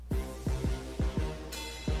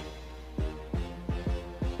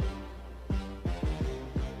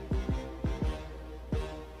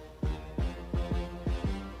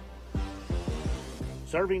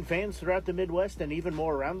Serving fans throughout the Midwest and even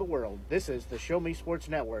more around the world, this is the Show Me Sports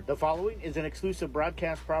Network. The following is an exclusive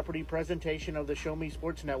broadcast property presentation of the Show Me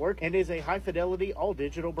Sports Network and is a high-fidelity,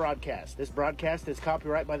 all-digital broadcast. This broadcast is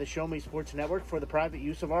copyright by the Show Me Sports Network for the private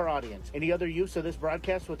use of our audience. Any other use of this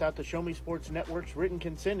broadcast without the Show Me Sports Network's written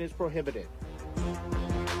consent is prohibited.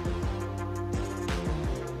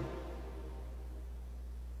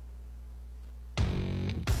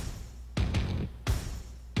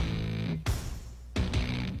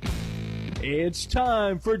 It's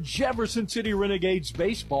time for Jefferson City Renegades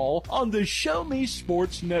baseball on the Show Me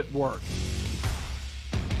Sports Network.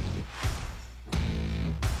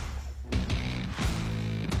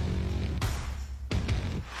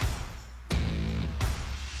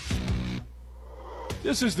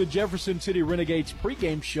 This is the Jefferson City Renegades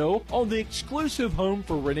pregame show on the exclusive home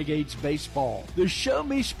for Renegades baseball, the Show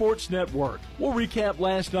Me Sports Network. We'll recap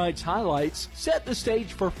last night's highlights, set the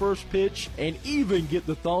stage for first pitch, and even get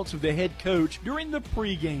the thoughts of the head coach during the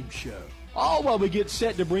pregame show. All while we get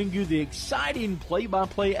set to bring you the exciting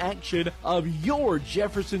play-by-play action of your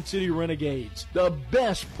Jefferson City Renegades. The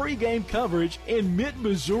best pregame coverage in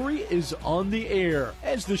mid-Missouri is on the air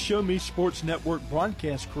as the Show Me Sports Network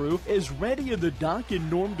broadcast crew is ready in the Doc and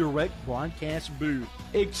Norm Direct broadcast booth.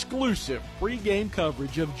 Exclusive pregame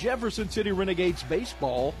coverage of Jefferson City Renegades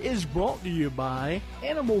baseball is brought to you by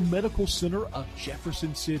Animal Medical Center of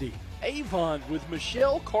Jefferson City, Avon with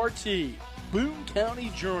Michelle Carty, Boone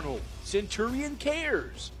County Journal, Centurion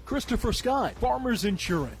Cares, Christopher Scott, Farmers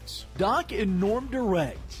Insurance, Doc and Norm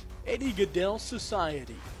Direct, Eddie Goodell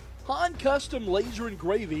Society, Han Custom Laser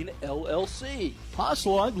Engraving LLC,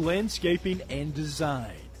 Poslog Landscaping and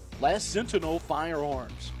Design, Last Sentinel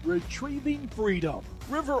Firearms, Retrieving Freedom,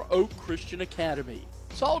 River Oak Christian Academy,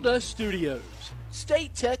 Sawdust Studios,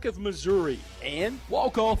 State Tech of Missouri, and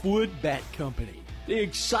Walk Off Wood Bat Company. The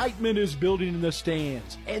excitement is building in the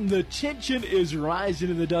stands, and the tension is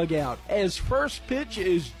rising in the dugout as first pitch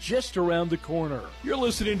is just around the corner. You're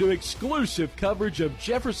listening to exclusive coverage of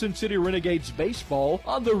Jefferson City Renegades baseball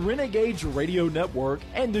on the Renegades Radio Network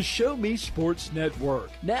and the Show Me Sports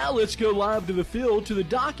Network. Now let's go live to the field to the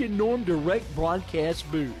Doc and Norm Direct broadcast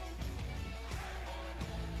booth.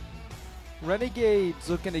 Renegades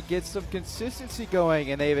looking to get some consistency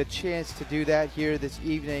going, and they have a chance to do that here this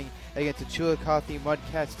evening against a Chillicothe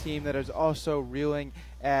Mudcats team that is also reeling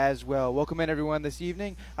as well. Welcome in, everyone, this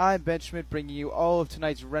evening. I'm Ben Schmidt, bringing you all of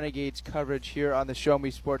tonight's Renegades coverage here on the Show Me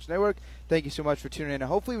Sports Network. Thank you so much for tuning in.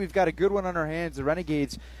 Hopefully we've got a good one on our hands. The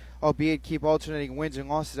Renegades, albeit keep alternating wins and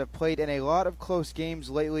losses, have played in a lot of close games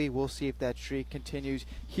lately. We'll see if that streak continues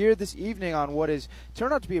here this evening on what has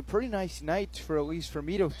turned out to be a pretty nice night, for at least for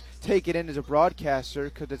me to take it in as a broadcaster,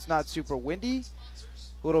 because it's not super windy.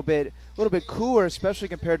 A little bit cooler, especially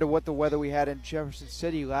compared to what the weather we had in Jefferson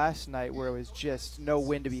City last night, where it was just no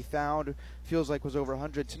wind to be found. Feels like it was over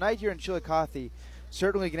 100. Tonight here in Chillicothe,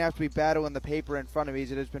 certainly going to have to be battling the paper in front of me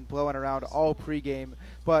as it has been blowing around all pregame,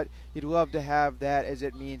 but you'd love to have that as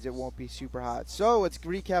it means it won't be super hot. So let's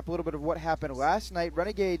recap a little bit of what happened last night.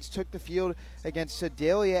 Renegades took the field against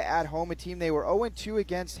Sedalia at home, a team they were 0-2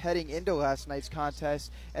 against heading into last night's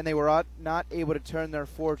contest, and they were not able to turn their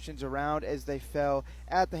fortunes around as they fell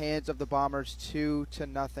at the hands of the Bombers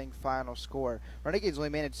 2-0 final score. Renegades only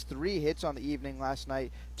managed 3 hits on the evening last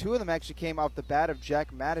night. 2 of them actually came off the bat of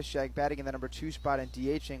Jack Matashek, batting in the number 2 spot and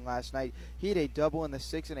DHing last night. He had a double in the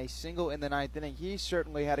 6th and a single in the 9th inning. He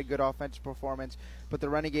certainly had a good offensive performance, but the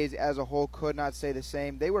Renegades as a whole could not say the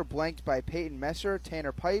same. They were blanked by Peyton Messer,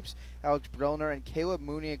 Tanner Pipes, Alex Brillner, and Caleb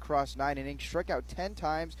Mooney across 9 innings, struck out 10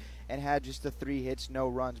 times, and had just the 3 hits, no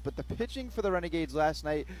runs. But the pitching for the Renegades last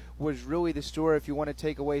night was really the story if you want to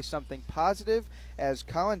take away something positive, as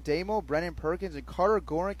Colin Damo, Brennan Perkins, and Carter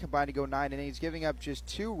Gorin combined to go 9 innings, giving up just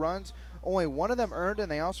 2 runs. Only 1 of them earned,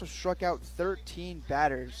 and they also struck out 13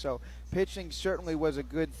 batters. So pitching certainly was a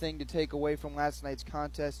good thing to take away from last night's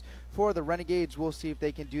contest for the Renegades. We'll see if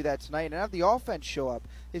they can do that tonight and have the offense show up.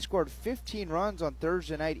 They scored 15 runs on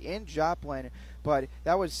Thursday night in Joplin, but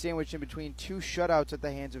that was sandwiched in between 2 shutouts at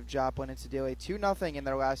the hands of Joplin and Sedalia, 2-0 in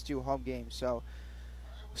their last 2 home games. So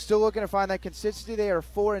still looking to find that consistency. They are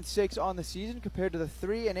 4-6 on the season compared to the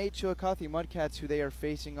 3-8 Chillicothe Mudcats, who they are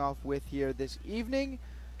facing off with here this evening.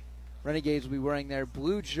 Renegades will be wearing their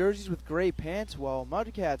blue jerseys with gray pants, while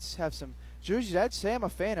Mudcats have some jerseys I'd say I'm a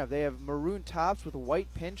fan of. They have maroon tops with white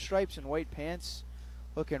pinstripes and white pants.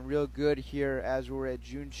 Looking real good here as we're at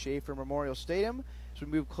June Schaefer Memorial Stadium. As we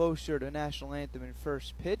move closer to national anthem and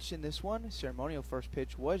first pitch in this one, ceremonial first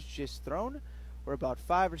pitch was just thrown. We're about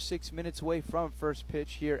 5 or 6 minutes away from first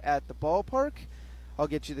pitch here at the ballpark. I'll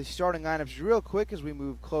get you the starting lineups real quick as we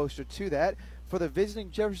move closer to that. For the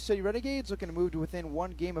visiting Jefferson City Renegades, looking to move to within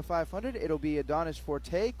one game of 500, it'll be Adonis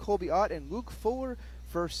Forte, Colby Ott, and Luke Fuller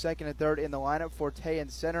first, second, and third in the lineup. Forte in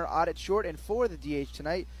center, Ott at short, and for the DH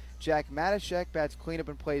tonight, Jack Matashek bats cleanup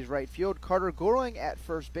and plays right field, Carter Gorling at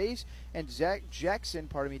first base, and Jackson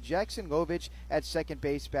Lovich at second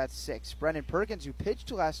base bats sixth. Brendan Perkins, who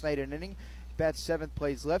pitched last night an inning, bats seventh,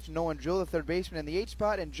 plays left. Nolan Drill, the third baseman, in the eighth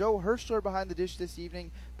spot, and Joe Hirschler behind the dish this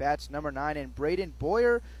evening, bats number 9. And Braden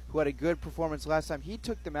Boyer, who had a good performance last time he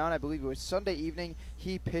took the mound, I believe it was Sunday evening,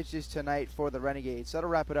 he pitches tonight for the Renegades. That'll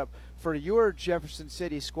wrap it up for your Jefferson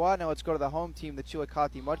City squad. Now let's go to the home team, the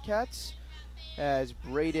Chillicothe Mudcats, as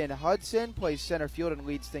Braden Hudson plays center field and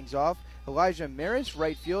leads things off. Elijah Maris,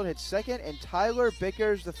 right field, hits second, and Tyler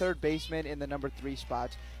Bickers, the third baseman, in the number 3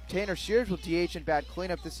 spot. Tanner Shears will DH and bat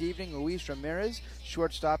cleanup this evening. Luis Ramirez,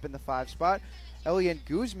 shortstop, in the 5 spot. Elian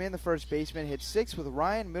Guzman, the first baseman, hits 6th, with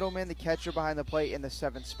Ryan Middleman, the catcher, behind the plate in the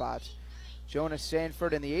 7th spot. Jonas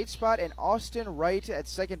Sanford in the 8th spot, and Austin Wright at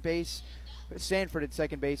second base. Sanford at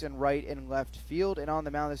second base and Wright in left field. And on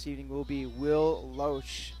the mound this evening will be Will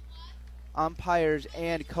Loesch. Umpires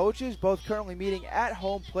and coaches both currently meeting at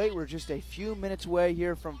home plate. We're just a few minutes away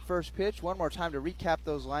here from first pitch. One more time to recap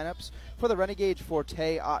those lineups. For the Renegades,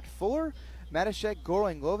 Forte, Ott, Fuller, Matashek,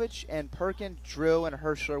 Gorling, Lovich, and Perkin, Drill, and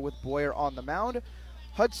Hirschler with Boyer on the mound.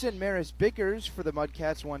 Hudson, Maris, Bickers for the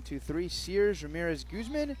Mudcats, 1, 2, 3. Sears, Ramirez,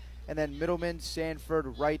 Guzman, and then Middleman,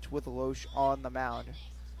 Sanford, Wright with Loesch on the mound.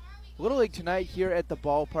 Little League tonight here at the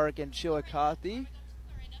ballpark in Chillicothe.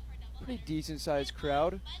 Pretty decent-sized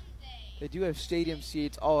crowd. They do have stadium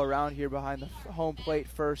seats all around here behind the home plate,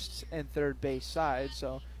 first and third base side.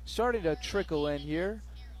 So starting to trickle in here.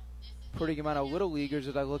 Pretty good amount of Little Leaguers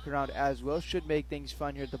as I look around as well. Should make things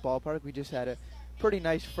fun here at the ballpark. We just had a pretty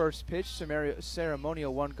nice first pitch,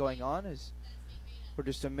 ceremonial one going on as we're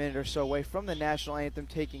just a minute or so away from the national anthem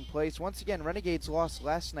taking place. Once again, Renegades lost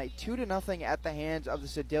last night 2-0 at the hands of the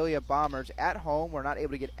Sedalia Bombers at home. We're not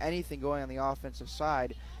able to get anything going on the offensive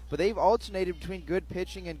side. But they've alternated between good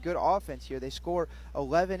pitching and good offense here. They score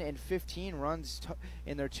 11 and 15 runs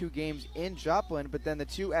in their 2 games in Joplin, but then the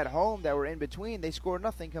 2 at home that were in between, they scored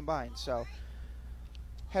nothing combined. So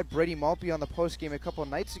had Brady Maltby on the postgame a couple of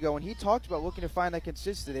nights ago, and he talked about looking to find that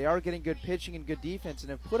consistency. They are getting good pitching and good defense and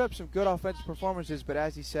have put up some good offensive performances, but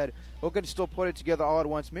as he said, looking to still put it together all at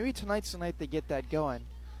once. Maybe tonight's the night they get that going.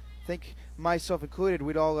 I think, myself included,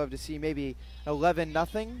 we'd all love to see maybe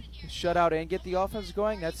 11-0 shutout and get the offense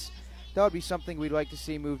going. That would be something we'd like to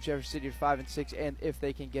see move Jefferson City to 5-6, and if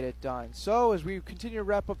they can get it done. So as we continue to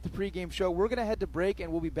wrap up the pregame show, we're going to head to break,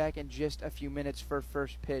 and we'll be back in just a few minutes for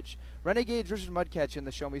first pitch. Renegades versus Mudcats in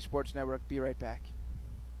the Show Me Sports Network. Be right back.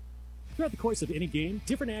 Throughout the course of any game,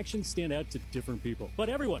 different actions stand out to different people. But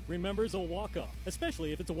everyone remembers a walk-off,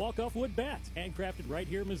 especially if it's a walk-off wood bat. Handcrafted right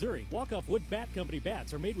here in Missouri, Walk-Off Wood Bat Company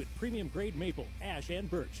bats are made with premium-grade maple, ash,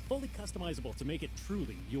 and birch, fully customizable to make it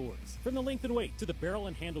truly yours. From the length and weight to the barrel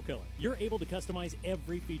and handle color, you're able to customize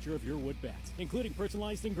every feature of your wood bats, including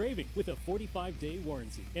personalized engraving with a 45-day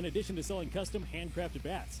warranty. In addition to selling custom handcrafted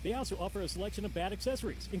bats, they also offer a selection of bat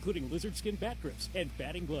accessories, including lizard skin bat grips and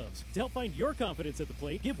batting gloves. To help find your confidence at the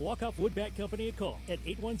plate, give Walk-Off Wood Bat Company a call at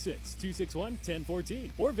 816-261-1014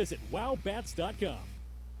 or visit wowbats.com.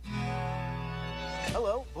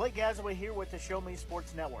 Hello, Blake Gazaway here with the Show Me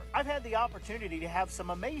Sports Network. I've had the opportunity to have some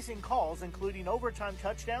amazing calls, including overtime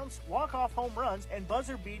touchdowns, walk-off home runs, and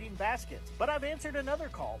buzzer-beating baskets. But I've answered another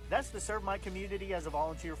call. That's to serve my community as a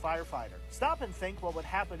volunteer firefighter. Stop and think what would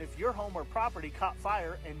happen if your home or property caught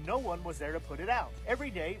fire and no one was there to put it out.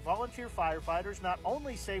 Every day, volunteer firefighters not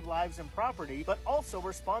only save lives and property, but also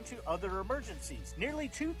respond to other emergencies. Nearly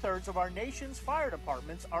 2/3 of our nation's fire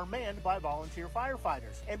departments are manned by volunteer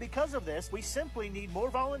firefighters. And because of this, we simply need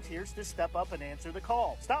more volunteers to step up and answer the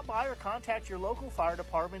call. Stop by or contact your local fire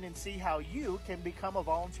department and see how you can become a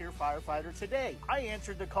volunteer firefighter today. I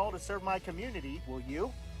answered the call to serve my community. Will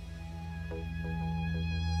you?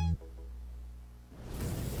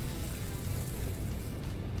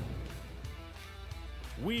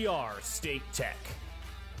 We are State Tech.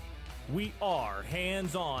 We are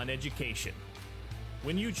hands-on education.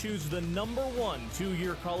 When you choose the #1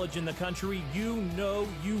 two-year college in the country, you know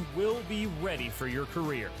you will be ready for your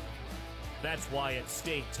career. That's why at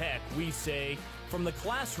State Tech we say, from the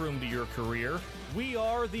classroom to your career, we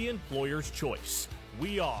are the employer's choice.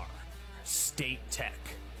 We are State Tech.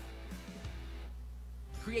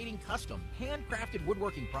 Creating custom, handcrafted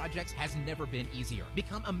woodworking projects has never been easier.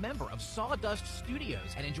 Become a member of Sawdust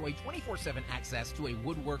Studios and enjoy 24/7 access to a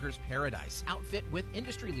woodworker's paradise. Outfit with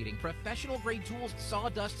industry-leading professional-grade tools,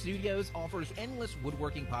 Sawdust Studios offers endless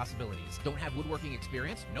woodworking possibilities. Don't have woodworking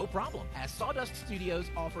experience? No problem, as Sawdust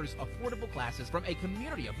Studios offers affordable classes from a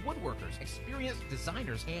community of woodworkers, experienced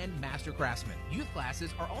designers, and master craftsmen. Youth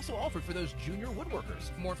classes are also offered for those junior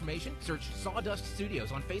woodworkers. For more information, search Sawdust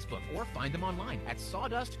Studios on Facebook or find them online at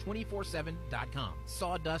sawdust247.com.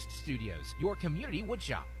 Sawdust Studios, your community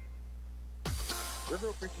woodshop. River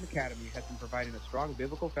Oak Christian Academy has been providing a strong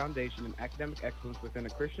biblical foundation and academic excellence within a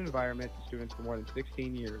Christian environment to students for more than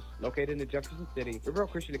 16 years. Located in Jefferson City, River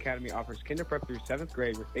Oak Christian Academy offers kinder prep through 7th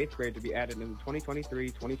grade with 8th grade to be added in the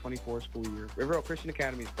 2023-2024 school year. River Oak Christian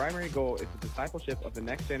Academy's primary goal is the discipleship of the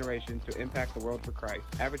next generation to impact the world for Christ.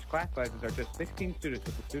 Average class sizes are just 16 students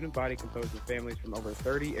with a student body composed of families from over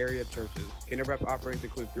 30 area churches. Kinder prep offerings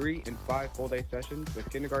include 3 and 5 full-day sessions, with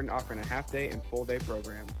kindergarten offering a half-day and full-day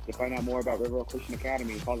programs. To find out more about River Oak Christian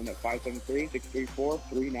Academy, call them at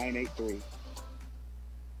 573-634-3983.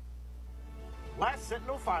 Last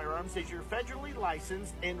Sentinel Firearms is your federally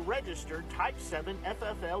licensed and registered Type 7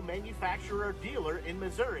 FFL manufacturer dealer in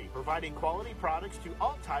Missouri, providing quality products to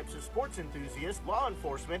all types of sports enthusiasts, law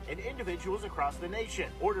enforcement, and individuals across the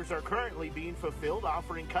nation. Orders are currently being fulfilled,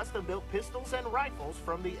 offering custom-built pistols and rifles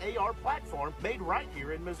from the AR platform made right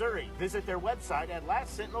here in Missouri. Visit their website at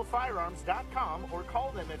lastsentinelfirearms.com or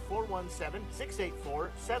call them at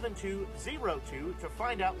 417-684-7202 to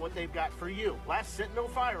find out what they've got for you. Last Sentinel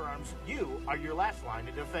Firearms, you are your last line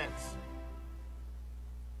of defense.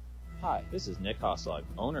 Hi, this is Nick Hoslag,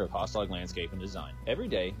 owner of Hoslag Landscape and Design. Every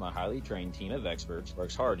day, my highly trained team of experts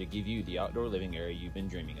works hard to give you the outdoor living area you've been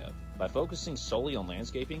dreaming of. By focusing solely on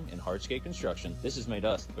landscaping and hardscape construction, this has made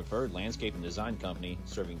us the preferred landscape and design company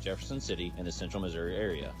serving Jefferson City and the central Missouri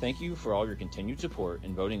area. Thank you for all your continued support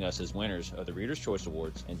in voting us as winners of the Reader's Choice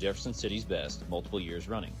Awards and Jefferson City's Best multiple years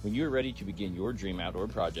running. When you are ready to begin your dream outdoor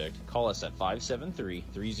project, call us at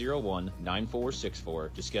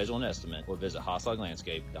 573-301-9464 to schedule an estimate or visit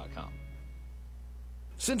hoslaglandscape.com.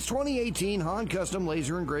 Since 2018, Han Custom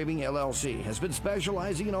Laser Engraving LLC has been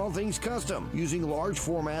specializing in all things custom, using large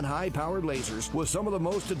format, high-powered lasers. With some of the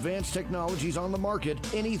most advanced technologies on the market,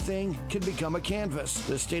 anything can become a canvas.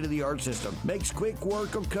 This state-of-the-art system makes quick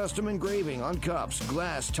work of custom engraving on cups,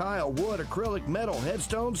 glass, tile, wood, acrylic, metal,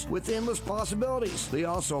 headstones with endless possibilities. They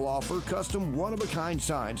also offer custom one-of-a-kind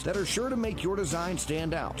signs that are sure to make your design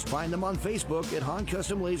stand out. Find them on Facebook at Han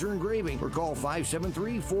Custom Laser Engraving or call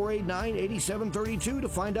 573-489-8732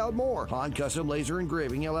 to find out more. Han Custom Laser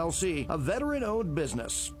Engraving LLC, a veteran-owned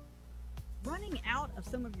business. Running out of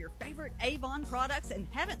some of your favorite Avon products and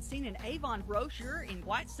haven't seen an Avon brochure in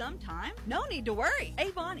quite some time? No need to worry.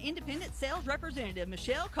 Avon Independent Sales Representative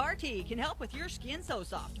Michelle Carty can help with your Skin So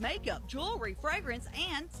Soft makeup, jewelry, fragrance,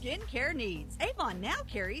 and skincare needs. Avon now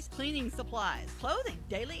carries cleaning supplies, clothing,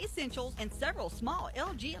 daily essentials, and several small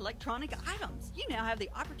LG electronic items. You now have the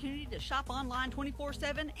opportunity to shop online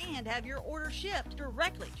 24/7 and have your order shipped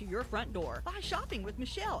directly to your front door by shopping with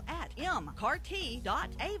Michelle at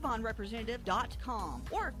mcarty.avonrepresentative.com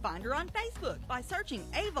or find her on Facebook by searching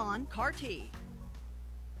Avon Carty.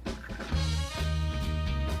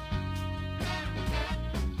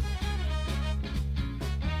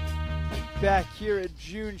 Back here at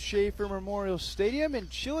June Schaefer Memorial Stadium in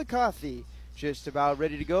Chillicothe, just about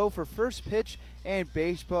ready to go for first pitch and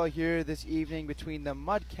baseball here this evening between the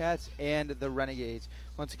Mudcats and the Renegades.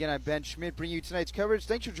 Once again, I'm Ben Schmidt bringing you tonight's coverage.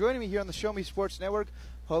 Thanks for joining me here on the Show Me Sports Network.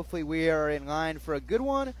 Hopefully we are in line for a good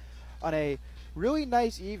one on a really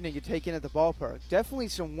nice evening to take in at the ballpark. Definitely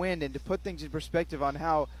some wind, and to put things in perspective on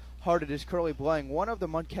how hard it is currently blowing, one of the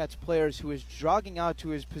Mudcats players who is jogging out to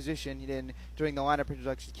his position during the lineup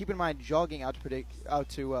introductions, keep in mind jogging out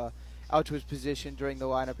to his position during the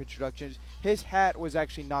lineup introductions, his hat was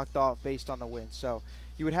actually knocked off based on the wind. So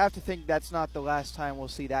you would have to think that's not the last time we'll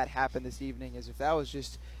see that happen this evening, as if that was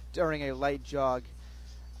just during a light jog,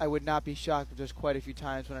 I would not be shocked if there's quite a few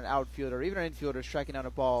times when an outfielder or even an infielder is striking out a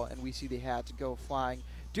ball and we see the hat go flying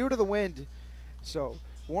due to the wind. So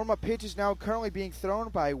warm-up pitch is now currently being thrown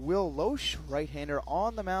by Will Loesch, right-hander,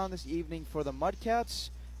 on the mound this evening for the Mudcats.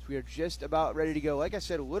 We are just about ready to go. Like I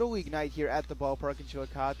said, Little League night here at the ballpark in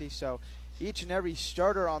Chillicothe, so each and every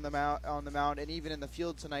starter on the mound and even in the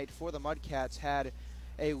field tonight for the Mudcats had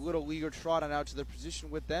a Little Leaguer trotting out to their position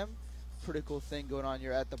with them. Pretty cool thing going on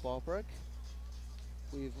here at the ballpark.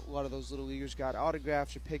 A lot of those Little Leaguers got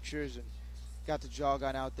autographs or pictures and got to jog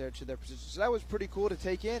on out there to their position. So that was pretty cool to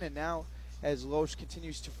take in, and now as Loesch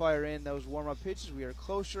continues to fire in those warm-up pitches, we are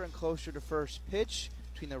closer and closer to first pitch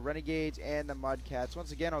between the Renegades and the Mudcats.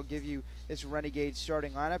 Once again, I'll give you this Renegades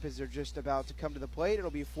starting lineup as they're just about to come to the plate.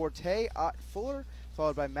 It'll be Forte, Ott, Fuller,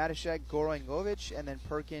 followed by Matashek, Goring, Lovich, and then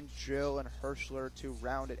Perkins, Drill, and Hirschler to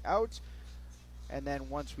round it out. And then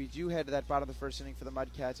once we do head to that bottom of the first inning for the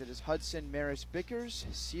Mudcats, it is Hudson, Maris, Bickers,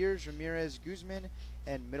 Sears, Ramirez, Guzman,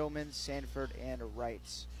 and Middleman, Sanford, and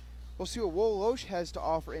Wright. We'll see what Wolosh has to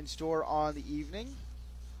offer in store on the evening.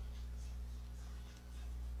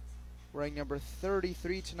 Wearing number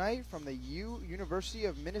 33 tonight from the University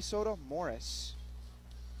of Minnesota, Morris.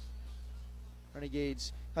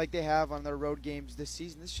 Renegades, like they have on their road games this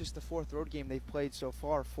season, this is just the fourth road game they've played so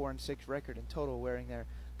far, 4-6 record in total, wearing their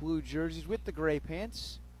blue jerseys with the gray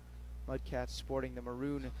pants. Mudcats sporting the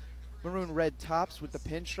maroon red tops with the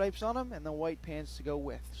pinstripes on them and the white pants to go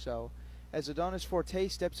with. So as Adonis Forte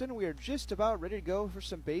steps in, we are just about ready to go for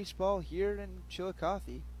some baseball here in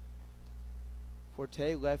Chillicothe.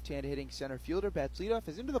 Forte, left-hand hitting center fielder, bats leadoff,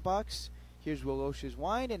 is into the box. Here's Wolosh's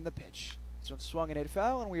wind and the pitch. This one swung and hit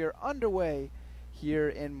foul, and we are underway here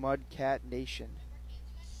in Mudcat Nation.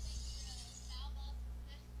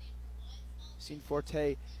 Seen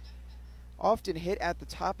Forte often hit at the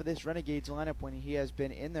top of this Renegades lineup when he has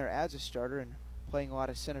been in there as a starter and playing a lot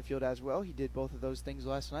of center field as well. He did both of those things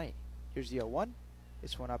last night. Here's the 0-1.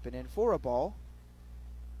 This one up and in for a ball.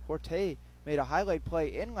 Forte made a highlight play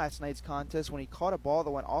in last night's contest when he caught a ball that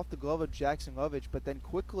went off the glove of Jackson Lovich, but then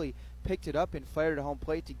quickly picked it up and fired at home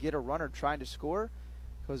plate to get a runner trying to score.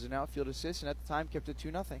 Goes an outfield assist, and at the time kept it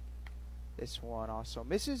 2-0. This one also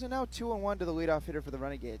misses, and now 2-1 to the leadoff hitter for the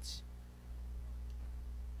Renegades.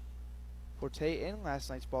 Forte in last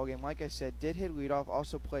night's ballgame, like I said, did hit leadoff,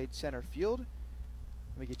 also played center field.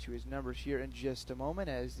 Let me get you his numbers here in just a moment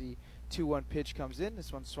as the 2-1 pitch comes in.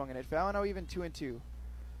 This one swung and hit foul, and now even 2-2.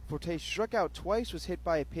 Forte struck out twice, was hit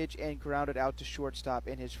by a pitch, and grounded out to shortstop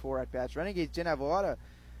in his 4 at-bats. Renegades didn't have a lot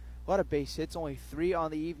of base hits, only 3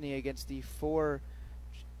 on the evening against the 4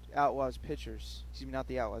 Outlaws pitchers. Excuse me, not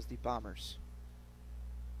the Outlaws, the Bombers.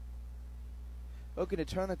 Looking to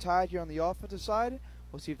turn the tide here on the offensive side.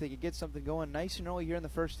 We'll see if they can get something going nice and early here in the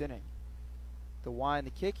first inning. The wind,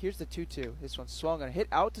 the kick, here's the 2-2. This one swung and hit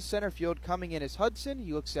out to center field. Coming in is Hudson.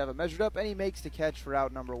 He looks to have it measured up, and he makes the catch for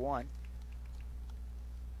out number 1.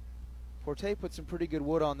 Forte put some pretty good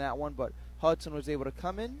wood on that one, but Hudson was able to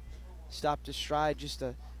come in, stopped his stride just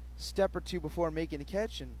a step or two before making the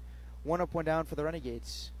catch, and 1 up, 1 down for the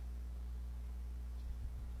Renegades.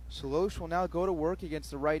 Solosh will now go to work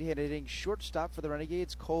against the right-handed hitting shortstop for the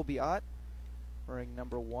Renegades, Colby Ott, wearing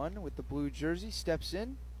number 1 with the blue jersey, steps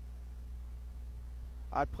in.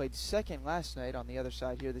 Ott played second last night on the other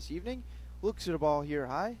side here this evening. Looks at a ball here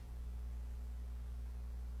high.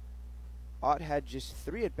 Ott had just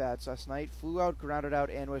 3 at-bats last night, flew out, grounded out,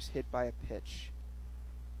 and was hit by a pitch.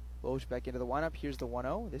 Loesch back into the windup. Here's the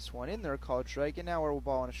 1-0. This one in there, called strike, and now we're a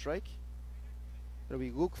ball and a strike. It'll be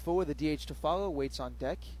Luke Fuller, the DH to follow, waits on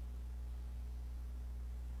deck.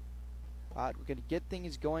 We're going to get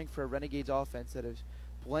things going for a Renegades offense that has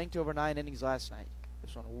blanked over 9 innings last night.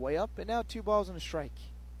 This one way up, and now 2 balls and a strike.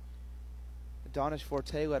 Adonis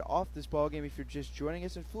Forte led off this ballgame if you're just joining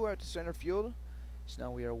us and flew out to center field. So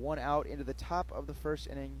now we are 1 out into the top of the first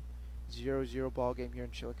inning. 0-0 ball game here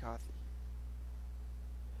in Chillicothe.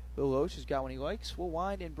 Bill Loesch has got one he likes. Will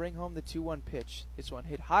wind and bring home the 2-1 pitch. This one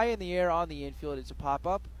hit high in the air on the infield. It's a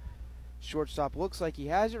pop-up. Shortstop looks like he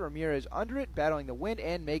has it. Ramirez under it, battling the wind,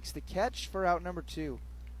 and makes the catch for out number 2.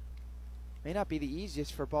 May not be the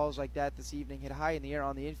easiest for balls like that this evening. Hit high in the air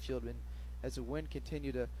on the infield, and as the wind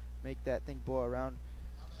continued to make that thing blow around,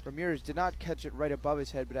 Ramirez did not catch it right above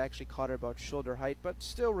his head, but actually caught it about shoulder height, but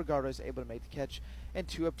still, regardless, able to make the catch. And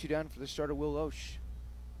 2 up, 2 down for the starter, Will Loesch.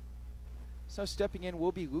 So stepping in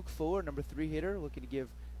will be Luke Fuller, number 3 hitter, looking to give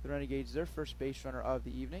the Renegades their first base runner of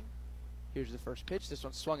the evening. Here's the first pitch. This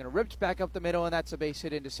one swung and ripped back up the middle, and that's a base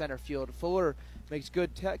hit into center field. Fuller makes good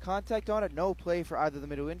contact on it. No play for either of the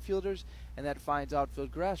middle infielders, and that finds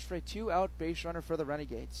outfield grass for a 2-out base runner for the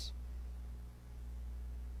Renegades.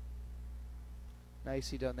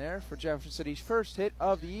 Nicely done there for Jefferson City's first hit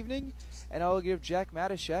of the evening, and I'll give Jack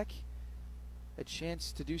Matashek a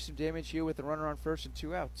chance to do some damage here with a runner on first and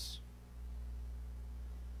 2 outs.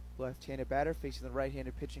 Left-handed batter facing the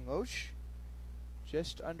right-handed pitching Loesch.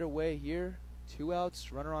 Just underway here. 2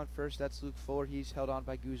 outs, runner on first. That's Luke Fuller. He's held on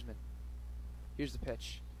by Guzman. Here's the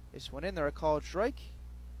pitch. This one in there, a called strike.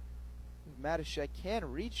 Matashek can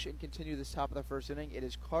reach and continue this top of the first inning. It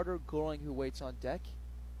is Carter Goring who waits on deck.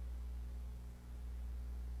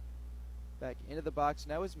 Back into the box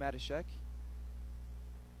now is Matashek.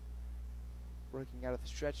 Working out of the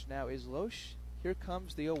stretch now is Loesch. Here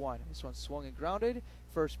comes the 0-1. This one swung and grounded.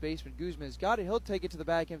 First baseman Guzman has got it. He'll take it to the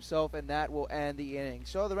bag himself, and that will end the inning.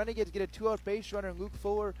 So the Renegades get a 2-out base runner in Luke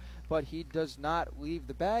Fuller, but he does not leave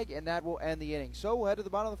the bag, and that will end the inning. So we'll head to the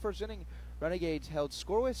bottom of the first inning. Renegades held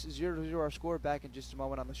scoreless, 0-0 our score. Back in just a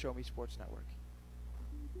moment on the Show Me Sports Network.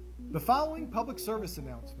 The following public service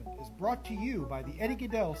announcement is brought to you by the Eddie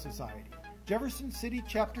Gaedel Society, Jefferson City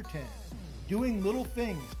Chapter 10, doing little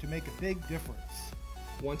things to make a big difference.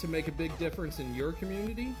 Want to make a big difference in your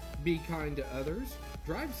community? Be kind to others,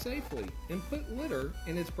 drive safely, and put litter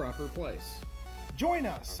in its proper place. Join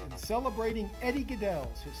us in celebrating Eddie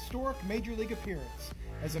Gaedel's historic Major League appearance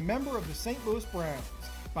as a member of the St. Louis Browns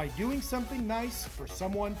by doing something nice for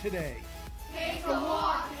someone today. Take a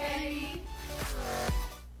walk, Eddie!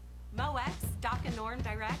 MoEx Dock and Norm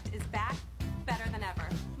Direct is back better than ever.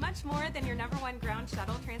 Much more than your #1 ground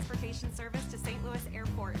shuttle transportation service to St. Louis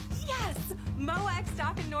Airport. Yes! MoEx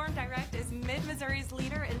Dock and Norm Direct is Mid-Missouri's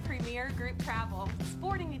leader in premier group travel.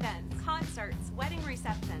 Sporting events, concerts, wedding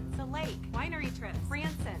receptions, the lake, winery trips,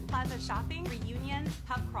 Branson, plaza shopping, reunions,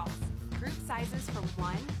 pub crawls. Group sizes from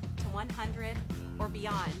 1 to 100 or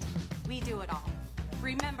beyond. We do it all.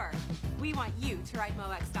 Remember, we want you to ride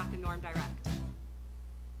MoEx Dock and Norm Direct.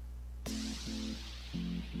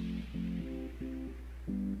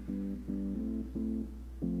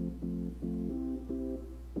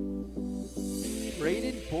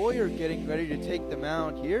 Braden Boyer getting ready to take the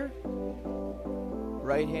mound here.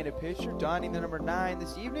 Right-handed pitcher donning the number 9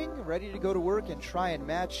 this evening, ready to go to work and try and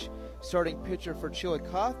match starting pitcher for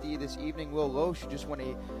Chillicothe this evening. Will Loesch just won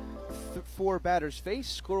a 4 batters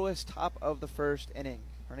face, scoreless top of the first inning.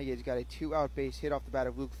 Renegades got a 2-out base hit off the bat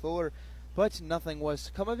of Luke Fuller, but nothing was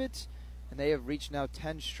to come of it, and they have reached now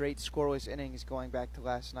 10 straight scoreless innings going back to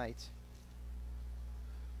last night.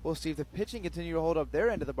 We'll see if the pitching continue to hold up their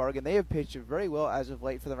end of the bargain. They have pitched very well as of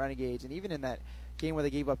late for the Renegades, and even in that game where they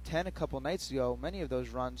gave up 10 a couple nights ago, many of those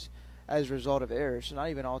runs as a result of errors, so not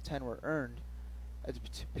even all 10 were earned. As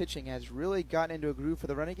pitching has really gotten into a groove for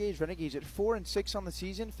the Renegades. Renegades at 4-6 on the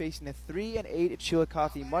season, facing the 3-8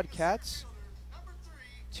 Chillicothe Mudcats.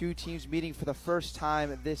 Two teams meeting for the first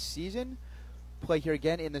time this season. Play here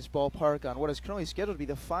again in this ballpark on what is currently scheduled to be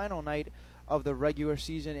the final night of the regular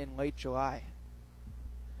season in late July.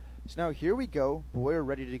 So now here we go. Boyer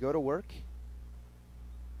ready to go to work.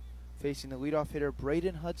 Facing the leadoff hitter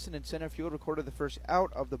Braden Hudson in center field, recorded the first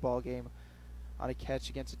out of the ball game on a catch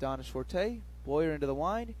against Adonis Forte. Boyer into the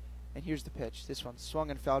wind, and here's the pitch. This one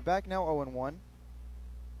swung and fouled back, now 0-1.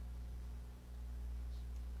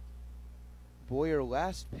 Boyer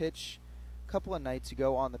last pitch a couple of nights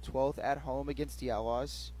ago on the 12th at home against the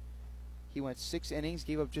Outlaws. He went 6 innings,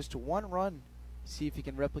 gave up just 1 run. See if he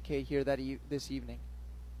can replicate here this evening.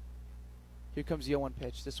 Here comes the 0-1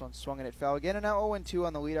 pitch. This one swung and it foul again, and now 0-2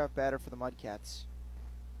 on the leadoff batter for the Mudcats.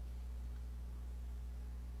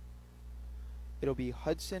 It'll be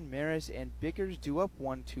Hudson, Maris, and Bickers due up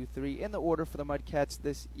 1, 2, 3 in the order for the Mudcats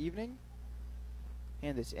this evening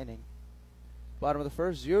and this inning. Bottom of the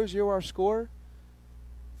first, 0-0 our score.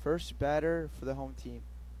 First batter for the home team.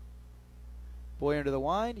 Boyer into the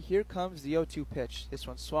wind. Here comes the 0-2 pitch. This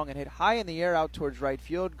one swung and hit high in the air out towards right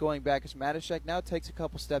field. Going back is Matashek. Now takes a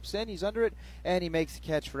couple steps in. He's under it, and he makes the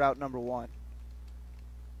catch for out number 1.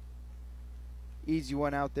 Easy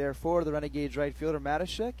one out there for the Renegades right fielder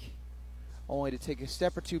Matashek. Only to take a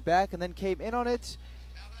step or two back, and then came in on it,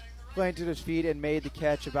 planted his feet, and made the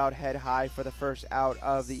catch about head high for the first out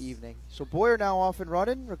of the evening. So Boyer now off and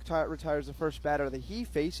running. Retires the first batter that he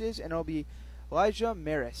faces, and it'll be Elijah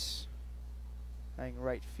Maris. Playing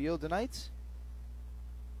right field tonight.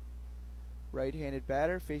 Right-handed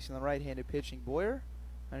batter facing the right-handed pitching Boyer.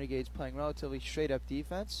 Renegades playing relatively straight-up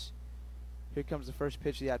defense. Here comes the first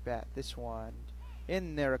pitch of the at-bat. This one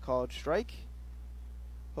in there, a called strike.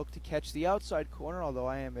 Hook to catch the outside corner, although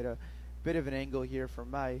I am at a bit of an angle here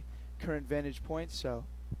from my current vantage point, so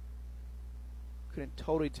couldn't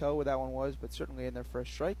totally tell where that one was, but certainly in there for a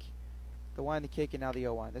strike. The wind, the kick, and now the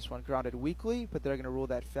 0-1. This one grounded weakly, but they're going to rule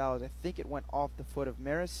that foul as I think it went off the foot of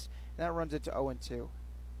Maris, and that runs it to 0-2.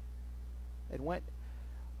 It went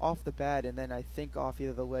off the bat and then I think off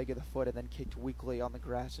either the leg or the foot and then kicked weakly on the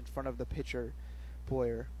grass in front of the pitcher,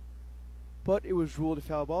 Boyer. But it was ruled a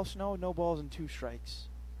foul ball, so no balls and 2 strikes.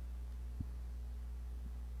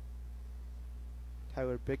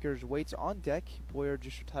 Tyler Bickers waits on deck. Boyer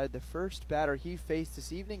just retired the first batter he faced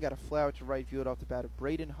this evening. Got a fly out to right field off the bat of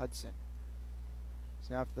Braden Hudson.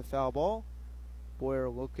 So now after the foul ball, Boyer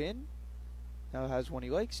will look in. Now has one he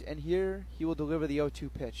likes, and here he will deliver the 0-2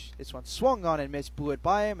 pitch. This one swung on and missed, blew it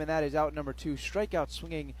by him, and that is out number 2. Strikeout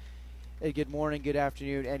swinging. And good morning, good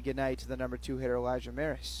afternoon, and good night to the number 2 hitter, Elijah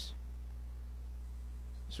Maris.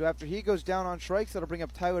 So after he goes down on strikes, that'll bring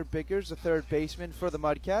up Tyler Bickers, the third baseman for the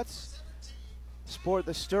Mudcats. Sport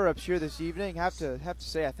the stirrups here this evening. Have to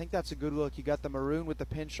say, I think that's a good look. You got the maroon with the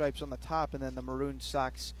pinstripes on the top, and then the maroon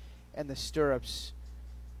socks and the stirrups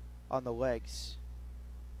on the legs.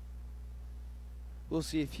 We'll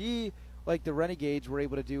see if he, like the Renegades were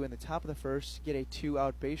able to do in the top of the first, get a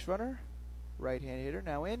 2-out base runner. Right-hand hitter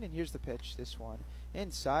now in, and here's the pitch. This one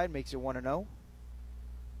inside, makes it 1-0.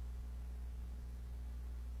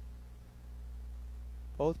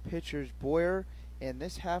 Both pitchers, Boyer in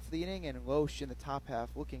this half of the inning and Loesch in the top half,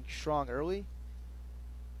 looking strong early.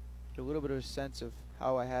 Get a little bit of a sense of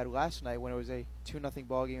how I had last night when it was a 2-0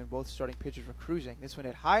 ball game and both starting pitchers were cruising. This one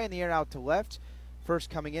hit high in the air out to left.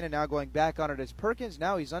 First coming in and now going back on it is Perkins.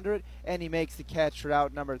 Now he's under it, and he makes the catch for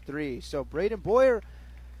out number 3. So Braden Boyer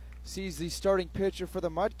sees the starting pitcher for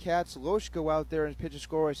the Mudcats, Loesch, go out there and pitch a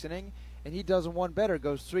scoreless inning, and he does one better.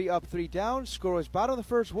 Goes 3 up, 3 down, scoreless bottom of the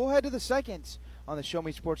first. We'll head to the second on the Show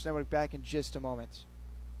Me Sports Network back in just a moment.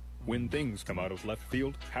 When things come out of left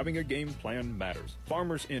field, having a game plan matters.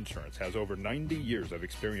 Farmers Insurance has over 90 years of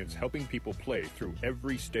experience helping people play through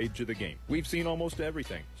every stage of the game. We've seen almost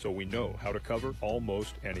everything, so we know how to cover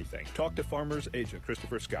almost anything. Talk to Farmers agent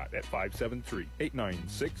Christopher Scott at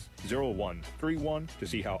 573-896-0131 to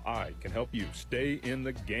see how I can help you stay in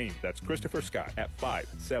the game. That's Christopher Scott at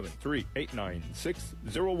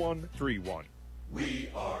 573-896-0131. We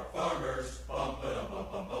are farmers. Bum, ba-dum, bum,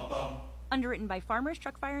 bum, bum, bum. Underwritten by Farmers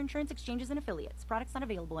Truck Fire Insurance Exchanges and Affiliates. Products not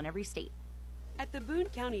available in every state. At the Boone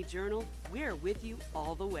County Journal, we're with you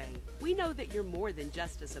all the way. We know that you're more than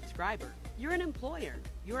just a subscriber. You're an employer.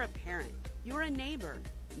 You're a parent. You're a neighbor.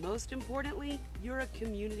 Most importantly, you're a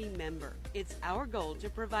community member. It's our goal to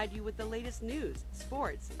provide you with the latest news,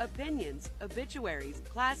 sports, opinions, obituaries,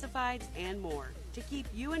 classifieds, and more to keep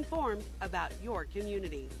you informed about your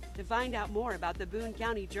community. To find out more about the Boone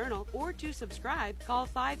County Journal or to subscribe, call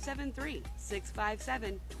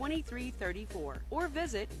 573-657-2334 or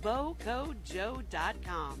visit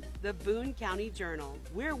bocojoe.com. The Boone County Journal.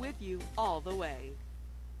 We're with you all the way.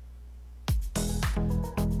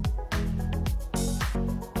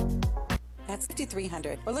 At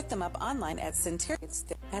 5300 or look them up online at Centurion.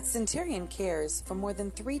 At Centurion Cares, for more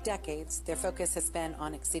than 3 decades, their focus has been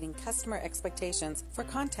on exceeding customer expectations for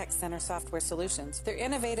contact center software solutions. Their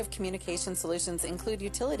innovative communication solutions include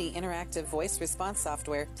utility interactive voice response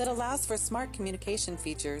software that allows for smart communication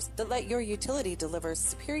features that let your utility deliver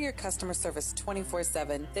superior customer service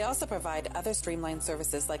 24/7. They also provide other streamlined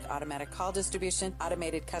services like automatic call distribution,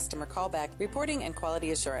 automated customer callback, reporting, and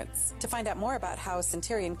quality assurance. To find out more about how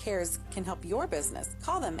Centurion Cares can help your business,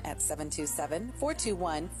 call them at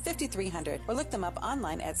 727-421-5300 or look them up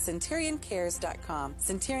online at centurioncares.com.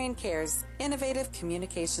 Centurion Cares, innovative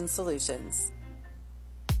communication solutions.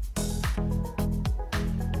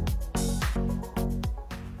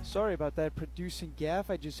 Sorry about that producing gaffe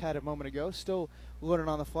I just had a moment ago. Still learning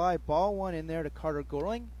on the fly. Ball one in there to Carter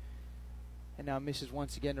Gorling. And now misses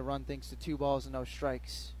once again to run things to 2 balls and no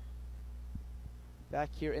strikes. Back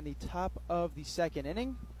here in the top of the second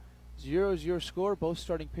inning. 0-0 score. Both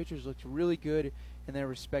starting pitchers looked really good in their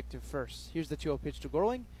respective firsts. Here's the 2-0 pitch to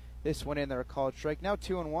Gorling. This one in there, a called strike. Now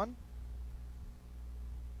 2-1.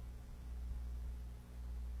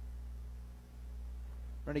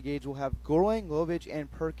 Renegades will have Gorling, Lovich, and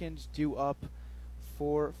Perkins due up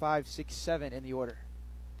 4, 5, 6, 7 in the order.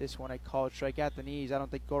 This one a called strike at the knees. I don't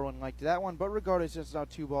think Gorling liked that one, but regardless, it's now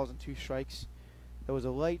 2 balls and 2 strikes. There was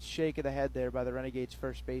a light shake of the head there by the Renegades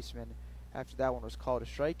first baseman after that one was called a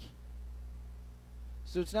strike.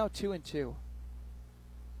 So it's now 2-2.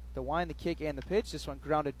 The wind, the kick, and the pitch. This one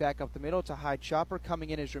grounded back up the middle. It's a high chopper. Coming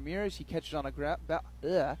in is Ramirez. He catches on a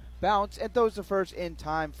bounce and throws the first in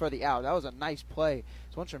time for the out. That was a nice play.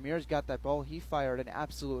 So once Ramirez got that ball, he fired an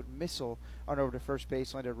absolute missile on over to first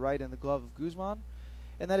base, landed right in the glove of Guzman.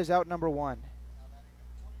 And that is out number 1.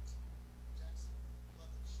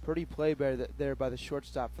 Pretty play there by the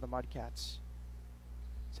shortstop for the Mudcats.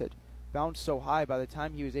 Said bounced so high by the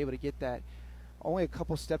time he was able to get that. Only a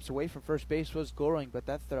couple steps away from first base was Gorling, but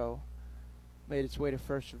that throw made its way to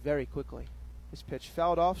first very quickly. This pitch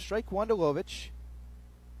fouled off. Strike 1 to Lovich.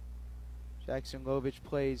 Jackson Lovich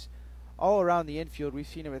plays all around the infield. We've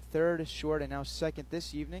seen him at third, short, and now second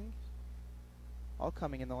this evening. All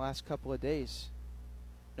coming in the last couple of days.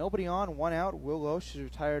 Nobody on, 1 out. Will Loesch is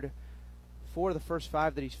retired 4 of the first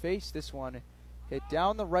 5 that he's faced. This one hit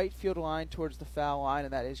down the right field line towards the foul line,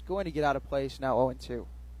 and that is going to get out of place. Now 0-2.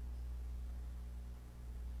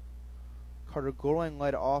 Carter Gorling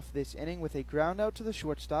led off this inning with a ground out to the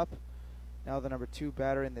shortstop. Now the number 2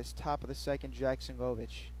 batter in this top of the second, Jackson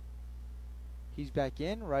Lovich. He's back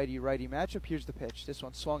in. Righty-righty matchup. Here's the pitch. This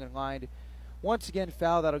one swung and lined. Once again,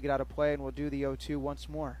 foul. That'll get out of play, and we'll do the 0-2 once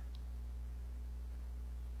more.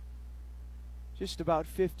 Just about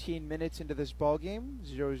 15 minutes into this ball game.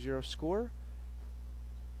 0-0 score.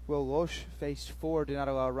 Will Loesch faced 4, did not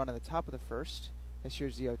allow a run at the top of the first. As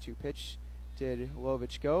here's the 0-2 pitch. Did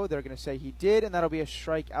Lovich go? They're going to say he did, and that'll be a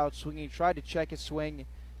strikeout swing. He tried to check his swing.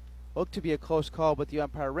 Looked to be a close call, but the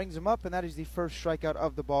umpire rings him up, and that is the first strikeout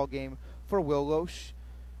of the ball game for Will Loesch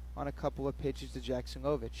on a couple of pitches to Jackson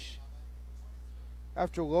Lovich.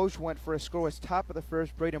 After Loesch went for a scoreless top of the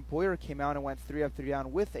first, Braden Boyer came out and went 3 up, 3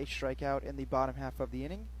 down with a strikeout in the bottom half of the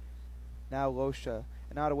inning. Now Loesch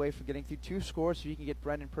an out away from getting through 2 scores, so you can get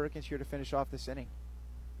Brendan Perkins here to finish off this inning.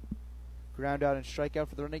 Ground out and strikeout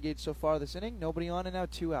for the Renegades so far this inning. Nobody on and now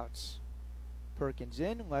 2 outs. Perkins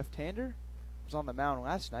in, left-hander. Was on the mound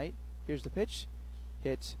last night. Here's the pitch.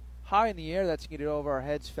 Hit high in the air. That's going to get over our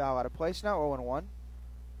heads. Foul out of place now. 0-1.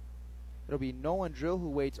 It'll be Nolan Drill who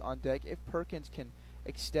waits on deck if Perkins can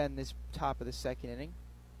extend this top of the second inning.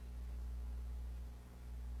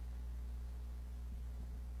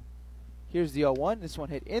 Here's the 0-1. This one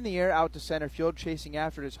hit in the air, out to center field. Chasing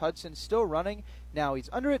after it is Hudson, still running. Now he's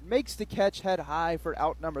under it, makes the catch, head high for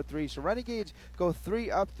out number 3. So Renegades go 3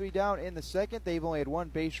 up, 3 down in the second. They've only had 1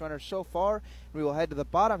 base runner so far. We will head to the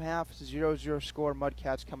bottom half. It's a 0-0 score.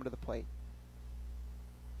 Mudcats coming to the plate.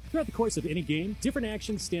 Throughout the course of any game, different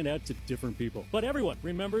actions stand out to different people. But everyone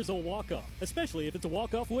remembers a walk-off, especially if it's a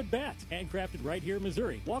walk-off wood bat. Handcrafted right here in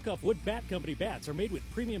Missouri, Walk-Off Wood Bat Company bats are made with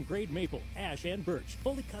premium-grade maple, ash, and birch,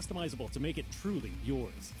 fully customizable to make it truly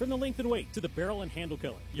yours. From the length and weight to the barrel and handle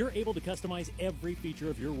color, you're able to customize every feature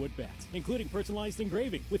of your wood bat, including personalized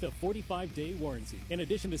engraving with a 45-day warranty. In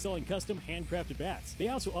addition to selling custom handcrafted bats, they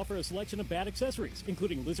also offer a selection of bat accessories,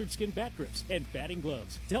 including lizard skin bat grips and batting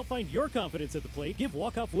gloves. To help find your confidence at the plate, give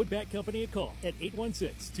Walk-Off Wood Bat Company a call at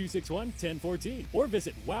 816-261-1014 or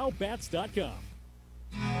visit wowbats.com.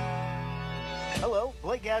 Hello,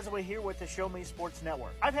 Blake Gazaway here with the Show Me Sports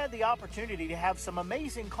Network. I've had the opportunity to have some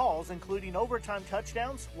amazing calls, including overtime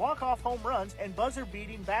touchdowns, walk-off home runs, and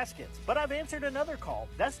buzzer-beating baskets. But I've answered another call.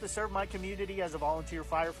 That's to serve my community as a volunteer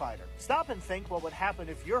firefighter. Stop and think what would happen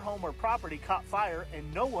if your home or property caught fire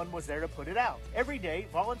and no one was there to put it out. Every day,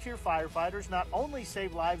 volunteer firefighters not only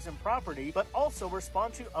save lives and property, but also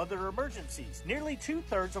respond to other emergencies. Nearly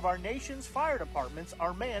 2/3 of our nation's fire departments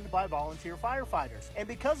are manned by volunteer firefighters. And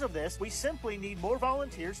because of this, we simply need more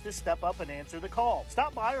volunteers to step up and answer the call.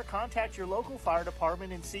 Stop by or contact your local fire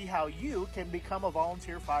department and see how you can become a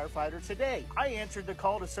volunteer firefighter today. I answered the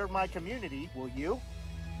call to serve my community. Will you?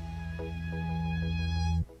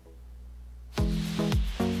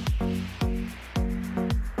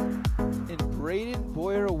 In Braden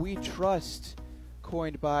Boyer we trust,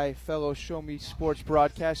 coined by fellow Show Me Sports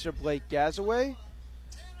broadcaster Blake Gazaway.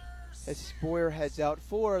 As Boyer heads out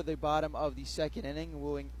for the bottom of the second inning,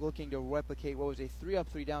 looking to replicate what was a 3 up,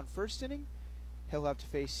 3 down first inning. He'll have to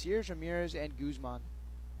face Sears, Ramirez, and Guzman.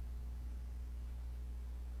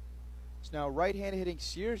 It's now right-handed hitting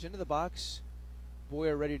Sears into the box.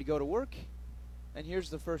 Boyer ready to go to work. And here's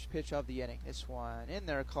the first pitch of the inning. This one in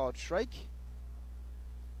there called strike.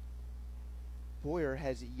 Boyer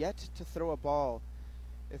has yet to throw a ball,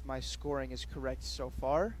 if my scoring is correct so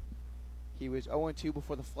far. He was 0-2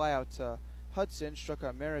 before the flyout to Hudson, struck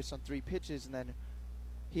out Maris on 3 pitches, and then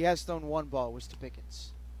he has thrown 1 ball, was to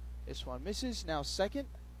Pickens. This one misses, now second.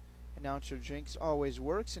 Announcer Jinx always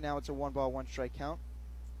works, and now it's a 1-ball, 1-strike count.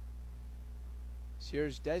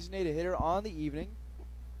 Sears designated hitter on the evening.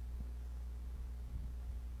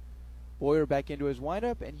 Boyer back into his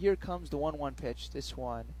windup, and here comes the 1-1 pitch. This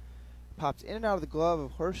one popped in and out of the glove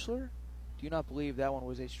of Hirschler. Do not believe that one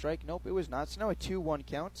was a strike. Nope, it was not. So now a 2-1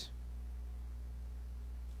 count.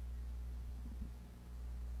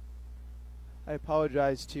 I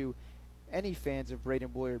apologize to any fans of Braden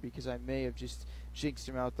Boyer because I may have just jinxed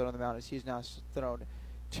him out there on the mound, as he's now thrown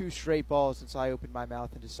 2 straight balls since I opened my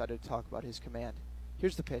mouth and decided to talk about his command.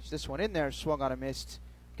 Here's the pitch. This one in there, swung on a missed,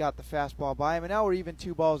 got the fastball by him, and now we're even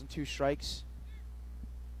 2 balls and 2 strikes.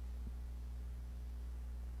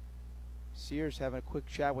 Sears having a quick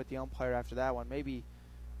chat with the umpire after that one, maybe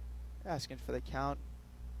asking for the count.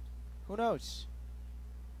 Who knows?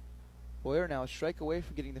 Boyer now a strike away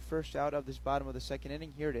from getting the first out of this bottom of the second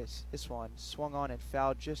inning. Here it is. This one swung on and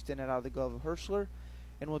fouled just in and out of the glove of Hirschler.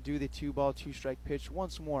 And we'll do the 2-ball, 2-strike pitch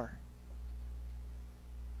once more.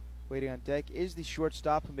 Waiting on deck is the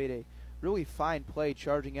shortstop, who made a really fine play,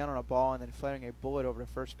 charging out on a ball and then firing a bullet over to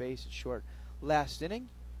first base at short last inning.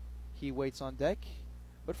 He waits on deck.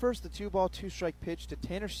 But first, the 2-ball, 2-strike pitch to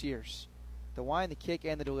Tanner Sears. The wind, the kick,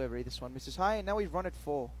 and the delivery. This one misses high, and now we've run it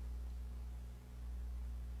full.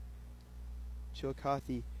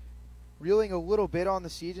 Chillicothe reeling a little bit on the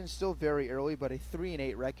season, still very early, but a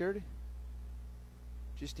 3-8 record.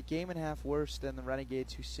 Just a game and a half worse than the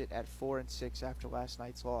Renegades, who sit at 4-6 after last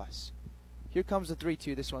night's loss. Here comes the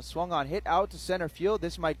 3-2. This one swung on, hit out to center field.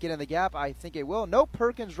 This might get in the gap. I think it will. No,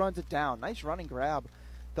 Perkins runs it down. Nice running grab.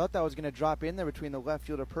 Thought that was going to drop in there between the left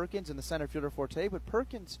fielder Perkins and the center fielder Forte, but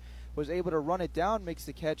Perkins was able to run it down, makes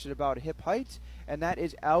the catch at about hip height, and that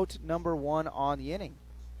is out number 1 on the inning.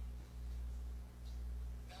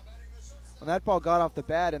 When that ball got off the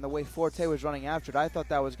bat and the way Forte was running after it, I thought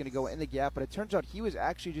that was going to go in the gap, but it turns out he was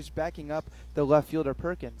actually just backing up the left fielder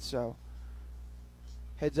Perkins. So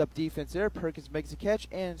heads up defense there. Perkins makes a catch,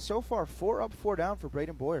 and so far 4 up, 4 down for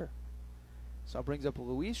Braden Boyer. So it brings up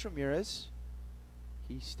Luis Ramirez.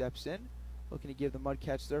 He steps in, looking to give the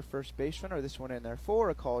Mudcats their first base runner. This one in there for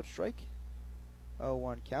a called strike.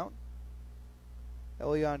 0-1 count.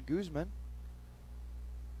 Elian Guzman,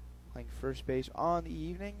 playing first base on the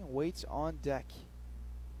evening, waits on deck.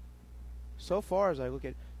 So far, as I look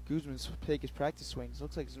at Guzman's take his practice swings,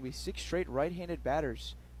 looks like there's going to be 6 straight right-handed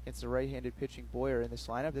batters against the right-handed pitching Boyer in this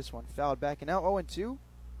lineup. This one fouled back, and now 0-2.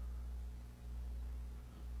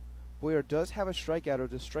 Boyer does have a strikeout, or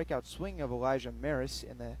the strikeout swing of Elijah Maris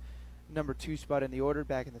in the number 2 spot in the order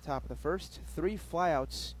back in the top of the first. 3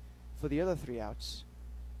 flyouts for the other 3 outs.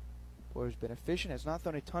 Boyer's been efficient, has not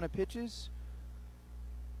thrown a ton of pitches.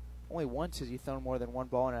 Only once has he thrown more than 1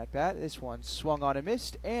 ball in at bat. This one swung on and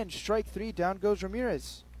missed, and strike 3, down goes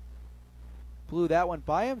Ramirez. Blew that one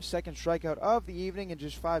by him. Second strikeout of the evening, and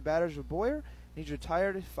just 5 batters with Boyer. And he's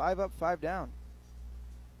retired, 5 up, 5 down.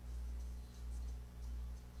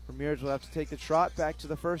 Ramirez will have to take the trot back to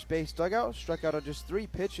the first base dugout. Struck out on just 3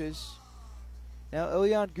 pitches. Now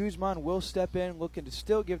Elian Guzman will step in, looking to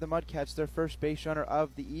still give the Mudcats their first base runner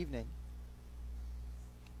of the evening.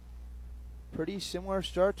 Pretty similar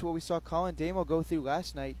start to what we saw Colin Damo go through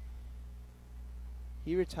last night.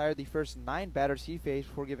 He retired the first 9 batters he faced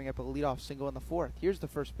before giving up a leadoff single in the 4th. Here's the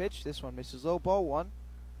first pitch. This one misses low, ball 1.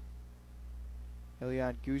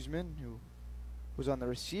 Elian Guzman, who was on the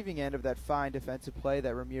receiving end of that fine defensive play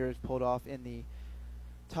that Ramirez pulled off in the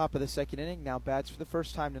top of the second inning, now bats for the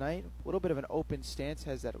first time tonight. A little bit of an open stance,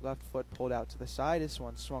 has that left foot pulled out to the side. This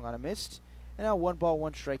one swung on a missed, and now 1 ball,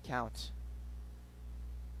 1 strike count.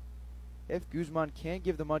 If Guzman can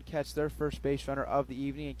give the Mudcats their first base runner of the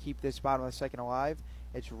evening and keep this bottom of the second alive,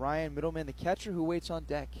 it's Ryan Middleman, the catcher, who waits on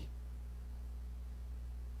deck.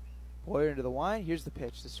 Boyer into the line. Here's the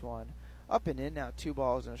pitch. This one up and in. Now 2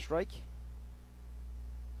 balls and a strike.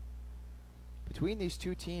 Between these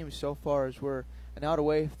 2 teams so far, as we're an out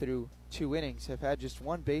away through 2 innings, have had just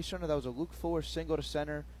 1 base runner. That was a Luke Fuller single to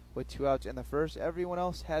center with 2 outs in the first. Everyone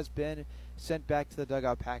else has been sent back to the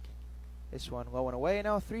dugout packing. This one low and away.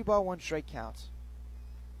 Now 3 ball, 1 strike count.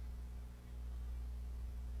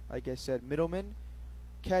 Like I said, Middleman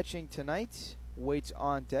catching tonight, waits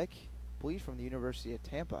on deck. I believe from the University of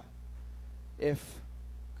Tampa. If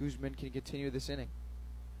Guzman can continue this inning.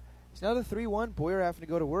 It's now the 3-1. Boyer having to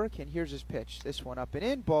go to work, and here's his pitch. This one up and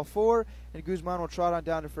in, ball 4, and Guzman will trot on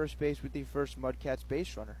down to first base with the first Mudcats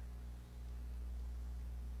base runner.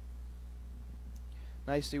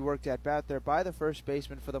 Nicely worked at bat there by the first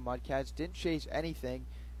baseman for the Mudcats. Didn't chase anything,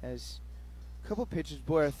 as a couple pitches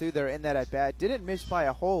Boyer threw there in that at bat. Didn't miss by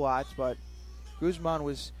a whole lot, but Guzman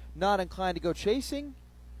was not inclined to go chasing.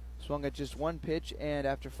 Swung at just 1 pitch, and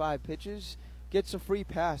after 5 pitches, gets a free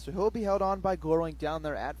pass. So he'll be held on by Gorling down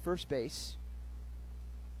there at first base.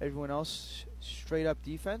 Everyone else straight up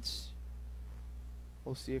defense.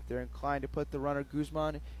 We'll see if they're inclined to put the runner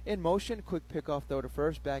Guzman in motion. Quick pickoff though to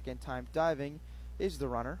first. Back in time diving is the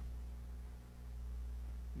runner.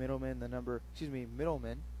 Middleman, the number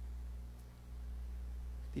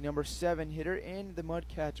 7 hitter in the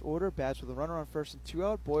Mudcats order, bats with a runner on first and 2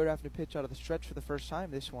 out. Boyer having to pitch out of the stretch for the first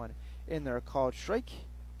time. This one in there, a called strike.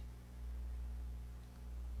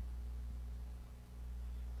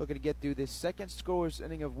 Looking to get through this second scoreless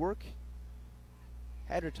inning of work.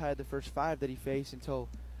 Had retired the first 5 that he faced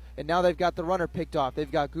and now they've got the runner picked off.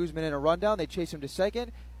 They've got Guzman in a rundown. They chase him to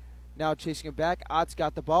second. Now chasing him back. Ott's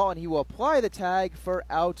got the ball, and he will apply the tag for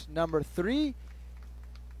out number 3.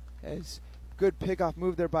 As good pickoff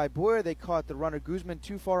move there by Boyer. They caught the runner Guzman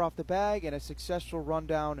too far off the bag, and a successful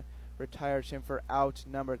rundown retires him for out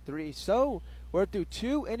number 3. So we're through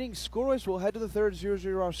 2 innings scoreless. We'll head to the third,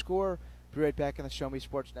 0-0 our score. Be right back on the Show Me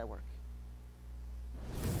Sports Network.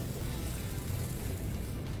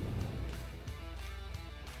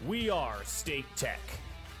 We are State Tech.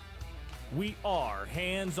 We are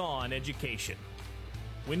hands-on education.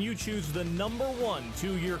 When you choose the number 1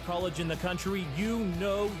 2-year college in the country, you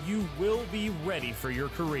know you will be ready for your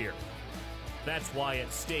career. That's why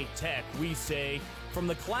at State Tech we say, from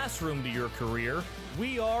the classroom to your career,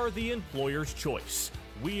 we are the employer's choice.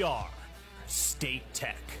 We are State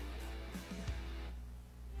Tech.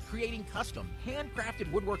 Creating custom,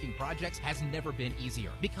 handcrafted woodworking projects has never been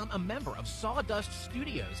easier. Become a member of Sawdust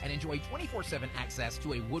Studios and enjoy 24/7 access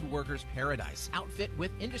to a woodworker's paradise. Outfit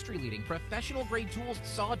with industry-leading professional-grade tools,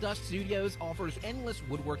 Sawdust Studios offers endless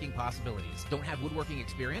woodworking possibilities. Don't have woodworking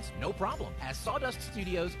experience? No problem, as Sawdust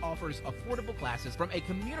Studios offers affordable classes from a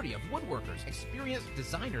community of woodworkers, experienced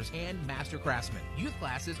designers, and master craftsmen. Youth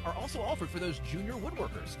classes are also offered for those junior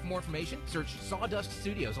woodworkers. For more information, search Sawdust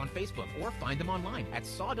Studios on Facebook or find them online at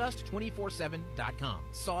sawdust247.com.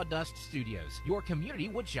 Sawdust Studios, your community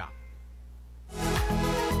woodshop.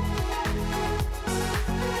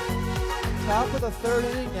 Top of the third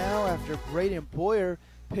inning now after Braden Boyer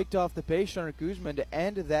picked off the base runner Guzman to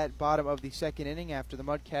end that bottom of the second inning after the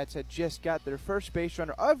Mudcats had just got their first base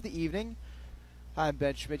runner of the evening. I'm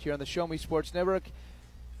Ben Schmidt here on the Show Me Sports Network,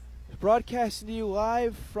 broadcasting to you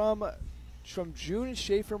live from June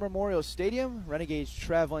Schaefer Memorial Stadium. Renegades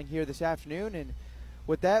traveling here this afternoon, and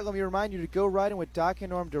with that, let me remind you to go riding with Doc and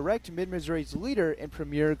Norm Direct, Mid-Missouri's leader in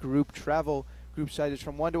premier group travel. Group sizes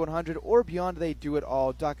from 1 to 100 or beyond, they do it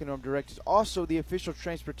all. Doc and Norm Direct is also the official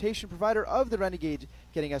transportation provider of the Renegades,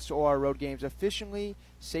 getting us to all our road games efficiently,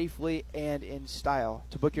 safely, and in style.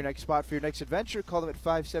 To book your next spot for your next adventure, call them at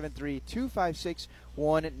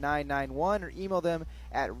 573-256-1991 or email them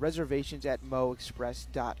at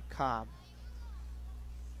reservations@moexpress.com.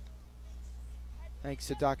 Thanks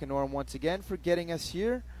to Doc and Norm once again for getting us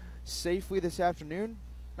here safely this afternoon.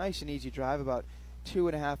 Nice and easy drive, about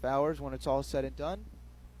 2.5 hours when it's all said and done.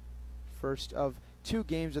 First of 2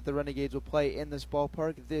 games that the Renegades will play in this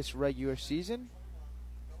ballpark this regular season.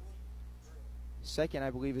 Second,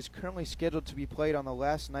 I believe, is currently scheduled to be played on the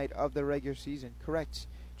last night of the regular season. Correct.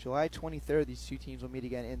 July 23rd, these two teams will meet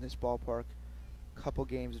again in this ballpark. Couple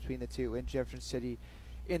games between the two in Jefferson City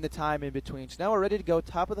in the time in between. So now we're ready to go.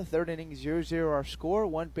 Top of the third inning, 0-0 our score.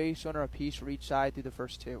 1 base runner apiece for each side through the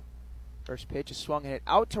first 2. First pitch is swung and hit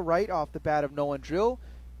out to right off the bat of Nolan Drill.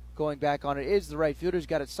 Going back on it is the right fielder. He's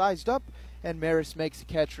got it sized up, and Maris makes the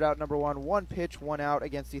catch for out number 1. 1 pitch, 1 out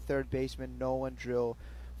against the third baseman, Nolan Drill,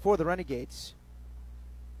 for the Renegades.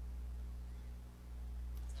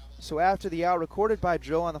 So after the out recorded by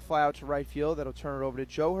Drill on the fly out to right field, that'll turn it over to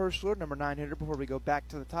Joe Hirschler, number 9 hitter, before we go back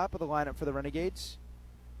to the top of the lineup for the Renegades.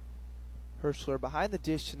 Hirschler behind the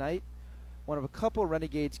dish tonight, one of a couple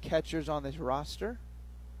Renegades catchers on this roster.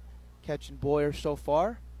 Catching Boyer so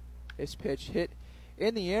far. This pitch hit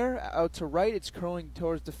in the air, out to right. It's curling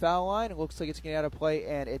towards the foul line. It looks like it's going to get out of play,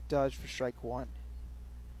 and it does for strike 1.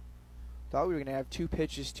 Thought we were going to have 2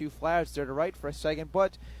 pitches, 2 flyouts there to right for a second,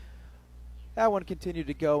 but that one continued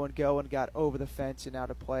to go and got over the fence and out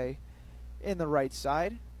of play in the right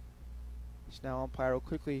side. So now umpire will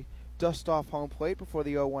quickly dust off home plate before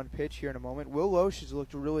the 0-1 pitch here in a moment. Will Loesch has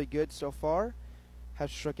looked really good so far. Has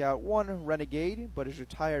struck out 1 Renegade, but is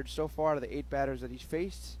retired so far out of the 8 batters that he's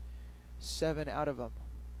faced. 7 out of them.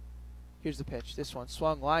 Here's the pitch. This one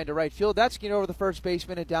swung line to right field. That's getting over the first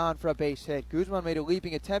baseman and down for a base hit. Guzman made a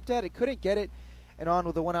leaping attempt at it, couldn't get it, and on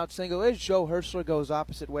with the 1-out single is Joe Hirschler. Goes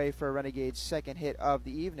opposite way for a Renegade's second hit of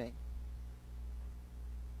the evening.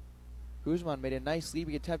 Guzman made a nice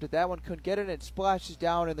leaping attempt at that one, couldn't get it, and it splashes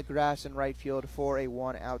down in the grass in right field for a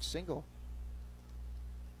 1-out single.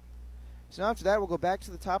 So after that, we'll go back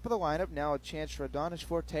to the top of the lineup. Now a chance for Adonis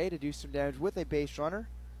Forte to do some damage with a base runner.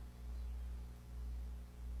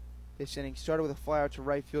 This inning started with a flyout to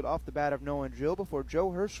right field off the bat of Nolan Drill before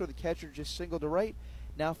Joe Hirschler, the catcher, just singled to right.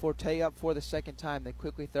 Now Forte up for the second time. They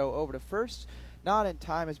quickly throw over to first. Not in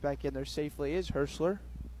time, as back in there safely is Hirschler.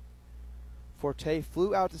 Forte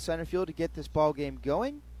flew out to center field to get this ball game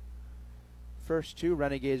going. First 2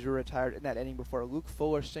 Renegades were retired in that inning before Luke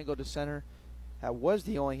Fuller singled to center. That was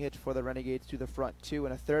the only hit for the Renegades to the front 2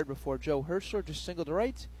 and a third before Joe Hirschler just singled to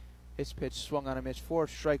right. His pitch swung on a miss for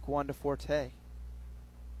strike 1 to Forte.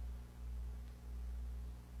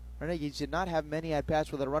 Renegades did not have many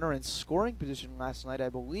at-bats with a runner in scoring position last night. I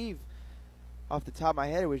believe, off the top of my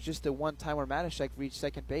head, it was just the one time where Matashek reached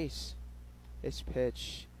second base. This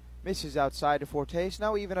pitch misses outside to Forte. So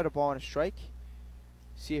now we even had a ball and a strike.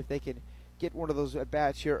 See if they can get one of those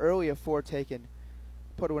at-bats here early if Forte can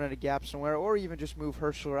put one in a gap somewhere, or even just move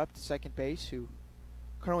Hirschler up to second base, who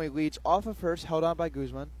currently leads off of first, held on by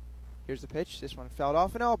Guzman. Here's the pitch. This one fouled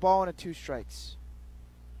off, and now a ball and 2 strikes.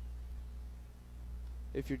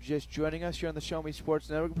 If you're just joining us here on the Show Me Sports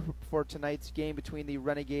Network for tonight's game between the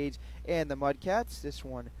Renegades and the Mudcats, this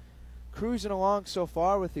one cruising along so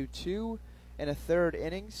far with through 2 1/3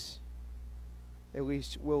 innings. At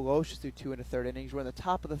least Will Loesch through 2 in the third innings. We're in the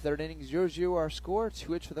top of the third inning. 0-0 our score.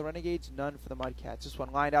 2 hits for the Renegades, none for the Mudcats. This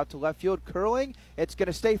one lined out to left field, curling. It's going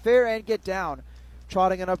to stay fair and get down.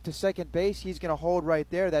 Trotting it up to second base. He's going to hold right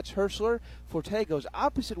there. That's Hirschler. Forte goes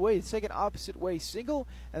opposite way, second opposite way single.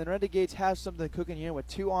 And the Renegades have something cooking here with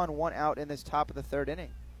 2 on, 1 out in this top of the third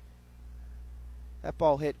inning. That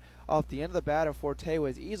ball hit off the end of the bat of Forte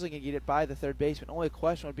was easily going to get it by the third baseman. Only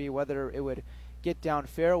question would be whether it would get down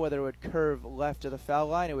fair, whether it would curve left of the foul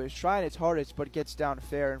line. It was trying its hardest, but gets down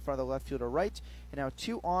fair in front of the left fielder right. And now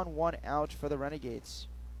 2 on, 1 out for the Renegades.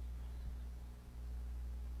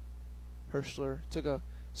 Hirschler took a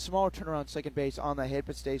small turnaround second base on that hit,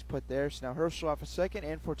 but stays put there. So now Hirschler off of second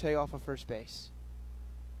and Forte off of first base.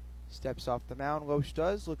 Steps off the mound. Loesch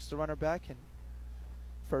does, looks the runner back, and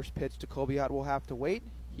first pitch to Colbiot will have to wait.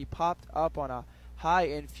 He popped up on a high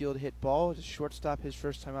infield hit ball. It's a shortstop his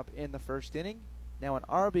first time up in the first inning. Now an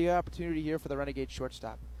RBI opportunity here for the Renegade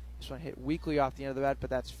shortstop. This one hit weakly off the end of the bat, but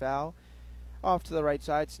that's foul. Off to the right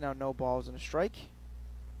side, so now no balls and a strike.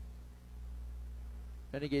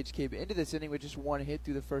 Renegades came into this inning with just 1 hit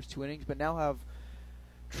through the first 2 innings, but now have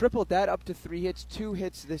tripled that up to 3 hits. 2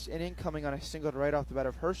 hits this inning, coming on a single to right off the bat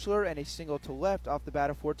of Hirschler and a single to left off the bat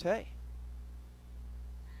of Forte.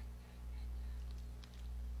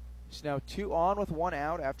 It's now 2 on with 1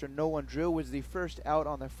 out after Nolan Drew was the first out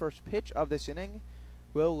on the first pitch of this inning.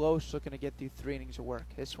 Will Loesch looking to get through 3 innings of work.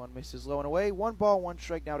 This one misses low and away. 1 ball, 1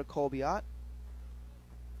 strike now to Colbiot.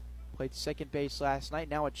 Played second base last night,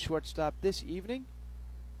 now at shortstop this evening.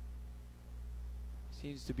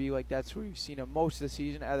 Seems to be like that's where you've seen him most of the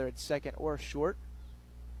season, either at second or short.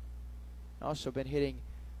 Also been hitting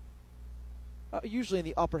usually in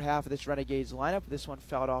the upper half of this Renegades lineup. This one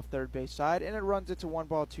fouled off third base side, and it runs it to 1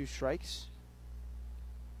 ball, 2 strikes.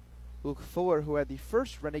 Luke Fuller, who had the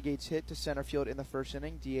first Renegades hit to center field in the first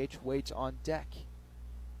inning, DH, waits on deck.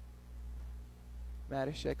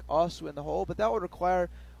 Matashek also in the hole, but that would require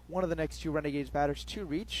one of the next 2 Renegades batters to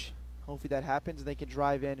reach. Hopefully that happens, and they can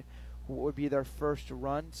drive in what would be their first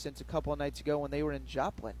run since a couple of nights ago when they were in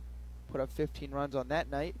Joplin. Put up 15 runs on that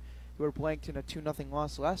night. They were blanked in a 2-0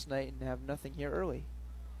 loss last night and have nothing here early.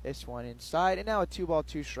 This one inside, and now a 2 ball,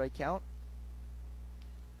 2 strike count.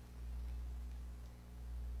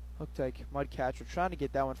 Looked like Mudcats were trying to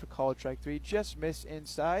get that one for call strike 3. Just missed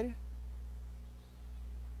inside.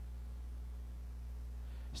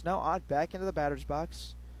 So now Ott back into the batter's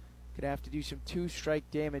box. Gonna have to do some 2 strike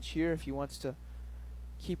damage here if he wants to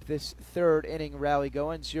keep this third inning rally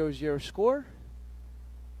going. 0-0 score.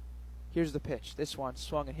 Here's the pitch. This one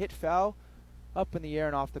swung and hit foul. Up in the air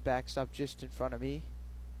and off the backstop just in front of me.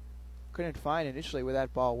 Couldn't find initially where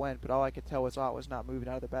that ball went, but all I could tell was Ott was not moving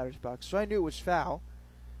out of the batter's box. So I knew it was foul,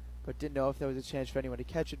 but didn't know if there was a chance for anyone to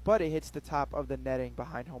catch it. But it hits the top of the netting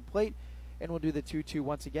behind home plate, and we'll do the 2-2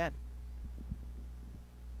 once again.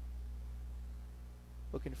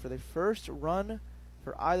 Looking for the first run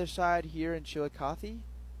for either side here in Chillicothe.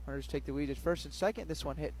 Runners take the lead at first and second. This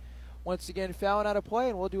one hit once again foul and out of play,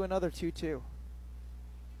 and we'll do another 2-2.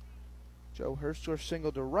 Joe Hirschler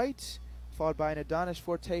single to right, followed by an Adonis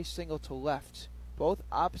Forte single to left. Both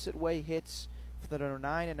opposite way hits for the number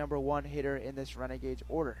 9 and number 1 hitter in this Renegades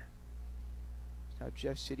order. Now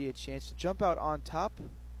Jeff City a chance to jump out on top.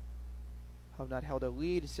 Have not held a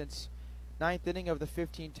lead since 9th inning of the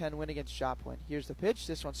 15-10 win against Joplin. Here's the pitch.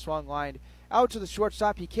 This one swung lined out to the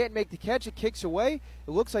shortstop. He can't make the catch. It kicks away.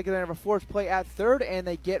 It looks like they're going to have a forced play at third, and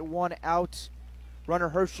they get 1 out. Runner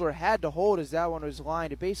Hirschler had to hold as that one was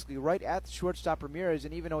lined basically right at the shortstop Ramirez,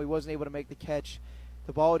 and even though he wasn't able to make the catch,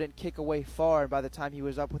 the ball didn't kick away far, and by the time he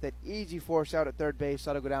was up with it, easy force out at third base,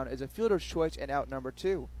 that'll go down as a fielder's choice and out number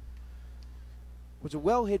 2. It was a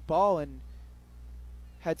well-hit ball and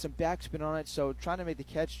had some backspin on it, so trying to make the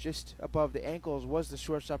catch just above the ankles was the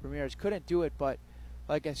shortstop Ramirez. Couldn't do it, but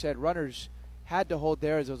like I said, runners had to hold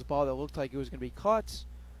there as it was a ball that looked like it was going to be caught.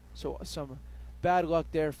 So some bad luck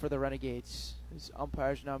there for the Renegades. These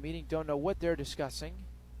umpires now meeting, don't know what they're discussing.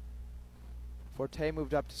 Forte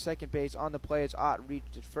moved up to second base on the play as Ott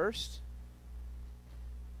reached it first.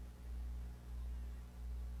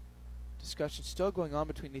 Discussion still going on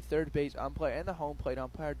between the third base umpire and the home plate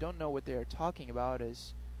umpire. Don't know what they are talking about,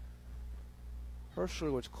 as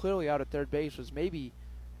Hirschler was clearly out at third base, was maybe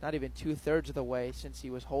not even 2/3 of the way since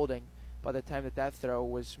he was holding by the time that throw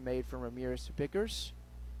was made from Ramirez to Bickers.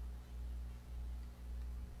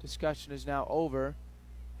 Discussion is now over.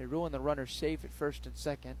 They ruling the runner safe at first and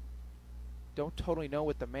second. Don't totally know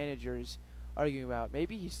what the manager is arguing about.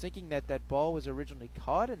 Maybe he's thinking that that ball was originally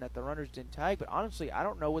caught and that the runners didn't tag, but honestly, I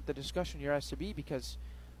don't know what the discussion here has to be, because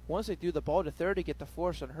once they threw the ball to third to get the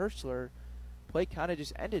force on Hirschler, play kind of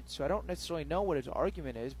just ended. So I don't necessarily know what his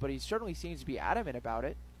argument is, but he certainly seems to be adamant about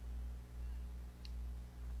it.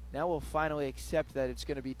 Now we'll finally accept that it's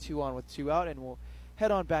going to be 2 on with 2 out, and we'll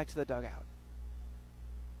head on back to the dugout.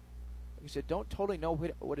 Like I said, don't totally know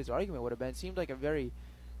what his argument would have been. It seemed like a very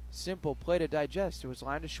simple play to digest. It was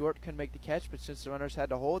line to short, couldn't make the catch, but since the runners had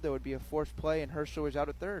to hold, there would be a forced play, and Herschler was out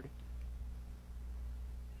at third.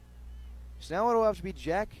 So now it'll have to be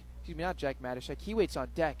not Jack Matishek. He waits on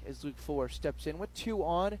deck as Luke Fuller steps in with 2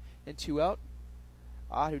 on and 2 out.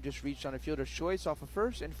 Ott, who just reached on a fielder's choice off of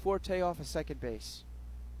first, and Forte off of second base.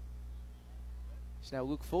 So now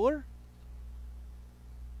Luke Fuller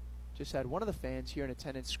just had one of the fans here in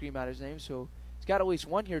attendance scream out his name, so he's got at least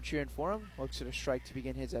one here cheering for him. Looks at a strike to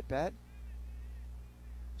begin his at-bat.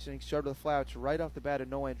 Sitting started with flyouts right off the bat, a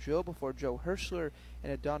no-land drill before Joe Herschler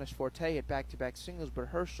and Adonis Forte hit back-to-back singles,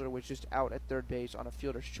 but Herschler was just out at third base on a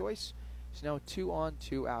fielder's choice. So now 2 on,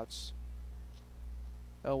 2 outs.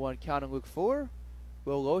 0-1 count on Luke Fuller.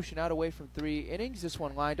 Will Lotion out away from 3 innings. This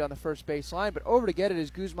one lined on the first base line, but over to get it is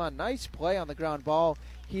Guzman. Nice play on the ground ball.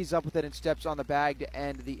 He's up with it and steps on the bag to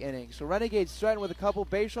end the inning. So Renegades threaten with a couple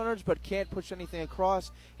base runners, but can't push anything across,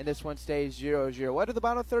 and this one stays 0-0. What to the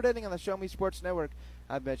bottom of the third inning on the Show Me Sports Network.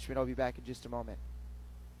 I'm Ben Schmidt. I'll be back in just a moment.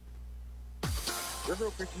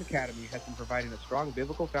 River Christian Academy has been providing a strong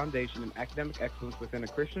biblical foundation and academic excellence within a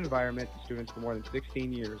Christian environment to students for more than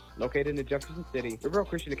 16 years. Located in Jefferson City, River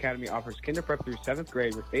Christian Academy offers kinder prep through 7th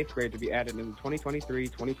grade with 8th grade to be added in the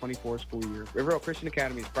 2023-2024 school year. River Christian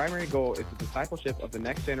Academy's primary goal is the discipleship of the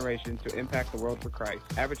next generation to impact the world for Christ.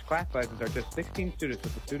 Average class sizes are just 16 students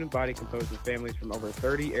with a student body composed of families from over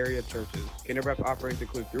 30 area churches. Kinder prep offerings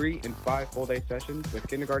include 3 and 5 full-day sessions, with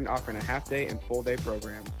kindergarten offering a half-day and full-day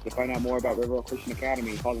programs. To find out more about River Christian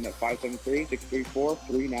Academy, call them at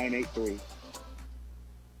 573-634-3983.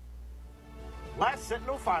 Last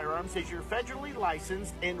Sentinel Firearms is your federally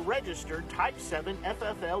licensed and registered Type 7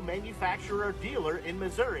 FFL manufacturer dealer in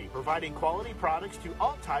Missouri, providing quality products to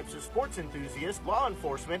all types of sports enthusiasts, law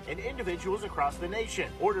enforcement, and individuals across the nation.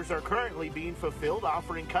 Orders are currently being fulfilled,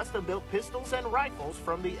 offering custom-built pistols and rifles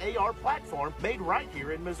from the AR platform made right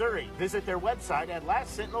here in Missouri. Visit their website at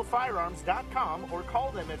lastsentinelfirearms.com or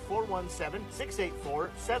call them at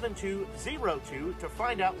 417-684-7202 to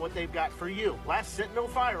find out what they've got for you. Last Sentinel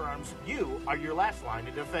Firearms, you are your last line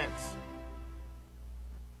of defense.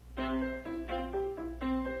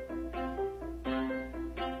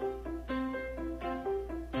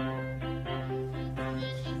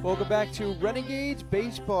 Welcome back to Renegades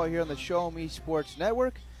Baseball here on the Show Me Sports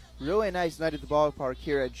Network. Really nice night at the ballpark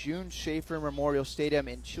here at June Schaefer Memorial Stadium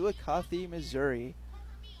in Chillicothe, Missouri.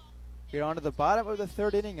 We're on to the bottom of the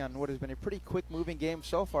third inning on what has been a pretty quick-moving game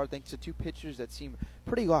so far, thanks to 2 pitchers that seem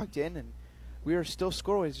pretty locked in, and we are still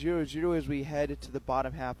scoreless 0-0 as we head to the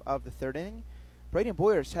bottom half of the third inning. Braden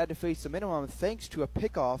Boyers had to face the minimum thanks to a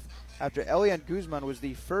pickoff after Elian Guzman was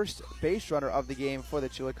the first base runner of the game for the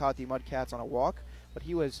Chillicothe Mudcats on a walk, but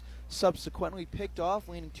he was subsequently picked off,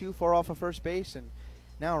 leaning too far off of first base, and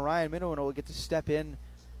now Ryan Minowan will get to step in.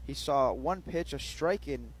 He saw 1 pitch, a strike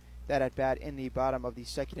in that at-bat in the bottom of the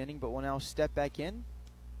second inning, but will now step back in.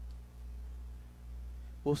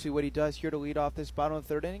 We'll see what he does here to lead off this bottom of the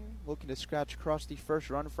third inning, looking to scratch across the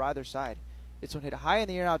first run for either side. This one hit high in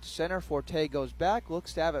the air out to center. Forte goes back,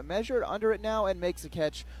 looks to have it measured, under it now, and makes the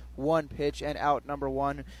catch. 1 pitch and out number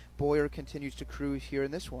 1. Boyer continues to cruise here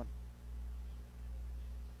in this one.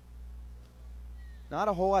 Not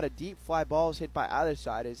a whole lot of deep fly balls hit by either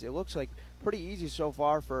side, as it looks like pretty easy so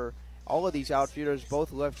far for all of these outfielders,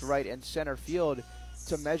 both left, right, and center field,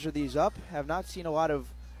 to measure these up. Have not seen a lot of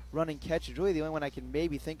running catches. Really, the only one I can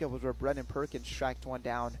maybe think of was where Brendan Perkins tracked one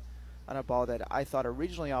down on a ball that I thought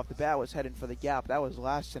originally off the bat was heading for the gap. That was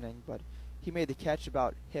last inning, but he made the catch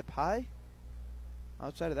about hip high.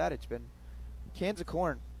 Outside of that, it's been cans of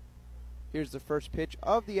corn. Here's the first pitch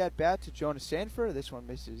of the at-bat to Jonas Sanford. This one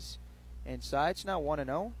misses inside. It's now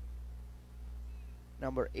 1-0.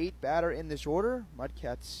 Number 8 batter in this order.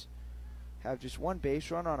 Mudcats have just 1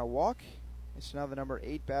 base run on a walk. It's now the number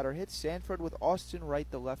 8 batter hits. Sanford with Austin Wright,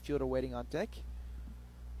 the left fielder, waiting on deck.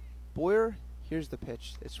 Boyer, here's the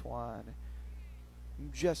pitch. This one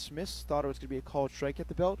just missed. Thought it was going to be a called strike at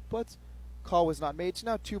the belt, but call was not made. So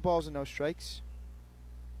now 2 balls and no strikes.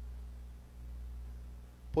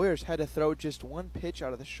 Boyer's had to throw just 1 pitch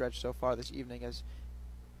out of the stretch so far this evening, as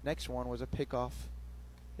next one was a pickoff.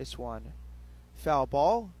 This one, foul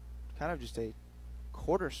ball. Kind of just a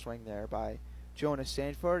quarter swing there by Jonas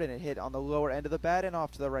Sanford, and it hit on the lower end of the bat and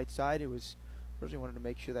off to the right side. It was originally wanted to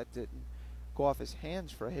make sure that didn't go off his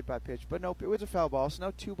hands for a hit by pitch, but nope, it was a foul ball. So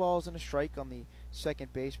now 2 balls and a strike on the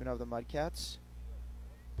second baseman of the Mudcats.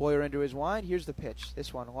 Boyer into his wind. Here's the pitch.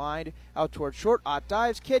 This one lined out toward short. Ott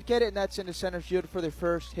dives. Can't get it, and that's into center field for the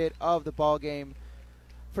first hit of the ball game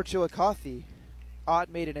for Chillicothe. Ott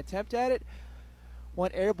made an attempt at it.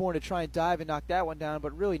 Went airborne to try and dive and knock that one down,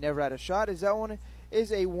 but really never had a shot, as that one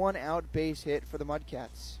is a one-out base hit for the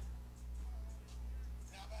Mudcats.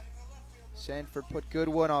 Sanford put good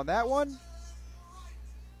one on that one.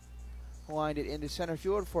 Lined it into center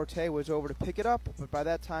field. Forte was over to pick it up, but by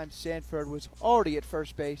that time Sanford was already at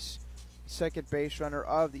first base. Second base runner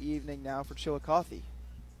of the evening now for Chillicothe.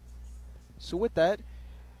 So with that,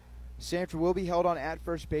 Sanford will be held on at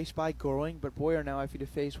first base by Gorling, but Boyer now having to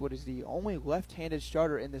face what is the only left-handed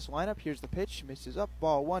starter in this lineup. Here's the pitch. Misses up.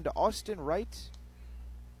 Ball one to Austin Wright.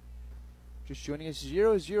 Just joining us,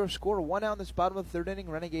 0-0 score. 1 out in this bottom of the third inning.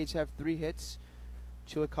 Renegades have 3 hits.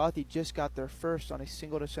 Chillicothe just got their first on a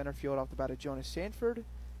single to center field off the bat of Jonas Sanford.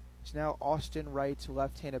 It's now Austin Wright,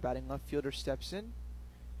 left-handed batting left fielder, steps in,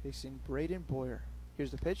 facing Braden Boyer. Here's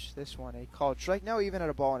the pitch. This one, a called strike. Now even at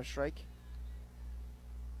a ball and a strike.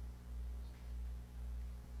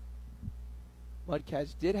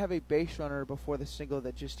 Mudcats did have a base runner before the single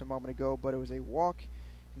that just a moment ago, but it was a walk,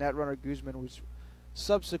 and that runner, Guzman, was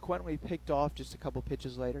subsequently picked off just a couple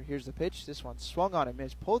pitches later. Here's the pitch. This one swung on and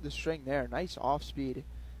missed. Pulled the string there. Nice off speed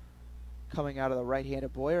coming out of the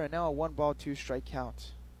right-handed Boyer, and now a 1-ball, 2-strike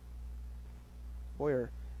count. Boyer,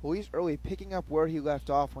 at least early, picking up where he left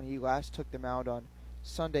off when he last took the mound on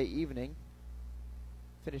Sunday evening.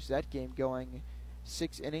 Finished that game going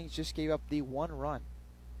 6 innings, just gave up the 1 run.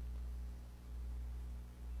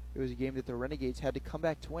 It was a game that the Renegades had to come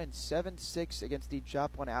back to win 7-6 against the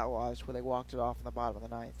Joplin Outlaws, where they walked it off in the bottom of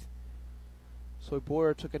the 9th. So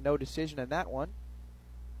Boyer took a no decision in that one.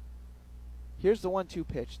 Here's the 1-2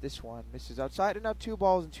 pitch. This one misses outside, and now 2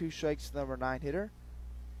 balls and 2 strikes to the number 9 hitter.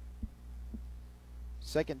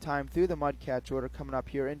 Second time through the Mudcats order coming up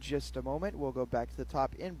here in just a moment. We'll go back to the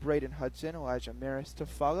top in Braden Hudson, Elijah Maris to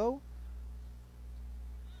follow.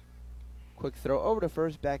 Quick throw over to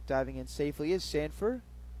first, back diving in safely is Sanford.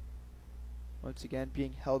 Once again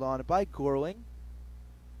being held on by Gorling.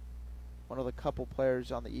 One of the couple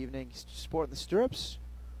players on the evening sporting the stirrups.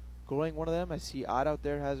 Gorling, one of them. I see Ott out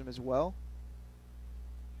there has him as well.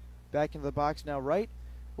 Back into the box now, Wright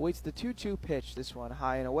awaits the 2-2 pitch. This one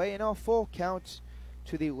high and away, and a full count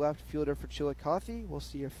to the left fielder for Chillicothe. We'll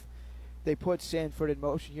see if they put Sanford in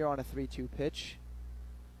motion here on a 3-2 pitch.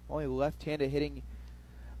 Only left-handed hitting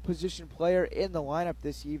position player in the lineup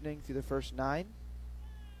this evening through the first 9.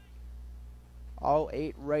 All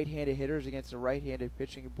 8 right-handed hitters against the right-handed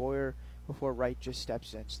pitching Boyer before Wright just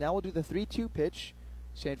steps in. So now we'll do the 3-2 pitch.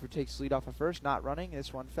 Sanford takes lead off of first, not running.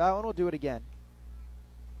 This one foul, and we'll do it again.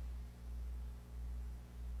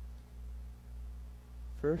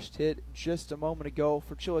 First hit just a moment ago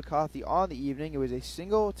for Chillicothe on the evening. It was a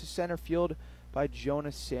single to center field by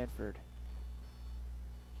Jonas Sanford.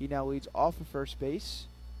 He now leads off of first base.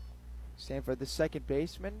 Sanford, the second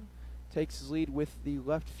baseman, takes his lead with the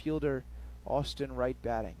left fielder Austin Wright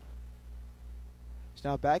batting. So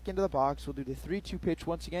now back into the box. We'll do the 3-2 pitch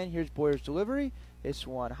once again. Here's Boyer's delivery. This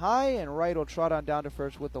one high, and Wright will trot on down to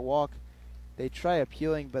first with the walk. They try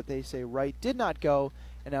appealing, but they say Wright did not go,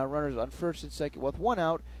 and now runners on first and second with 1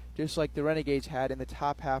 out, just like the Renegades had in the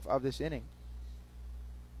top half of this inning.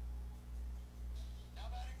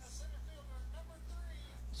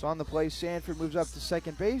 So on the play, Sanford moves up to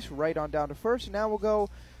second base, Wright on down to first, and now we'll go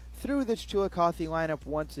through this Chillicothe lineup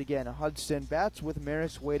once again. Hudson bats with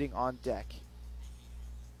Maris waiting on deck.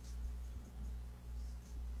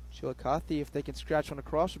 Chillicothe, if they can scratch one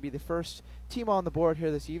across, will be the first team on the board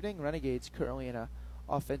here this evening. Renegades currently in an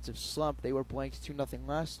offensive slump. They were blanks 2-0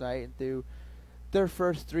 last night, and through their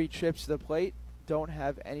first 3 trips to the plate, don't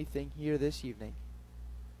have anything here this evening.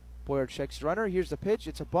 Boyer checks the runner. Here's the pitch.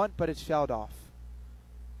 It's a bunt, but it's fouled off.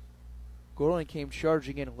 Gorling came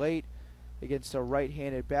charging in late against a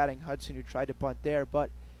right-handed batting Hudson, who tried to bunt there, but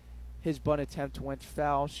his bunt attempt went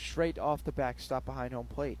foul straight off the backstop behind home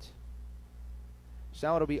plate. So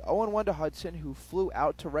now it'll be 0-1 to Hudson, who flew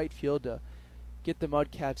out to right field to get the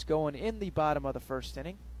Mudcats going in the bottom of the first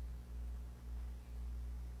inning.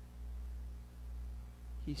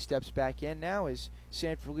 He steps back in now as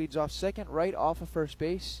Sanford leads off second, right off of first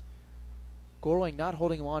base. Gorling, not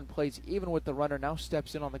holding him on, plays even with the runner, now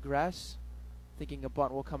steps in on the grass, thinking a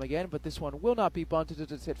bunt will come again, but this one will not be bunted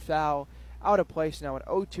as it's hit foul. Out of place now, an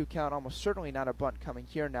 0-2 count, almost certainly not a bunt coming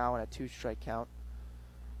here now, and a 2-strike count.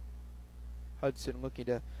 Hudson looking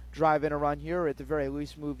to drive in a run here, or at the very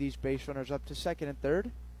least move these base runners up to second and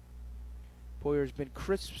third. Boyer's been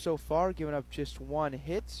crisp so far, giving up just 1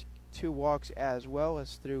 hit, 2 walks as well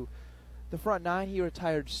as through the front 9. He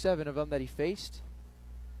retired 7 of them that he faced.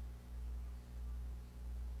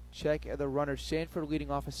 check the runner Sanford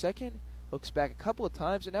leading off a second. Looks back a couple of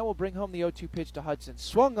times, and now we'll bring home the 0-2 pitch to Hudson.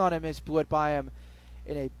 Swung on him, blew it by him.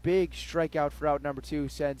 In a big strikeout for out number 2,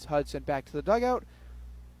 sends Hudson back to the dugout.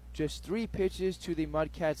 Just 3 pitches to the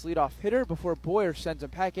Mudcats leadoff hitter before Boyer sends him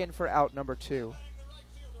back in for out number 2.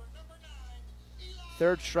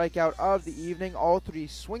 Third strikeout of the evening, all 3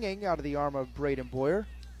 swinging out of the arm of Braden Boyer.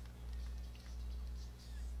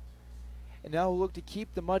 And now we'll look to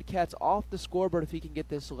keep the Mudcats off the scoreboard if he can get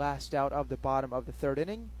this last out of the bottom of the 3rd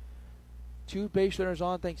inning. 2 base runners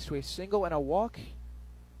on thanks to a single and a walk.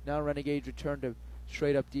 Now Renegades return to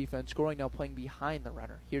straight up defense, scoring now playing behind the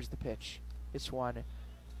runner. Here's the pitch. This one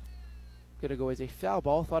going to go as a foul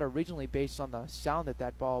ball. Thought originally based on the sound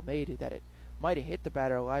that ball made that it might have hit the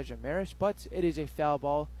batter Elijah Maris, but it is a foul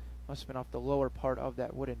ball. Must have been off the lower part of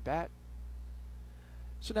that wooden bat.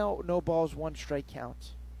 So now no balls, 1 strike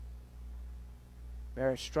count.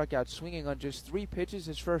 Maris struck out swinging on just 3 pitches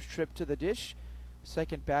his first trip to the dish.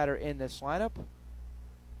 Second batter in this lineup.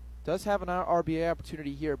 Does have an RBI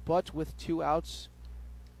opportunity here, but with 2 outs.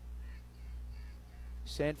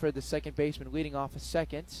 Sanford, the second baseman, leading off a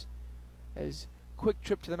second. As quick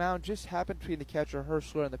trip to the mound just happened between the catcher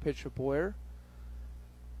Herschler and the pitcher Boyer.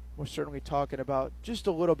 We're certainly talking about just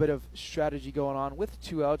a little bit of strategy going on with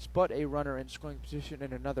 2 outs, but a runner in scoring position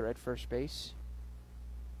and another at first base.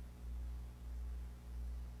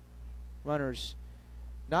 Runners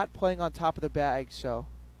not playing on top of the bag, so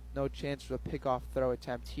no chance for a pickoff throw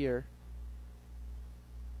attempt here.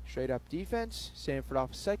 Straight up defense, Sanford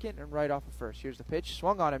off second and right off of first. Here's the pitch,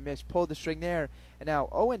 swung on and missed, pulled the string there, and now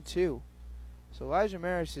 0-2. So Elijah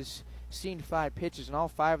Maris has seen 5 pitches, and all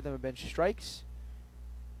 5 of them have been strikes.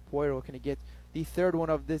 Boyer looking to get the 3rd one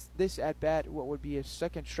of this at-bat, what would be his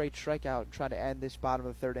 2nd straight strikeout, and trying to end this bottom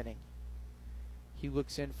of the 3rd inning. He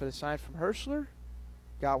looks in for the sign from Herschler.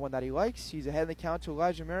 Got one that he likes. He's ahead in the count to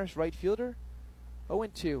Elijah Maris, right fielder.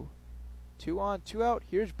 0-2. 2 on, 2 out.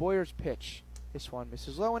 Here's Boyer's pitch. This one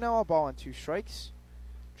misses low, and now a ball and 2 strikes.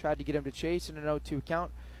 Tried to get him to chase in an 0-2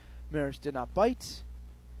 count. Maris did not bite.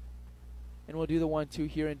 And we'll do the 1-2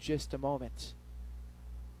 here in just a moment.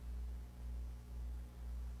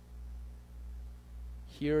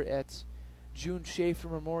 Here at June Schaefer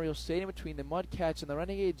Memorial Stadium between the Mudcats and the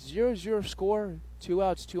Renegades. 0-0 score. 2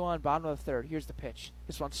 outs, 2 on, bottom of the 3rd. Here's the pitch.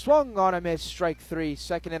 This one swung on a miss. Strike 3.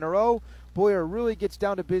 2nd in a row. Boyer really gets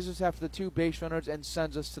down to business after the 2 base runners and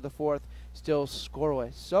sends us to the 4th. Still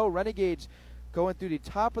scoreless. So Renegades going through the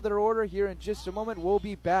top of their order here in just a moment. We'll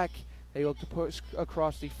be back. They look to push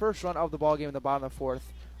across the first run of the ballgame in the bottom of the 4th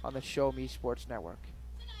on the Show Me Sports Network.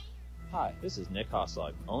 Hi, this is Nick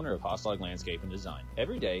Hoslag, owner of Hoslag Landscape and Design.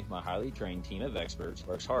 Every day, my highly trained team of experts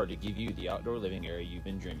works hard to give you the outdoor living area you've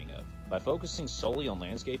been dreaming of. By focusing solely on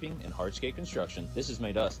landscaping and hardscape construction, this has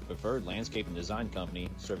made us the preferred landscape and design company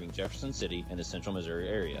serving Jefferson City and the central Missouri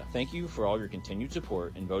area. Thank you for all your continued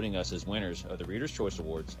support in voting us as winners of the Reader's Choice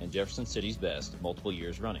Awards and Jefferson City's Best multiple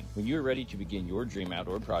years running. When you are ready to begin your dream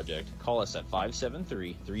outdoor project, call us at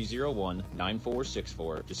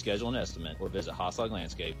 573-301-9464 to schedule an estimate or visit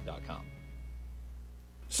HoslagLandscape.com.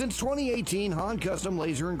 Since 2018, Han Custom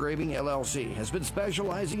Laser Engraving LLC has been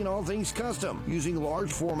specializing in all things custom, using large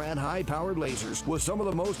format, high-powered lasers. With some of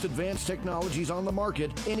the most advanced technologies on the market,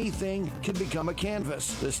 anything can become a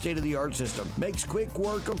canvas. This state-of-the-art system makes quick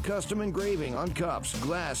work of custom engraving on cups,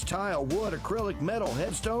 glass, tile, wood, acrylic, metal,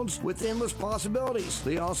 headstones with endless possibilities.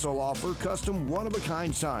 They also offer custom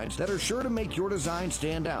one-of-a-kind signs that are sure to make your design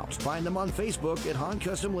stand out. Find them on Facebook at Han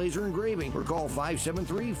Custom Laser Engraving or call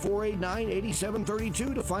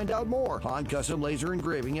 573-489-8732 to find out more. Han Custom Laser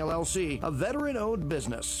Engraving LLC, a veteran-owned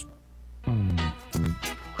business.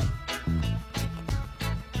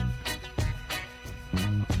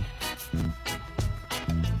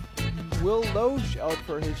 Will Loesch out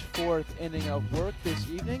for his 4th inning of work this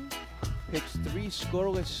evening. Pitched 3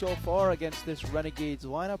 scoreless so far against this Renegades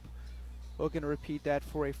lineup. Looking to repeat that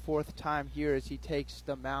for a 4th time here as he takes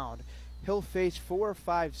the mound. He'll face 4,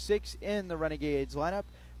 5, 6 in the Renegades lineup.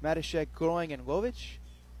 Matashek, Groing, and Lovich.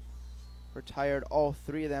 Retired all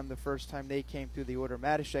 3 of them the first time they came through the order.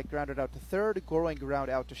 Matashek grounded out to 3rd, Groing ground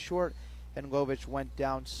out to short, and Lovich went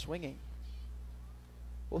down swinging.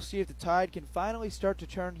 We'll see if the tide can finally start to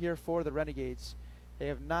turn here for the Renegades. They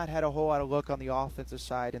have not had a whole lot of luck on the offensive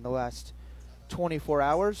side in the last 24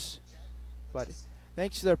 hours. But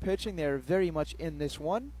thanks to their pitching, they're very much in this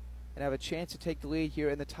one and have a chance to take the lead here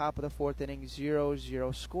in the top of the 4th inning,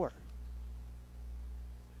 0-0 score.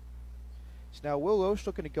 So now Will Loesch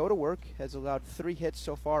looking to go to work, has allowed 3 hits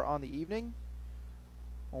so far on the evening.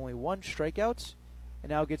 Only 1 strikeout, and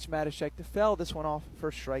now gets Matashek to foul this one off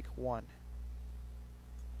for strike 1.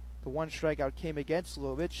 The one strikeout came against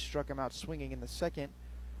Lovich, struck him out swinging in the second.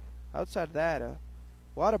 Outside of that, a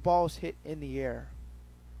lot of balls hit in the air.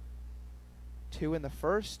 2 in the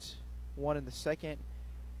first, 1 in the second,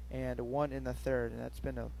 and 1 in the third. And that's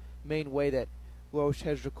been the main way that Loesch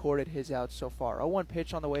has recorded his outs so far. 0-1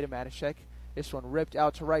 pitch on the way to Matashek. This one ripped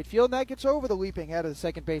out to right field, and that gets over the leaping head of the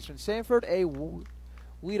second baseman Sanford. A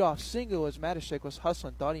leadoff single as Matashek was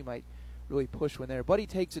hustling, thought he might really push one there, but he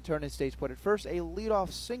takes a turn and stays put at first. A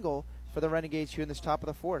leadoff single for the Renegades here in this top of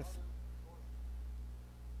the fourth.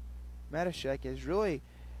 Matashek has really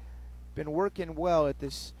been working well at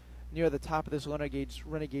this near the top of this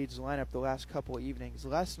Renegades lineup the last couple of evenings.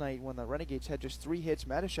 Last night when the Renegades had just 3 hits,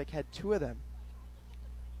 Matashek had 2 of them.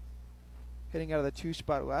 Hitting out of the 2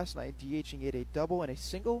 spot last night, DHing it a double and a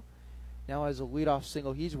single. Now as a leadoff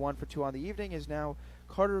single, he's 1 for 2 on the evening, as now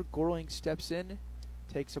Carter Gorling steps in,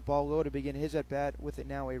 takes a ball low to begin his at-bat, with it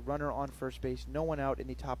now a runner on first base, no one out in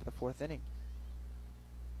the top of the 4th inning.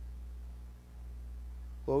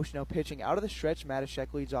 Loesch now pitching out of the stretch.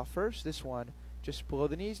 Matashek leads off first. This one just below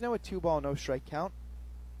the knees. Now a 2-ball, no-strike count.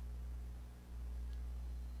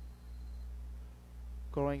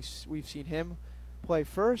 Gorling, we've seen him play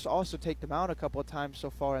first, also take the mound a couple of times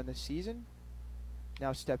so far in this season.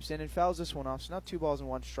 Now steps in and fouls this one off. So now 2 balls and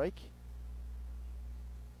 1 strike.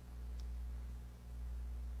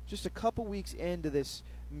 Just a couple weeks into this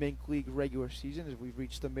Mink League regular season, as we've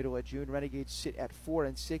reached the middle of June, Renegades sit at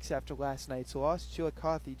 4-6 after last night's loss.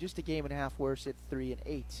 Chillicothe just a game and a half worse at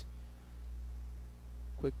 3-8.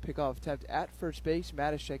 Quick pickoff attempt at first base.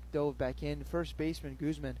 Matashek dove back in. First baseman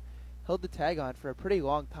Guzman held the tag on for a pretty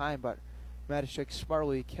long time, but Matashek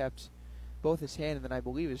smartly kept both his hand and then I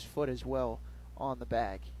believe his foot as well on the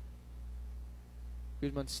bag.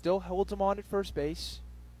 Guzman still holds him on at first base.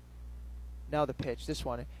 Now the pitch. This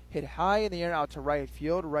one hit high in the air out to right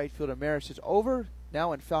field. Right fielder Maris is over.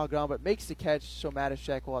 Now in foul ground, but makes the catch, so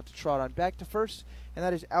Matashek will have to trot on back to first. And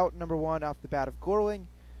that is out number 1 off the bat of Gorling.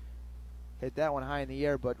 Hit that one high in the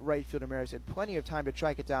air, but right fielder Maris had plenty of time to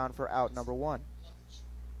track it down for out number 1.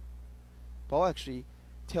 Ball actually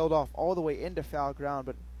tailed off all the way into foul ground,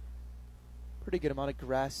 but pretty good amount of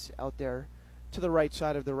grass out there to the right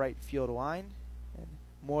side of the right field line. And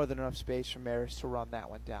more than enough space for Maris to run that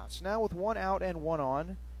one down. So now with 1 out and 1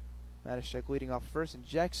 on, Matashek leading off first, and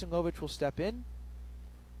Jackson Lovich will step in.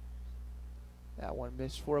 That one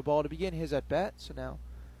missed for a ball to begin his at-bat, so now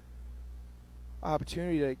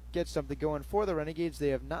opportunity to get something going for the Renegades. They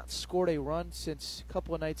have not scored a run since a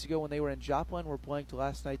couple of nights ago when they were in Joplin. Were blanked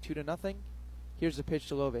last night 2-0. Here's the pitch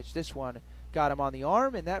to Lovich. This one got him on the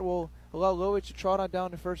arm, and that will allow Lovich to trot on down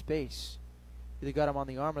to first base. Either got him on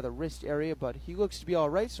the arm or the wrist area, but he looks to be all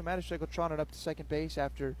right, so Matashek will trot it up to second base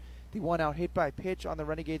after the 1-out hit by pitch on the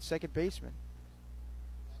Renegades second baseman.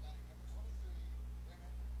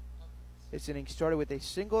 This inning started with a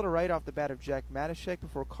single to right off the bat of Jack Matashek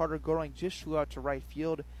before Carter Gorling just flew out to right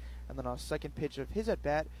field. And then on the second pitch of his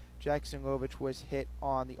at-bat, Jackson Lovich was hit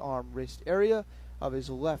on the arm wrist area of his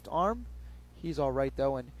left arm. He's all right,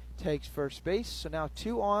 though, and takes first base. So now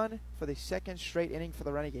 2 on for the second straight inning for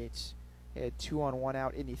the Renegades. He had 2 on, 1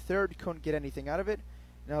 out in the third. Couldn't get anything out of it.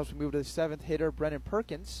 Now as we move to the 7th hitter, Brennan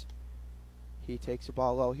Perkins. He takes the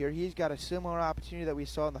ball low here. He's got a similar opportunity that we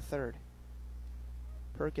saw in the third.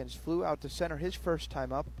 Perkins flew out to center his first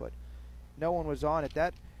time up, but no one was on at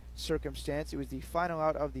that circumstance. It was the final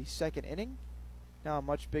out of the second inning. Now a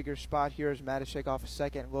much bigger spot here is Matashek off a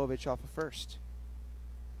second and Lovich off a first.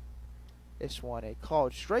 This one a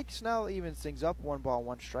called strike. So now evens things up. 1 ball,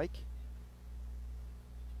 1 strike.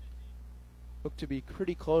 Looked to be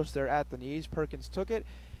pretty close there at the knees. Perkins took it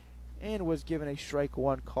and was given a strike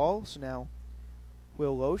 1 call. So now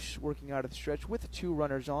Will Loesch working out of the stretch with 2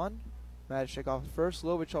 runners on. Matashek off a first,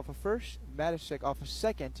 Lovich off a first, Matashek off a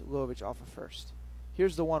second, Lovich off a first.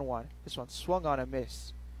 Here's the 1-1. This one swung on a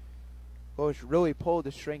miss. Loesch really pulled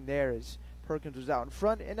the string there as Perkins was out in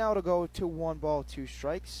front, and now it'll go to 1 ball, 2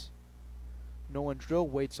 strikes. Nolan Drill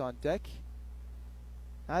waits on deck.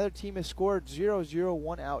 Neither team has scored. 0-0,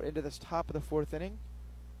 1 out into this top of the 4th inning.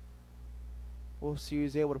 We'll see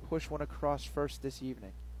who's able to push one across first this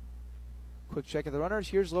evening. Quick check of the runners.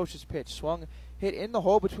 Here's Loesch's pitch. Swung, hit in the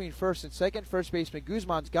hole between first and second. First baseman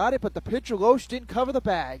Guzman's got it, but the pitcher Loesch didn't cover the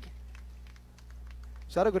bag.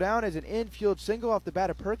 So that'll go down as an infield single off the bat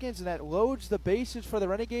of Perkins, and that loads the bases for the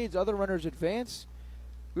Renegades. Other runners advance.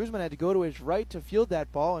 Guzman had to go to his right to field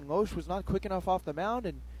that ball, and Loesch was not quick enough off the mound,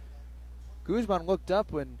 and Guzman looked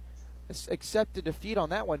up and accepted defeat on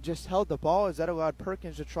that one. Just held the ball as that allowed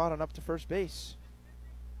Perkins to trot on up to first base.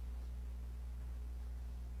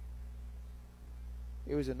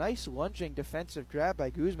 It was a nice lunging defensive grab by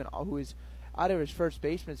Guzman, who is out of his first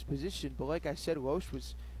baseman's position, but like I said, Loesch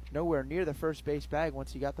was nowhere near the first base bag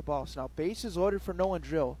once he got the ball. So now bases loaded for Nolan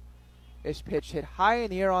Drill. This pitch hit high in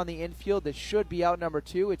the air on the infield. This should be out number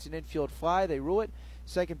 2. It's an infield fly. They rule it.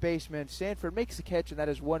 Second baseman Sanford makes the catch, and that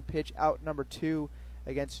is one pitch out number 2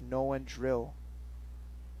 against Nolan Drill.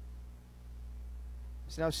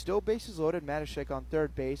 So now still bases loaded. Matashek on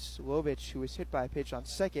third base. Lovich, who was hit by a pitch on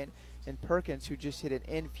second, and Perkins, who just hit an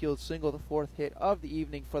infield single, the fourth hit of the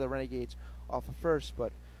evening for the Renegades off of first.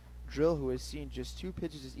 But Drill, who has seen just 2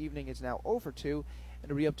 pitches this evening, is now 0 for 2,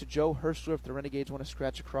 and it'll be up to Joe Hirschler if the Renegades want to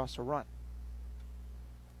scratch across a run.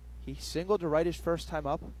 He singled to right his first time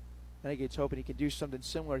up. Renegades hoping he can do something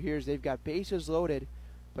similar here as they've got bases loaded,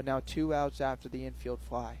 but now 2 outs after the infield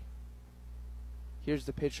fly. Here's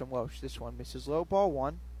the pitch from Loesch. This one misses low, ball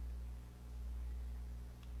 1.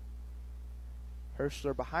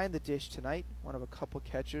 Hirschler behind the dish tonight, one of a couple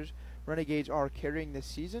catchers Renegades are carrying this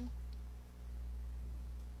season.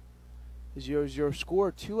 0-0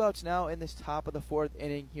 score, 2 outs now in this top of the 4th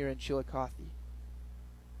inning here in Chillicothe.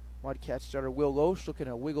 Mudcat starter Will Loesch looking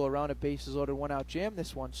to wiggle around a bases loaded 1-out jam.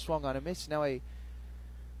 This one swung on a miss. Now a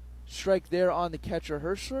strike there on the catcher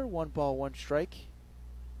Hirschler. 1 ball, 1 strike.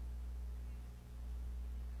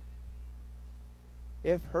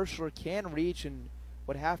 If Hirschler can reach and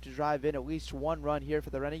would have to drive in at least 1 run here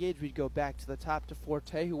for the Renegades, we'd go back to the top to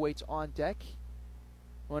Forte, who waits on deck.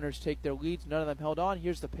 Runners take their leads. None of them held on.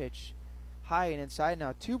 Here's the pitch. High and inside.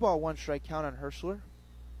 Now 2 ball, 1 strike count on Hirschler.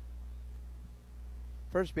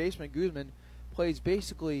 First baseman Guzman plays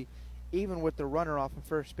basically even with the runner off of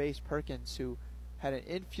first base, Perkins, who had an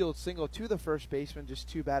infield single to the first baseman just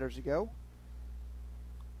 2 batters ago.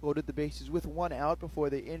 Loaded the bases with 1 out before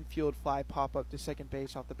the infield fly pop up to second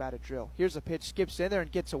base off the bat of Drill. Here's a pitch, skips in there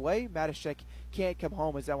and gets away. Matashek can't come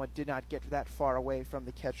home as that one did not get that far away from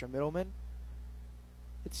the catcher Middleman.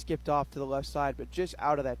 It skipped off to the left side, but just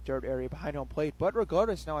out of that dirt area behind home plate. But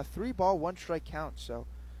regardless, now a 3 ball, 1 strike count. So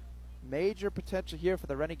major potential here for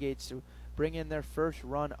the Renegades to bring in their first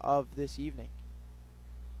run of this evening.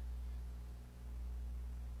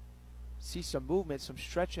 See some movement, some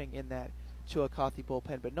stretching in that Chillicothe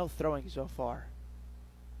bullpen, but no throwing so far.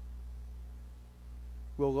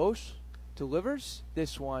 Will Loesch delivers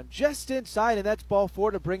this one just inside, and that's ball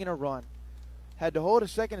 4 to bring in a run. Had to hold a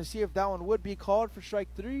second to see if that one would be called for strike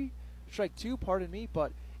 2, pardon me,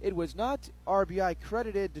 but it was not. RBI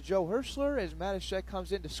credited to Joe Hirschler as Matashek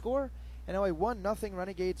comes in to score, and now a 1-0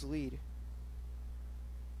 Renegades lead.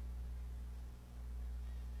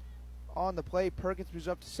 On the play, Perkins moves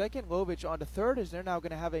up to second, Lovich on to third, as they're now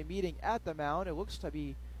going to have a meeting at the mound. It looks to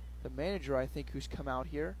be the manager, I think, who's come out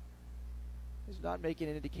here. He's not making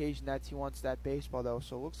an indication that he wants that baseball, though,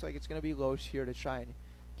 so it looks like it's going to be Loesch here to try and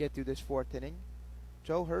get through this 4th inning.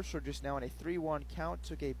 Joe Hirschler just now in a 3-1 count,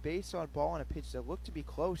 took a base on ball on a pitch that looked to be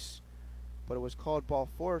close, but it was called ball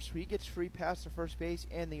 4, so he gets free pass to first base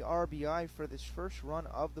and the RBI for this first run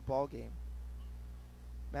of the ball game.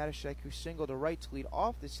 Matashek, who singled to right to lead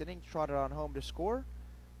off this inning, trotted on home to score.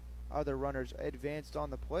 Other runners advanced on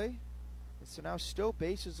the play. And so now still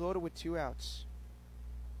bases loaded with 2 outs.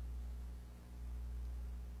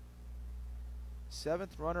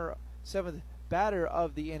 7th batter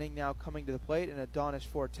of the inning now coming to the plate, and Adonis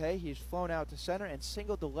Forte. He's flown out to center and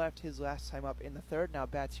singled to left his last time up in the 3rd. Now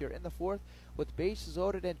bats here in the 4th with bases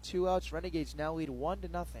loaded and 2 outs. Renegades now lead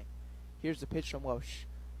 1-0. Here's the pitch from Loesch.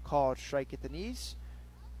 Called strike at the knees.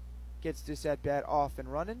 Gets this at bat off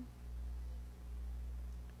and running.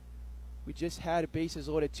 We just had a bases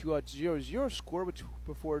loaded 2-out 0-0 score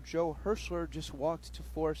before Joe Hirschler just walked to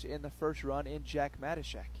force in the first run in Jack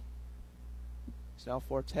Matashek. So now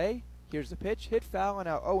Forte, here's the pitch, hit foul, and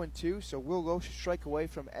now 0-2, so Will Loesch strike away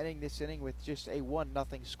from ending this inning with just a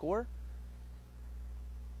 1-0 score.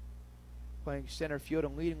 Playing center field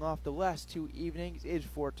and leading off the last 2 evenings is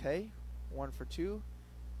Forte, 1 for 2.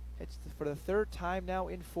 It's for the 3rd time now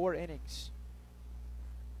in 4 innings.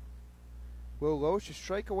 Will Loesch a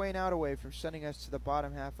strike away and out away from sending us to the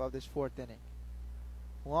bottom half of this 4th inning.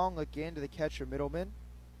 Long again to the catcher Middleman.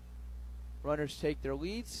 Runners take their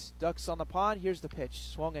leads. Ducks on the pond. Here's the pitch.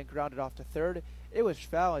 Swung and grounded off to 3rd. It was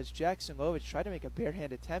foul as Jackson Lovich tried to make a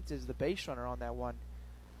barehand attempt as the base runner on that one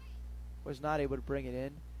was not able to bring it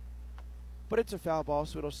in. But it's a foul ball,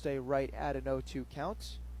 so it'll stay right at an 0-2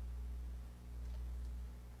 count.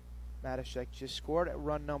 Matashek just scored at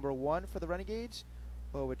run number 1 for the Renegades.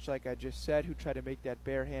 Lovich, like I just said, who tried to make that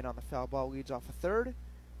bare hand on the foul ball, leads off a 3rd.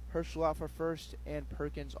 Hirschler off for 1st, and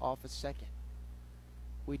Perkins off a 2nd.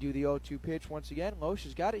 We do the 0-2 pitch once again. Loesch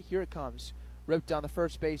has got it. Here it comes. Ripped down the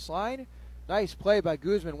first base line. Nice play by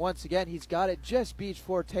Guzman once again. He's got it. Just beats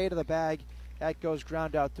Forte to the bag. That goes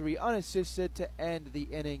ground out 3 unassisted to end the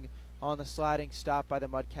inning on the sliding stop by the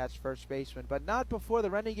Mudcats first baseman. But not before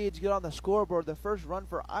the Renegades get on the scoreboard. The first run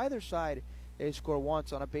for either side. They score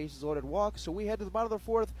once on a bases-loaded walk. So we head to the bottom of the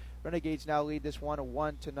fourth. Renegades now lead this one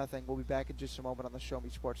 1-0. We'll be back in just a moment on the Show Me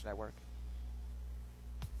Sports Network.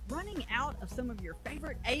 Running out of some of your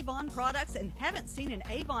favorite Avon products and haven't seen an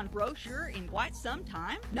Avon brochure in quite some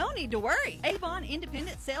time? No need to worry. Avon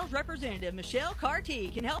Independent Sales Representative Michelle Carty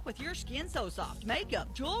can help with your Skin So Soft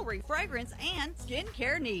makeup, jewelry, fragrance, and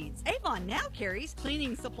skincare needs. Avon now carries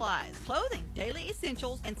cleaning supplies, clothing, daily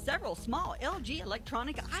essentials, and several small LG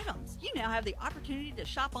electronic items. You now have the opportunity to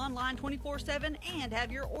shop online 24/7 and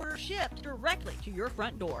have your order shipped directly to your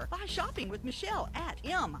front door by shopping with Michelle at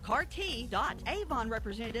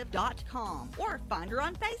mcarty.avonrepresentative.com or find her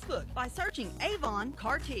on Facebook by searching Avon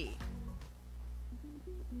Carty.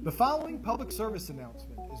 The following public service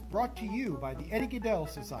announcement is brought to you by the Eddie Gaedel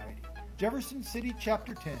Society, Jefferson City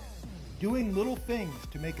Chapter 10, doing little things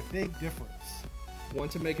to make a big difference. Want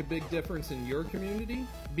to make a big difference in your community?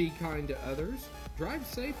 Be kind to others, drive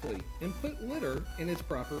safely, and put litter in its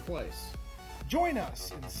proper place. Join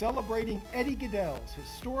us in celebrating Eddie Gaedel's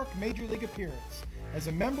historic Major League appearance as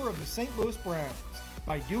a member of the St. Louis Browns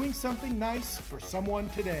by doing something nice for someone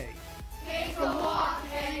today. Take a walk,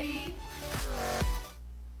 Eddie.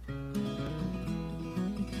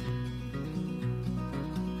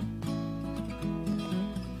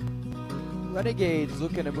 Renegades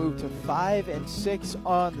looking to move to 5-6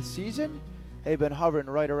 on the season. They've been hovering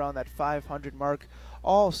right around that 500 mark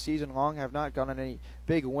all season long, have not gone on any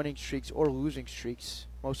big winning streaks or losing streaks.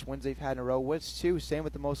 Most wins they've had in a row was 2. Same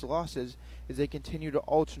with the most losses, as they continue to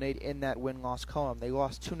alternate in that win-loss column. They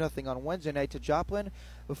lost 2-0 on Wednesday night to Joplin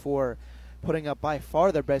before putting up by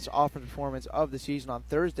far their best offensive performance of the season on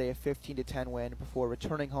Thursday, a 15-10 win, before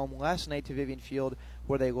returning home last night to Vivian Field,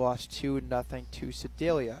 where they lost 2-0 to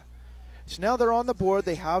Sedalia. So now they're on the board.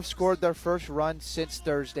 They have scored their first run since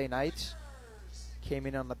Thursday night. Came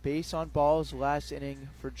in on the base on balls last inning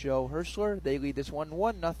for Joe Hirschler. They lead this one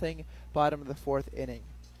 1-0, bottom of the fourth inning.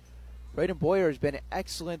 Braden Boyer has been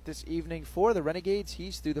excellent this evening for the Renegades.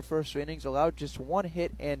 He's through the first 3 innings, allowed just 1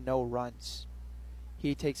 hit and no runs.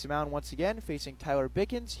 He takes the mound once again, facing Tyler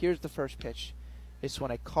Bickens. Here's the first pitch. This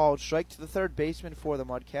one a called strike to the third baseman for the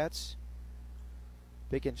Mudcats.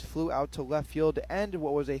 Bickens flew out to left field to end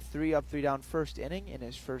what was a 3-up, 3-down first inning in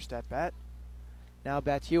his first at-bat. Now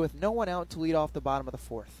bats here with no one out to lead off the bottom of the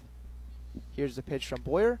fourth. Here's the pitch from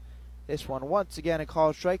Boyer. This one once again a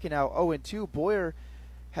called strike, and now 0-2. Boyer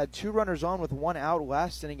had 2 runners on with 1 out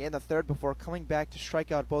last inning in the third before coming back to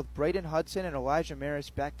strike out both Braden Hudson and Elijah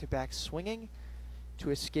Maris back-to-back swinging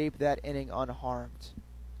to escape that inning unharmed.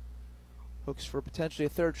 Looks for potentially a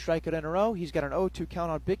third strikeout in a row. He's got an 0-2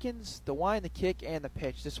 count on Bickens. The wind, the kick, and the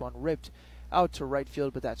pitch. This one ripped out to right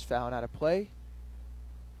field, but that's foul out of play.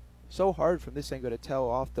 So hard from this angle to tell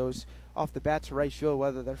off the bat to right field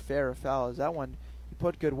whether they're fair or foul. As that one, he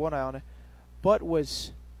put good one eye on it, but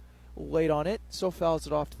was late on it, so fouls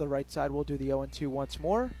it off to the right side. We'll do the 0-2 once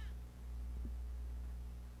more.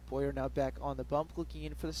 Boyer now back on the bump, looking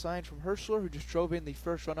in for the sign from Hirschler, who just drove in the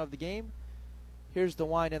first run of the game. Here's the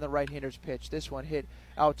wind and the right-hander's pitch. This one hit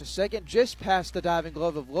out to second, just past the diving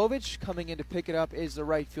glove of Lovich. Coming in to pick it up is the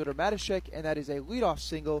right fielder Matashek, and that is a leadoff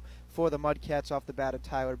single for the Mudcats off the bat of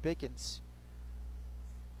Tyler Bickens.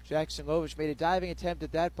 Jackson Lovich made a diving attempt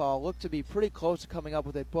at that ball. Looked to be pretty close to coming up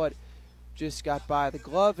with it, but just got by the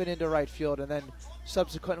glove and into right field, and then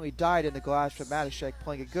subsequently died in the glass for Matashek.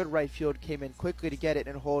 Playing a good right field, came in quickly to get it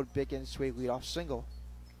and hold Bickens to a leadoff single.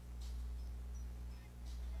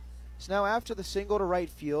 So now after the single to right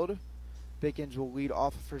field, Bickens will lead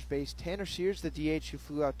off of first base. Tanner Sears, the DH who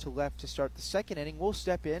flew out to left to start the second inning, will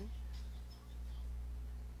step in.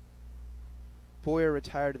 Boyer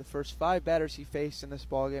retired the first 5 batters he faced in this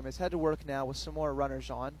ballgame. Has had to work now with some more runners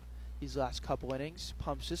on these last couple innings.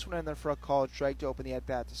 Pumps this one in there for a called strike to open the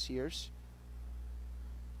at-bat to Sears.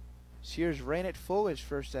 Sears ran it full his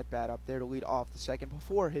first at-bat up there to lead off the second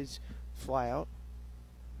before his flyout.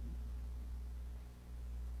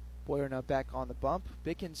 Boyer now back on the bump.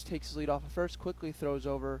 Bickens takes his lead off of first, quickly throws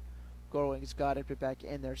over. Gorling's got it, but back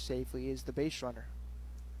in there safely is the base runner.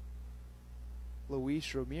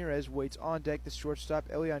 Luis Ramirez waits on deck, the shortstop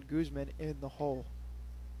Elian Guzman in the hole.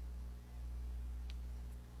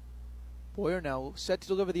 Boyer now set to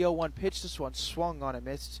deliver the 0-1 pitch. This one swung on and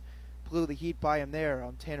missed. Blew the heat by him there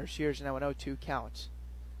on Tanner Sears, now an 0-2 count.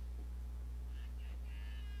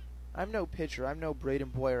 I'm no pitcher, I'm no Braden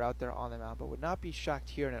Boyer out there on the mound, but would not be shocked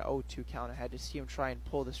here in an 0-2 count. I had to see him try and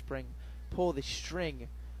pull the string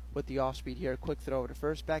with the off-speed here. Quick throw over to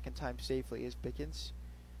first, back in time safely is Bickens.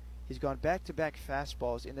 He's gone back-to-back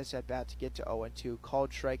fastballs in this at-bat to get to 0-2.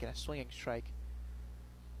 Called strike and a swinging strike.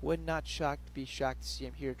 Would not be shocked to see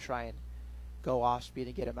him here try and go off speed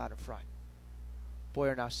and get him out in front.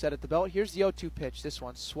 Boyer now set at the belt. Here's the 0-2 pitch. This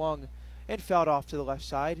one swung and fouled off to the left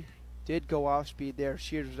side. Did go off speed there.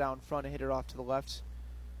 Shears was down front and hit it off to the left.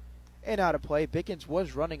 And out of play. Bickens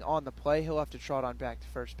was running on the play. He'll have to trot on back to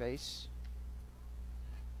first base.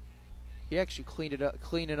 He actually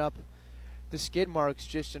cleaning up the skid marks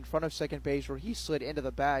just in front of second base where he slid into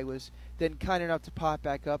the bag. Was then kind enough to pop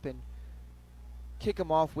back up and kick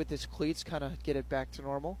him off with his cleats, kind of get it back to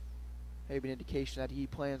normal. Maybe an indication that he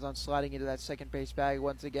plans on sliding into that second base bag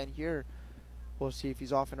once again here. We'll see if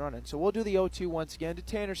he's off and running. So we'll do the 0-2 once again to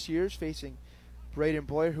Tanner Sears facing Braden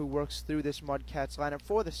Boyer, who works through this Mudcats lineup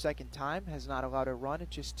for the second time. Has not allowed a run.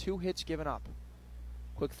 It's just 2 hits given up.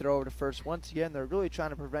 Quick throw over to first. Once again, they're really trying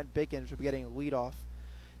to prevent Bickens from getting a lead off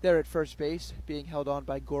there at first base, being held on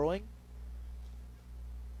by Gorling.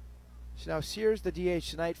 So now Sears, the DH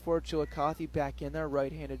tonight for Chillicothe, back in there.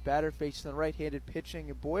 Right-handed batter facing the right-handed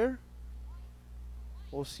pitching Boyer.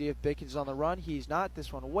 We'll see if Bickens on the run. He's not.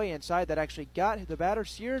 This one way inside. That actually got the batter,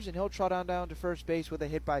 Sears, and he'll trot on down to first base with a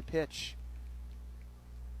hit by pitch.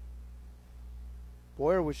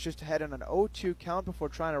 Boyer was just ahead on an 0-2 count before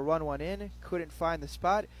trying to run one in. Couldn't find the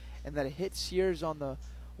spot, and then it hit Sears on the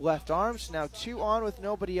left arm. So now 2 on with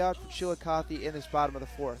nobody out for Chillicothe in this bottom of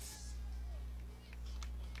the 4th.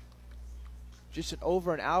 Just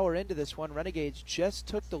over an hour into this one, Renegades just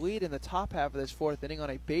took the lead in the top half of this 4th inning on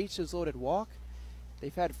a bases-loaded walk.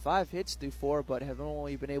 They've had 5 hits through 4, but have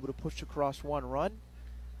only been able to push across 1 run.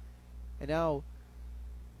 And now,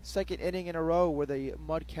 second inning in a row where the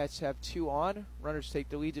Mudcats have 2 on. Runners take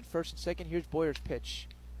the leads at first and second. Here's Boyer's pitch.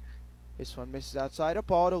 This one misses outside. A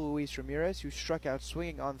ball to Luis Ramirez, who struck out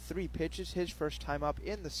swinging on 3 pitches, his first time up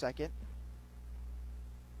in the second.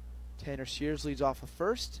 Tanner Sears leads off a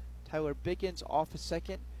first. Tyler Bickens off a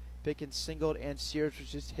second. Bickens singled, and Sears was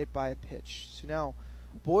just hit by a pitch. So now,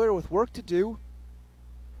 Boyer with work to do.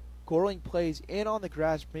 Gorling plays in on the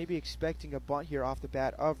grass, maybe expecting a bunt here off the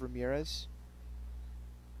bat of Ramirez.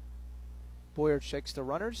 Boyer checks the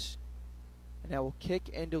runners, and now will kick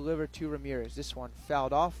and deliver to Ramirez. This one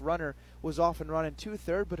fouled off. Runner was off and running to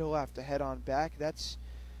third, but he'll have to head on back. That's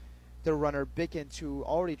the runner Bickens, who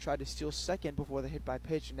already tried to steal second before the hit by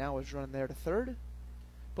pitch, and now is running there to third.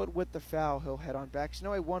 But with the foul, he'll head on back. So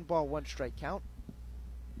now a 1-ball, 1-strike count.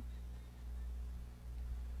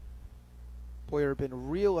 Boyer been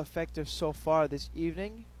real effective so far this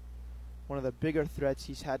evening. One of the bigger threats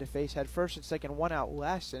he's had to face. Had first and second, 1 out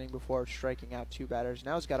last inning before striking out 2 batters.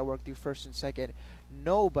 Now he's got to work through first and second.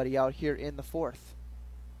 Nobody out here in the 4th.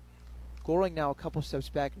 Gorling now a couple steps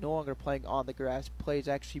back, no longer playing on the grass. Plays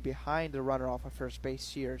actually behind the runner off of first base,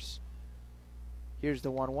 Sears. Here's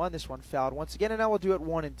the 1-1. This one fouled once again, and now we'll do it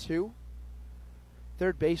 1 and 2.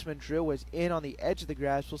 Third baseman Drill was in on the edge of the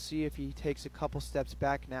grass. We'll see if he takes a couple steps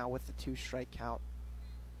back now with the 2-strike count.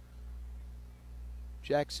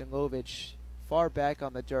 Jackson Lovich far back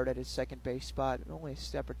on the dirt at his second base spot, and only a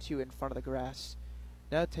step or 2 in front of the grass.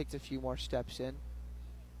 Now takes a few more steps in.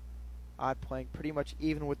 Odd playing pretty much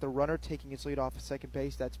even with the runner taking his lead off of second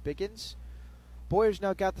base. That's Bickens. Boyer's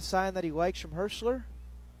now got the sign that he likes from Herschler.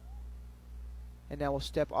 And now will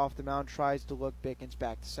step off the mound, tries to look Bickens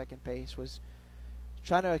back to second base. Was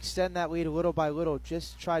trying to extend that lead little by little.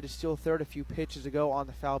 Just tried to steal third a few pitches ago on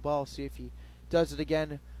the foul ball. See if he does it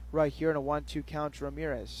again right here in a 1-2 count to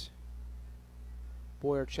Ramirez.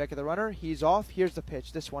 Boyer checking the runner. He's off. Here's the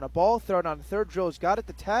pitch. This one, a ball thrown on third. Drill's got it,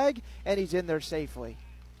 the tag, and he's in there safely.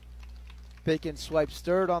 Bickens swipes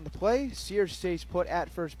third on the play. Sears stays put at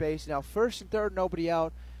first base. Now first and third, nobody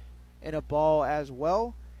out, and a ball as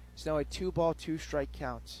well. It's now a 2-ball, 2-strike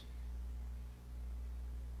count.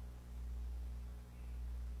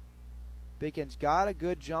 Bickens got a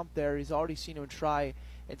good jump there. He's already seen him try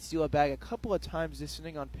and steal a bag a couple of times this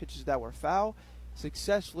inning on pitches that were foul.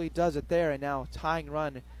 Successfully does it there, and now tying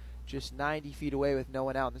run just 90 feet away with no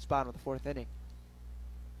one out in this bottom of the 4th inning.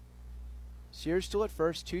 Sears still at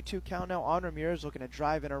first. 2-2 count now on Ramirez, looking to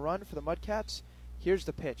drive in a run for the Mudcats. Here's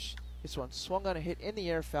the pitch. This one swung on a hit in the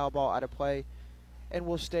air, foul ball out of play, and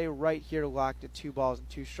will stay right here locked at 2 balls and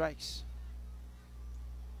 2 strikes.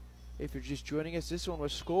 If you're just joining us, this one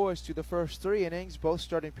was scoreless through the first 3 innings. Both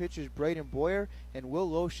starting pitchers, Braden Boyer and Will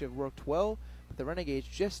Loesch, have worked well, but the Renegades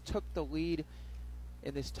just took the lead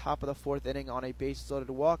in this top of the 4th inning on a base-loaded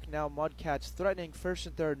walk. Now Mudcats threatening first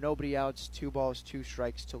and third, nobody outs, 2 balls, 2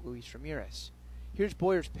 strikes to Luis Ramirez. Here's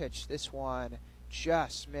Boyer's pitch. This one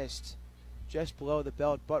just missed, just below the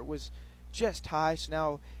belt, but was just high, so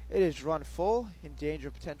now it is run full, in danger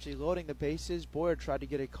of potentially loading the bases. Boyer tried to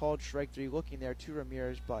get a called strike 3 looking there to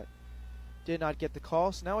Ramirez, but did not get the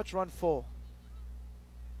call, so now it's run full.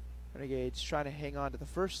 Renegades trying to hang on to the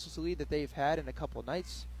first lead that they've had in a couple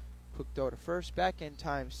nights. Quick throw to first, back in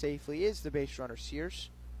time safely is the base runner Sears.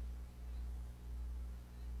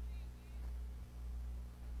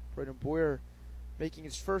 Braden Boyer making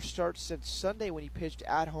his first start since Sunday when he pitched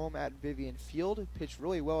at home at Vivian Field. Pitched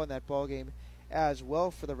really well in that ball game as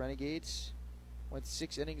well for the Renegades. Went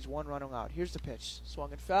 6 innings, 1 run allowed. Here's the pitch.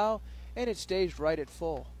 Swung and foul, and it stays right at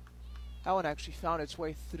full. That one actually found its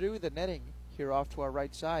way through the netting here off to our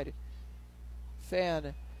right side.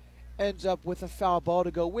 Fan ends up with a foul ball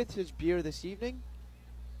to go with his beer this evening.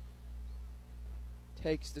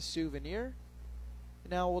 Takes the souvenir.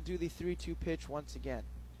 Now we'll do the 3-2 pitch once again.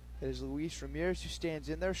 It is Luis Ramirez who stands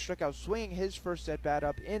in there. Struck out swinging his first at bat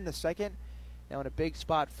up in the second. Now in a big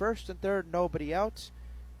spot first and third, nobody out.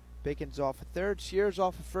 Bacon's off at third, Sears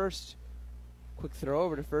off at first. Quick throw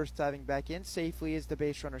over to first, diving back in safely is the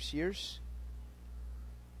base runner Sears.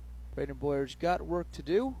 Braden Boyer's got work to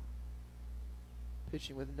do.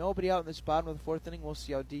 Pitching with nobody out in this bottom of the 4th inning. We'll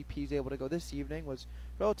see how deep he's able to go this evening. Was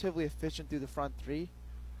relatively efficient through the front 3.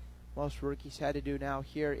 Most work he's had to do now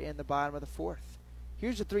here in the bottom of the 4th.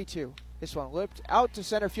 Here's a 3-2. This one lipped out to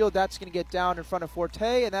center field. That's going to get down in front of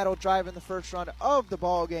Forte, and that'll drive in the first run of the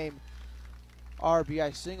ball game.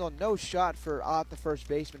 RBI single. No shot for Ott, the first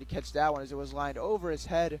baseman, to catch that one as it was lined over his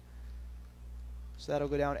head. So that'll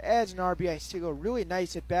go down as an RBI single. Really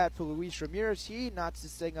nice at bat for Luis Ramirez. He knots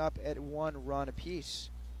this thing up at 1 run apiece.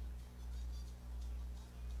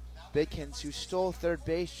 Bidkins, who stole third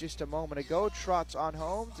base just a moment ago, trots on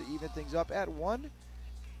home to even things up at 1.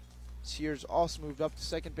 Sears also moved up to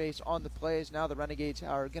second base on the play as now the Renegades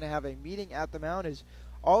are going to have a meeting at the mound as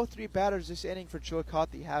all 3 batters this inning for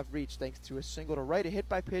Chillicothe have reached thanks to a single to right, a hit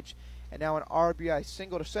by pitch, and now an RBI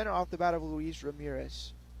single to center off the bat of Luis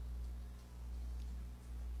Ramirez.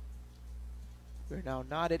 We're now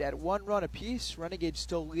knotted at 1 run apiece. Renegades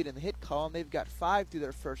still lead in the hit column. They've got 5 through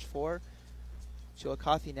their first 4.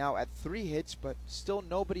 Chillicothe now at 3 hits, but still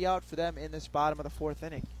nobody out for them in this bottom of the 4th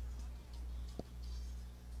inning.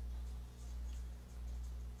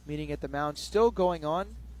 Meeting at the mound still going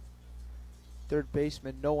on. Third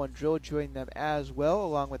baseman Nolan Drill joining them as well,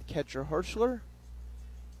 along with catcher Hirschler.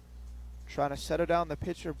 Trying to settle down the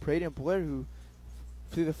pitcher Braden Blair, who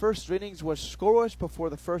through the first 3 innings was scoreless before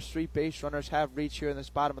the first 3 base runners have reached here in this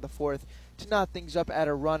bottom of the 4th to knot things up at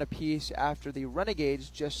a run apiece after the Renegades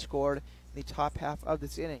just scored in the top half of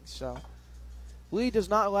this inning. So lead does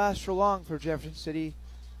not last for long for Jefferson City.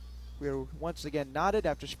 We are once again knotted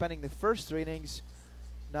after spending the first 3 innings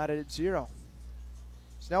knotted at 0.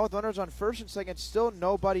 So now with runners on first and second, still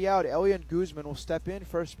nobody out. Elian Guzman will step in.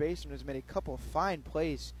 First baseman has made a couple of fine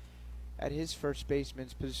plays at his first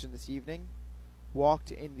baseman's position this evening.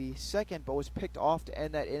 Walked in the second, but was picked off to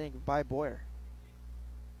end that inning by Boyer.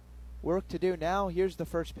 Work to do now. Here's the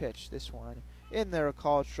first pitch. This one in there, a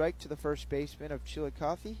called strike to the first baseman of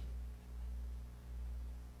Chillicothe.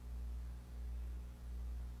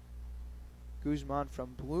 Guzman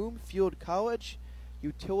from Bloomfield College,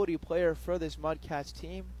 utility player for this Mudcats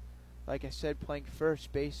team. Like I said, playing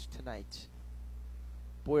first base tonight.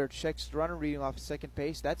 Boyer checks the runner, reading off second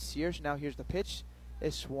base. That's Sears. Now here's the pitch.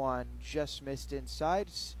 This one just missed inside.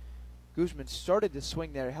 Guzman started to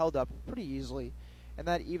swing there, held up pretty easily, and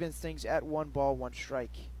that evens things at 1 ball, 1 strike.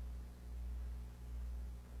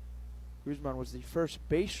 Guzman was the first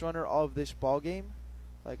base runner of this ball game.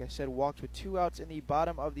 Like I said, walked with 2 outs in the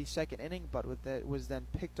bottom of the second inning, but was then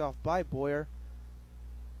picked off by Boyer.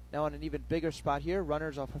 Now on an even bigger spot here,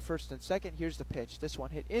 runners off of first and second. Here's the pitch. This one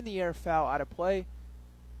hit in the air, foul, out of play,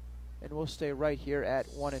 and we'll stay right here at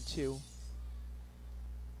 1-2.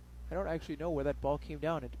 I don't actually know where that ball came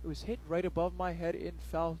down. It was hit right above my head in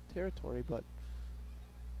foul territory, but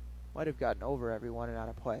might have gotten over everyone and out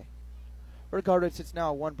of play. Regardless, it's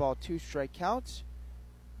now a 1 ball, 2 strike count.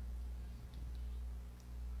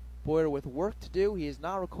 Boyer with work to do. He is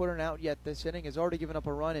not recorded out yet this inning. Has already given up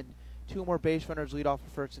a run, and 2 more base runners lead off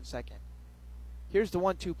of first and second. Here's the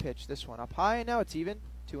 1-2 pitch. This one up high, and now it's even,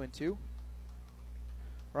 2-2.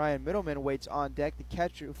 Ryan Middleman waits on deck. The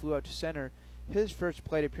catcher who flew out to center, his first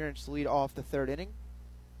plate appearance to lead off the 3rd inning.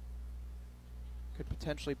 Could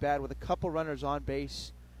potentially bat with a couple runners on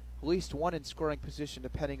base, at least 1 in scoring position,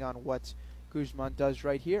 depending on what Guzman does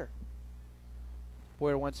right here.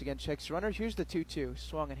 Boyer once again checks the runner. Here's the 2-2.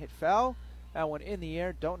 Swung and hit foul. That one in the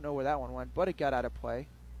air. Don't know where that one went, but it got out of play.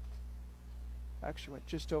 Actually went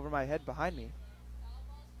just over my head behind me.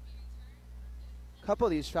 A couple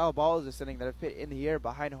of these foul balls this inning that have hit in the air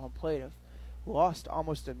behind home plate have lost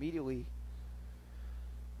almost immediately.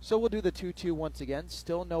 So we'll do the 2-2 once again.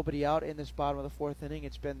 Still nobody out in this bottom of the 4th inning.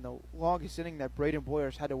 It's been the longest inning that Braden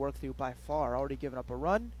Boyer's had to work through by far. Already given up a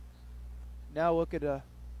run. Now look at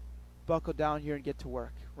buckle down here and get to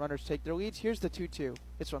work. Runners take their leads. Here's the 2-2.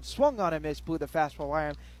 This one swung on and missed, blew the fastball by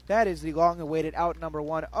him. That is the long-awaited out number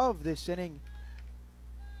 1 of this inning.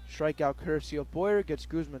 Strikeout courtesy of Boyer, gets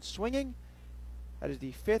Guzman swinging. That is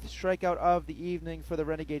the 5th strikeout of the evening for the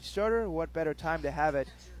Renegade starter. What better time to have it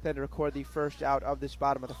than to record the first out of this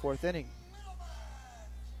bottom of the 4th inning.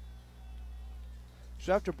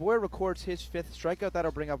 So after Boyer records his 5th strikeout,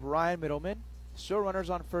 that'll bring up Ryan Middleman. Still runners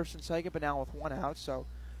on first and second, but now with 1 out. So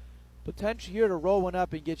potential here to roll one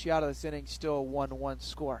up and get you out of this inning. Still a 1-1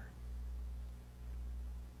 score.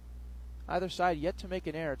 Either side yet to make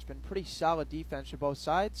an error. It's been pretty solid defense for both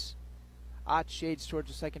sides. Ott shades towards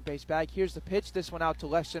the second base bag. Here's the pitch. This one out to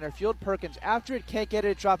left center field. Perkins after it. Can't get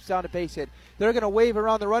it. It drops down to base hit. They're going to wave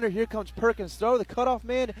around the runner. Here comes Perkins. Throw the cutoff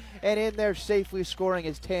man. And in there safely scoring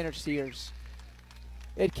is Tanner Sears.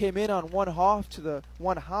 It came in on one hop to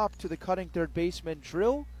the cutting third baseman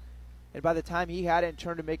Drill. And by the time he had it and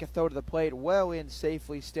turned to make a throw to the plate, well in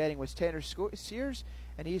safely standing was Tanner Sears.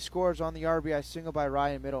 And he scores on the RBI single by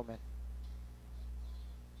Ryan Middleman.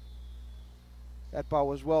 That ball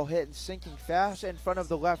was well hit and sinking fast in front of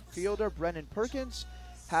the left fielder, Brennan Perkins.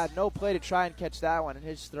 Had no play to try and catch that one, and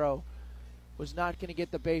his throw was not going to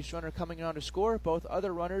get the base runner coming on to score. Both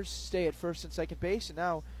other runners stay at first and second base, and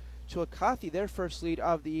now Chillicothe, their first lead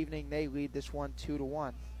of the evening, they lead this one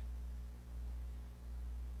 2-1.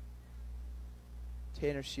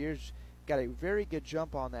 Tanner Sears got a very good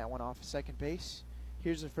jump on that one off of second base.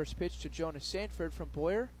 Here's the first pitch to Jonas Sanford from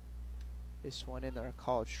Boyer. This one in there, a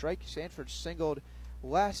called strike. Sanford singled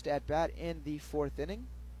last at bat in the 4th inning.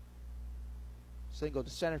 Singled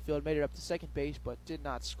to center field, made it up to second base, but did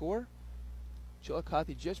not score.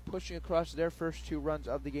 Chillicothe just pushing across their first 2 runs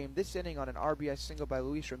of the game this inning on an RBI single by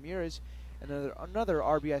Luis Ramirez, and another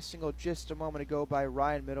RBI single just a moment ago by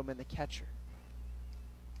Ryan Middleman, the catcher.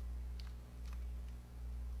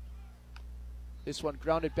 This one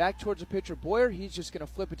grounded back towards the pitcher Boyer. He's just going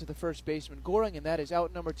to flip it to the first baseman Goring, and that is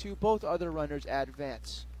out number 2. Both other runners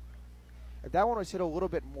advance. If that one was hit a little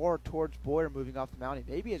bit more towards Boyer moving off the mound,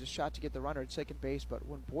 he maybe has a shot to get the runner at second base, but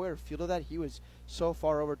when Boyer fielded that, he was so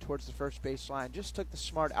far over towards the first base line. Just took the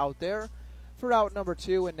smart out there for out number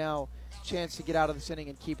 2, and now chance to get out of this inning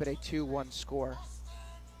and keep it a 2-1 score.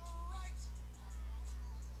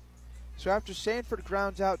 So after Sanford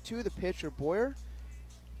grounds out to the pitcher Boyer,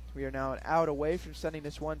 we are now an out away from sending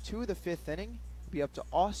this one to the 5th inning. It'll be up to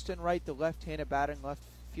Austin Wright, the left-handed batter and left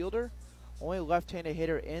fielder. Only left-handed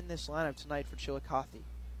hitter in this lineup tonight for Chillicothe.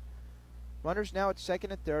 Runners now at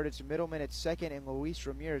second and third. It's Middleman at second and Luis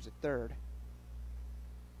Ramirez at third.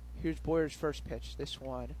 Here's Boyer's first pitch. This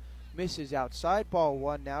one misses outside. Ball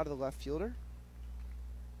 1 now to the left fielder.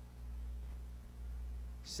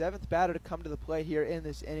 7th batter to come to the plate here in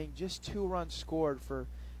this inning. Just 2 runs scored for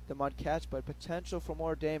the Mudcats, but potential for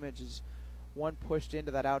more damage as one pushed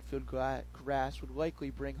into that outfield grass would likely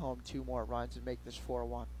bring home 2 more runs and make this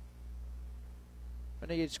 4-1.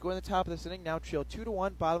 Renegades score in the top of this inning, now trail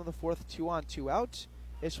 2-1, bottom of the 4th, 2 on, 2 out.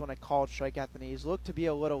 This one a called strike at the knees. Looked to be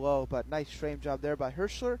a little low, but nice frame job there by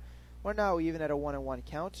Hirschler. We're now even at a 1-1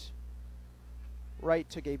 count. Wright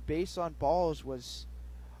took a base on balls, was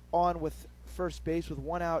on with first base with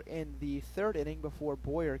 1 out in the 3rd inning before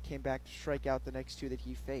Boyer came back to strike out the next 2 that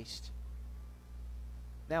he faced.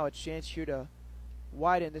 Now a chance here to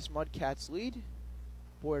widen this Mudcats lead.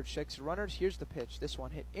 Boyer checks the runners. Here's the pitch. This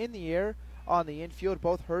one hit in the air on the infield.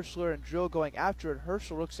 Both Hirschler and Drill going after it.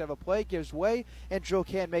 Hirschler looks to have a play, gives way, and Drill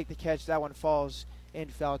can't make the catch. That one falls in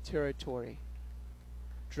foul territory.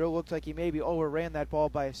 Drill looked like he maybe overran that ball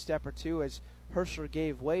by a step or 2 as Hirschler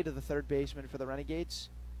gave way to the third baseman for the Renegades.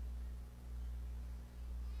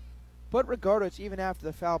 But regardless, even after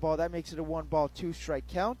the foul ball, that makes it a 1-ball, 2-strike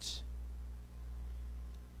count.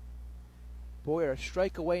 Boyer a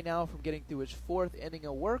strike away now from getting through his 4th inning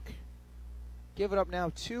of work. Give it up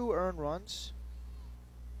now 2 earned runs.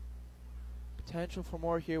 Potential for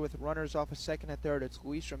more here with runners off of second and third. It's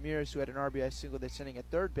Luis Ramirez who had an RBI single this inning at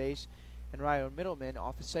third base, and Ryan Middleman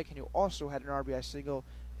off of second who also had an RBI single.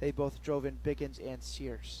 They both drove in Biggins and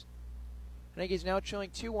Sears. Renegades now trailing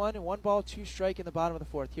 2-1 and 1-ball, 2-strike in the bottom of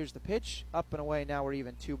the 4th. Here's the pitch. Up and away. Now we're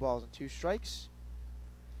even 2 balls and 2 strikes.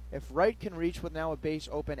 If Wright can reach with now a base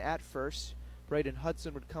open at first, Braden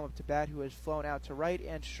Hudson would come up to bat, who has flown out to right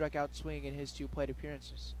and struck out swinging in his 2 plate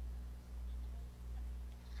appearances.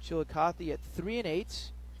 Chillicothe at 3-8.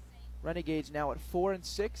 Renegades now at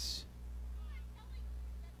 4-6.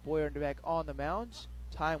 Boyer back on the mound.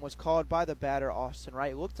 time was called by the batter, Austin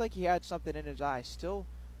Wright. It looked like he had something in his eye, still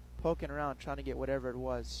poking around trying to get whatever it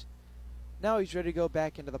was. Now he's ready to go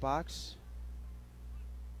back into the box,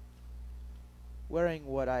 wearing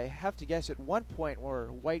what I have to guess at one point were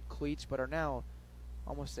white cleats, but are now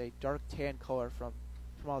almost a dark tan color from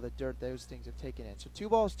all the dirt those things have taken in. So 2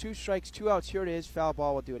 balls, 2 strikes, 2 outs. Here it is. Foul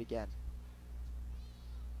ball. Will do it again.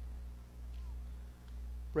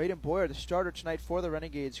 Braden Boyer, the starter tonight for the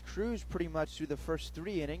Renegades, cruised pretty much through the first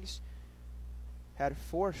 3 innings. Had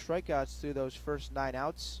 4 strikeouts through those first 9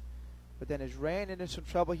 outs, but then has ran into some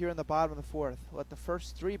trouble here in the bottom of the 4th. Let the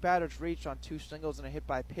first 3 batters reach on 2 singles and a hit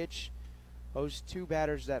by pitch. Those 2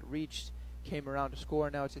 batters that reached came around to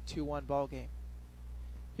score. Now it's a 2-1 ball game.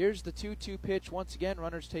 Here's the 2-2 pitch. Once again,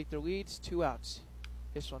 runners take their leads. 2 outs.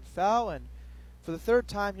 This one foul, and for the 3rd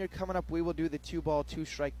time here coming up, we will do the 2-ball,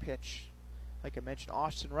 2-strike pitch. Like I mentioned,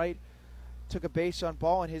 Austin Wright took a base on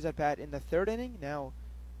ball in his at-bat in the 3rd inning. Now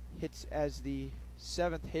hits as the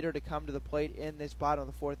 7th hitter to come to the plate in this bottom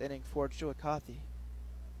of the 4th inning for Chillicothe.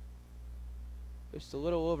 Just a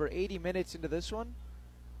little over 80 minutes into this one.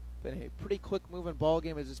 Been a pretty quick-moving ball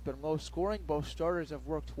game as it's been low-scoring. Both starters have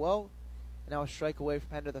worked well. And now a strike away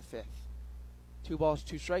from end of the 5th. 2 balls,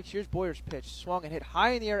 2 strikes. Here's Boyer's pitch. Swung and hit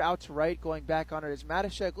high in the air out to right. Going back on it as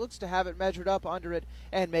Matashek looks to have it measured up under it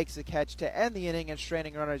and makes the catch to end the inning and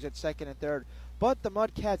straining runners at 2nd and 3rd. But the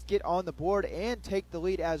Mudcats get on the board and take the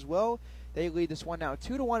lead as well. They lead this one now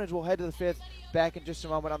 2-1 as we'll head to the 5th. Back in just a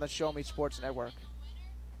moment on the Show Me Sports Network.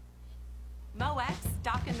 MoX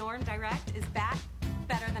Dock and Norm Direct is back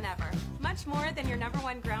better than ever. Much more than your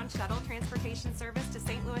 #1 ground shuttle transportation service to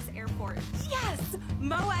St. Louis Airport. Yes!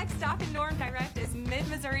 MoX Dock and Norm Direct is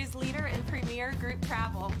Mid-Missouri's leader in premier group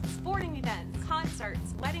travel. Sporting events,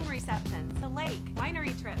 concerts, wedding receptions, the lake,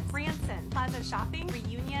 winery trips, Branson, plaza shopping,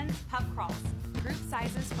 reunions, pub crawls. Group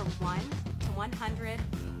sizes from 1 to 100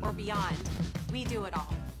 or beyond. We do it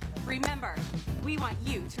all. Remember, we want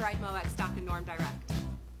you to ride MoX Dock and Norm Direct.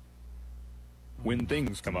 When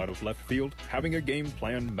things come out of left field, having a game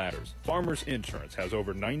plan matters. Farmers Insurance has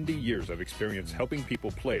over 90 years of experience helping people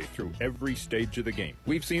play through every stage of the game.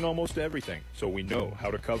 We've seen almost everything, so we know how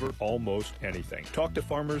to cover almost anything. Talk to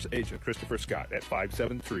Farmers agent Christopher Scott at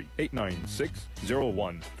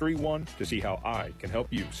 573-896-0131 to see how I can help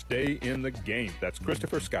you stay in the game. That's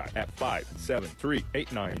Christopher Scott at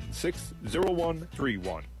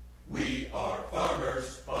 573-896-0131. We are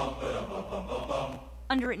farmers. Bum, ba-dum, bum, bum, bum, bum.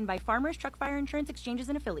 Underwritten by Farmers Truck Fire Insurance Exchanges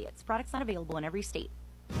and Affiliates. Products not available in every state.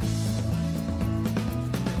 The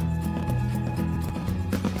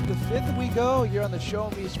 5th we go here on the Show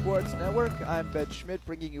Me Sports Network. I'm Ben Schmidt,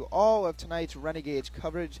 bringing you all of tonight's Renegades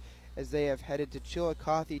coverage as they have headed to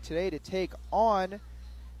Chillicothe today to take on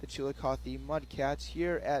the Chillicothe Mudcats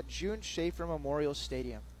here at June Schaefer Memorial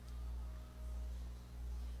Stadium.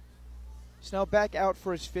 So now back out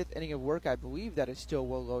for his 5th inning of work. I believe that is still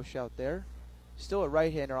Will Loesch out there. Still a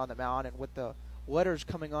right-hander on the mound, and with the letters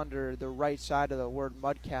coming under the right side of the word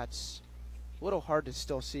Mudcats, a little hard to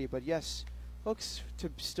still see, but yes, looks to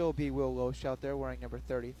still be Will Loesch out there wearing number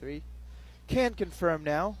 33. Can confirm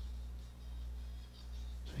now.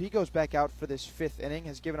 So he goes back out for this 5th inning,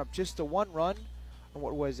 has given up just the 1 run on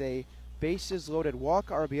what was a bases-loaded walk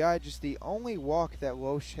RBI, just the only walk that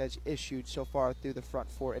Loesch has issued so far through the front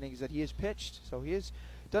 4 innings that he has pitched. So he has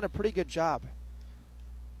done a pretty good job.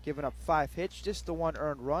 Given up 5 hits, just the 1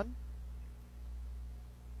 earned run.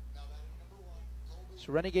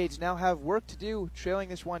 So Renegades now have work to do, trailing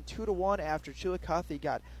this one 2-1 after Chillicothe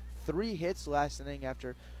got 3 hits last inning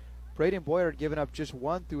after Braden Boyer had given up just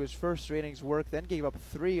 1 through his first 3 innings work, then gave up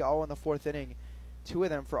 3 all in the 4th inning, 2 of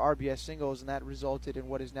them for RBS singles, and that resulted in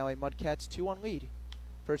what is now a Mudcats 2-1 lead.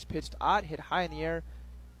 First pitch to Ott, hit high in the air,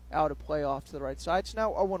 out of play off to the right side. So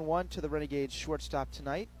now 0-1 to the Renegades shortstop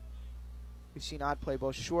tonight. We've seen Ott play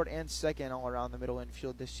both short and second all around the middle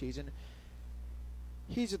infield this season.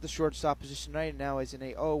 He's at the shortstop position right now as in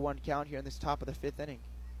a 0-1 count here in this top of the 5th inning.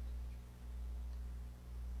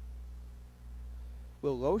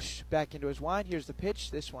 Will Loesch back into his wind. Here's the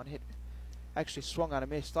pitch. This one hit, actually swung on a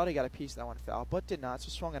miss. Thought he got a piece of that one foul, but did not. So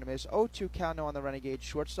swung on a miss. 0-2 count now on the Renegade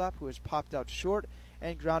shortstop, who has popped out short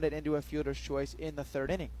and grounded into a fielder's choice in the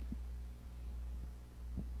 3rd inning.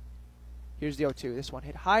 Here's the 0-2. This one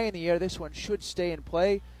hit high in the air. This one should stay in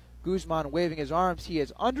play. Guzman waving his arms. He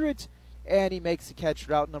is under it, and he makes the catch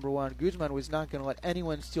for out number 1. Guzman was not going to let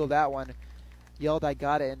anyone steal that one. Yelled, "I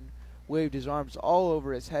got it," and waved his arms all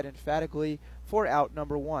over his head emphatically for out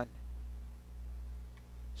number 1.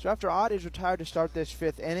 So after Ott is retired to start this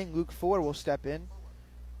 5th inning, Luke Fuller will step in.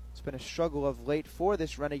 It's been a struggle of late for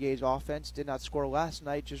this Renegades offense. Did not score last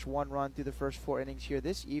night, just 1 run through the first 4 innings here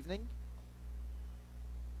this evening.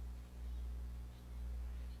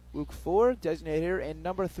 Luke Ford, designated hitter, and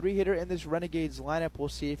number 3 hitter in this Renegades lineup. We'll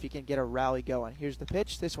see if he can get a rally going. Here's the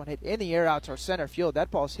pitch. This one hit in the air out to our center field.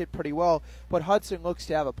 That ball's hit pretty well, but Hudson looks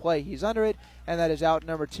to have a play. He's under it, and that is out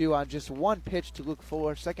number 2 on just one pitch to Luke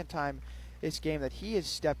Ford. Second time this game that he has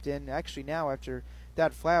stepped in. Actually, now after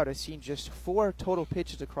that flyout, has seen just 4 total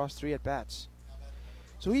pitches across 3 at-bats.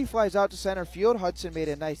 So he flies out to center field. Hudson made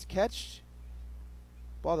a nice catch.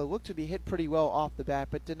 Ball that looked to be hit pretty well off the bat,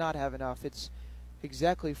 but did not have enough. It's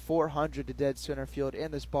exactly 400 to dead center field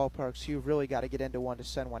in this ballpark, so you've really got to get into one to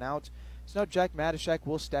send one out. So now Jack Matashek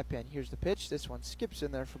will step in. Here's the pitch. This one skips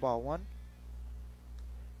in there for ball 1.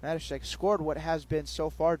 Matashek scored what has been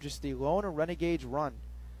so far just the lone Renegades run.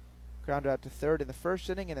 Grounded out to third in the first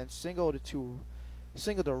inning, and then singled to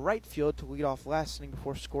right field to lead off last inning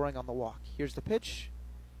before scoring on the walk. Here's the pitch.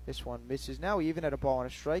 This one misses now, even at a ball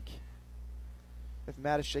and a strike. If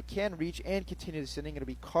Matashek can reach and continue this inning, it'll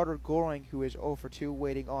be Carter Goring, who is 0 for 2,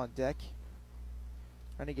 waiting on deck.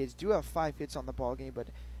 Renegades do have 5 hits on the ball game, but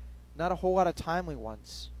not a whole lot of timely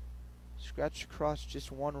ones. Scratched across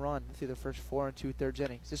just 1 run through the first 4 2/3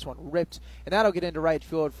 innings. This one ripped, and that'll get into right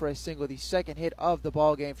field for a single. The second hit of the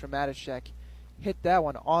ball game from Matashek. Hit that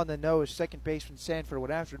one on the nose. Second baseman Sanford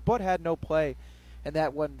went after it, but had no play. And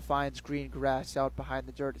that one finds green grass out behind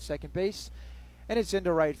the dirt at second base. And it's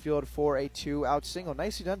into right field for a 2-out single.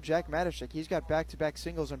 Nicely done, Jack Matashek. He's got back-to-back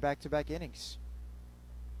singles and back-to-back innings.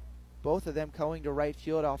 Both of them going to right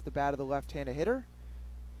field off the bat of the left-handed hitter.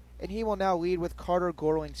 And he will now lead with Carter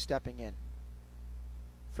Goring stepping in.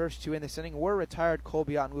 First 2 in this inning were retired Cole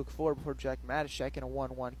Biot and Luke Ford before Jack Matashek in a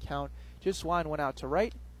 1-1 count. Just line went out to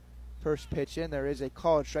right. First pitch in, there is a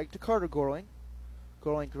called strike to Carter Goring.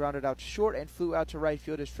 Goring grounded out to short and flew out to right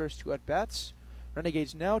field his first 2 at-bats.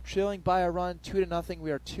 Renegades now trailing by a run, 2-0.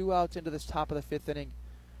 We are 2 outs into this top of the 5th inning.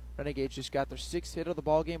 Renegades just got their 6th hit of the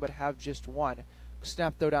ball game, but have just 1.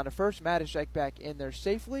 Snap throw down to first. Matashek back in there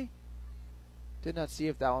safely. Did not see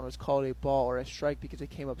if that one was called a ball or a strike because it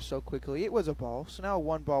came up so quickly. It was a ball, so now a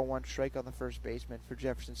 1-ball, 1 strike on the first baseman for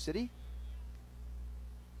Jefferson City.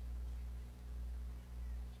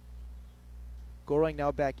 Goring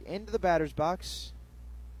now back into the batter's box.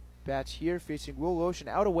 Bats here facing Will Lotion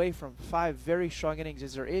out away from 5 very strong innings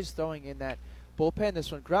as there is throwing in that bullpen.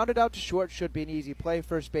 This one grounded out to short, should be an easy play.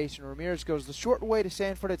 First baseman Ramirez goes the short way to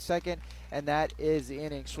Sanford at second, and that is the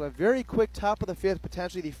inning. So a very quick top of the 5th,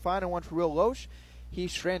 potentially the final one for Will Loesch. He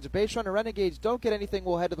strands a base runner. Renegades don't get anything.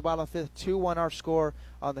 We'll head to the bottom of the 5th. 2-1 our score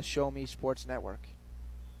on the Show Me Sports Network.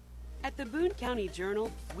 At the Boone County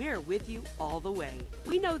Journal, we're with you all the way.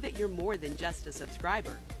 We know that you're more than just a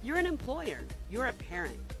subscriber. You're an employer, you're a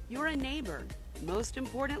parent, you're a neighbor. Most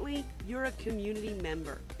importantly, you're a community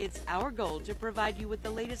member. It's our goal to provide you with the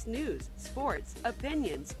latest news, sports,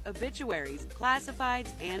 opinions, obituaries, classifieds,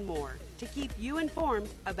 and more to keep you informed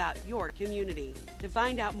about your community. To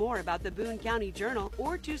find out more about the Boone County Journal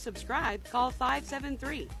or to subscribe, call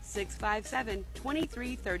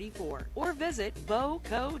 573-657-2334 or visit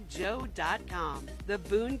bocojoe.com. The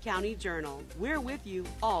Boone County Journal. We're with you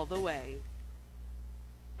all the way.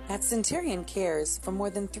 At Centurion Cares, for more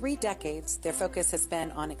than 3 decades, their focus has been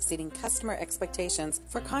on exceeding customer expectations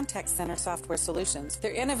for contact center software solutions.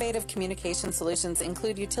 Their innovative communication solutions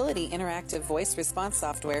include utility interactive voice response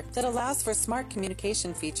software that allows for smart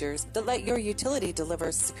communication features that let your utility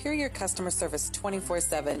deliver superior customer service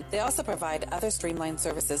 24/7. They also provide other streamlined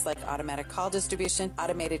services like automatic call distribution,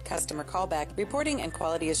 automated customer callback, reporting, and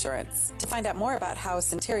quality assurance. To find out more about how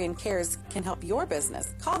Centurion Cares can help your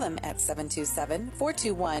business, call them at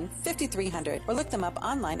 727-421-5300 or look them up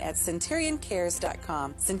online at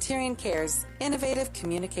centurioncares.com. Centurion Cares, innovative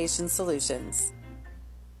communication solutions.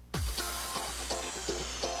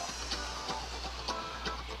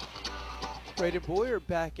 Braden Boyer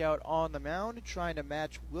back out on the mound trying to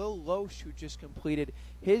match Will Loesch, who just completed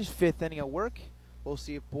his 5th inning of work. We'll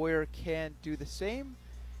see if Boyer can do the same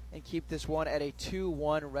and keep this one at a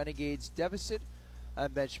 2-1 Renegades deficit.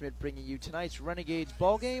 I'm Ben Schmidt bringing you tonight's Renegades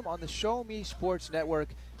ball game on the Show Me Sports Network.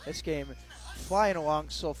 This game flying along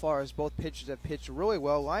so far as both pitchers have pitched really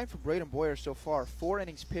well. Line for Braden Boyer so far, 4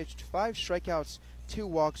 innings pitched, 5 strikeouts, 2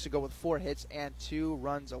 walks to go with 4 hits and 2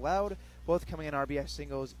 runs allowed. Both coming in RBI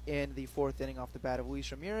singles in the 4th inning off the bat of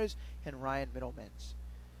Luis Ramirez and Ryan Middlemans.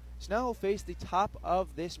 So now he'll face the top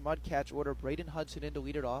of this Mudcats order. Braden Hudson in to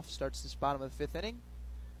lead it off. Starts this bottom of the 5th inning.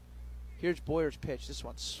 Here's Boyer's pitch. This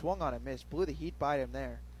one swung on and missed. Blew the heat by him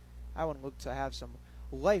there. That one looked to have some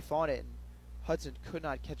life on it, and Hudson could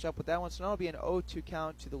not catch up with that one. So now it'll be an 0-2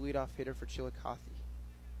 count to the leadoff hitter for Chillicothe.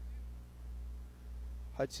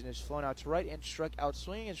 Hudson is flown out to right and struck out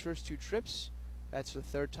swinging his first 2 trips. That's the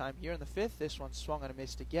 3rd time here in the 5th. This one swung on and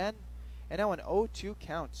missed again. And now an 0-2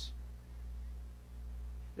 count.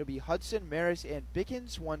 It'll be Hudson, Maris, and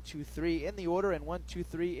Bickens, 1-2-3 in the order, and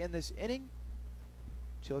 1-2-3 in this inning.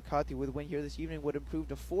 Chillicothe with a win here this evening would improve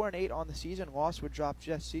to 4-8 on the season. Loss would drop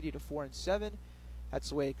Jeff City to 4-7. That's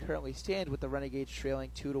the way it currently stands with the Renegades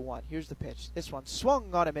trailing 2-1. Here's the pitch. This one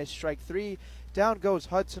swung on a miss, strike 3. Down goes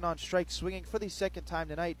Hudson on strike, swinging for the second time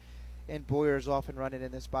tonight. And Boyer is off and running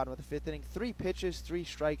in this bottom of the fifth inning. 3 pitches, 3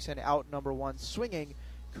 strikes, and out number 1 swinging,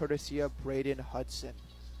 courtesy of Braden Hudson.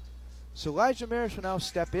 So Elijah Maris will now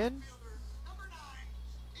step in.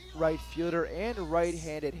 Right fielder and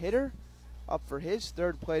right-handed hitter up for his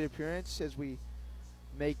third plate appearance as we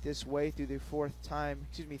make this way through the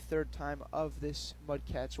third time of this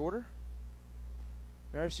Mudcats order.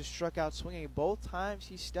 Maris has struck out swinging both times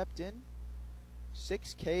he stepped in.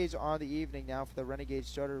 6 Ks on the evening now for the Renegade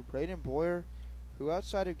starter Braden Boyer, who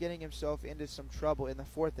outside of getting himself into some trouble in the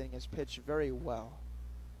 4th inning has pitched very well.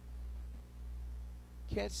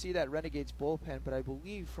 Can't see that Renegades bullpen, but I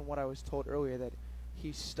believe from what I was told earlier that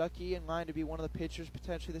he's Stuckey in line to be one of the pitchers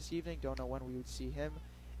potentially this evening. Don't know when we would see him.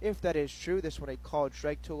 If that is true, this one a called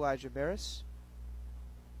strike to Elijah Maris.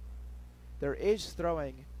 There is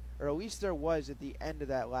throwing, or at least there was at the end of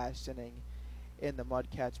that last inning in the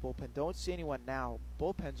Mudcats bullpen. Don't see anyone now.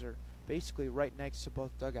 Bullpens are basically right next to both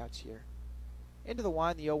dugouts here. Into the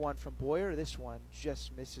wind, the 0-1 from Boyer. This one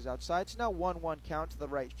just misses outside. It's now 1-1 count to the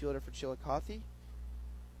right fielder for Chillicothe.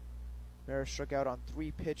 Maris struck out on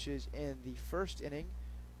 3 pitches in the first inning.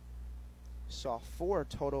 Saw 4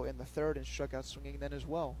 total in the third and struck out swinging then as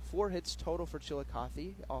well. 4 hits total for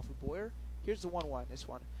Chillicothe off of Boyer. Here's the 1-1. This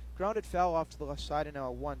one grounded foul off to the left side and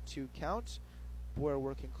now a 1-2 count. Boyer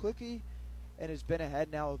working quickly and has been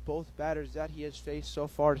ahead now of both batters that he has faced so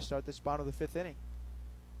far to start this bottom of the 5th inning.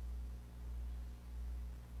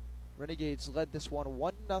 Renegades led this one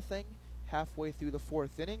 1-0 halfway through the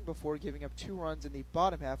 4th inning before giving up 2 runs in the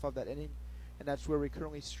bottom half of that inning, and that's where we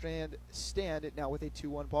currently stand now with a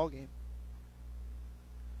 2-1 ball game.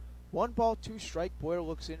 1 ball, 2 strike. Boyer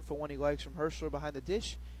looks in for one he likes from Herschler behind the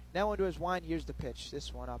dish. Now into his wind. Here's the pitch.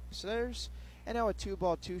 This one upstairs, and now a 2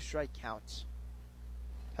 ball, 2 strike count.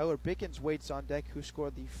 Tyler Bickens waits on deck, who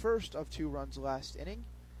scored the first of 2 runs last inning.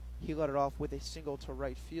 He led it off with a single to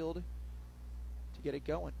right field to get it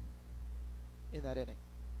going in that inning.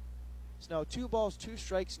 So now 2 balls, 2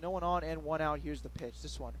 strikes, no one on and 1 out. Here's the pitch.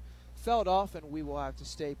 This one fouled off, and we will have to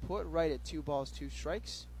stay put right at 2 balls, 2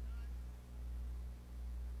 strikes.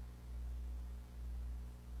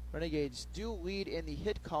 Renegades do lead in the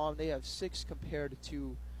hit column. They have 6 compared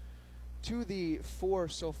to the 4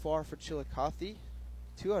 so far for Chillicothe.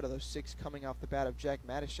 2 out of those 6 coming off the bat of Jack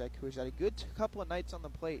Matashek, who has had a good couple of nights on the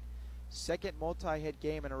plate. 2nd multi-hit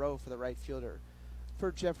game in a row for the right fielder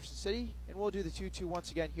for Jefferson City. And we'll do the 2-2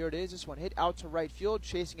 once again. Here it is. This one hit out to right field.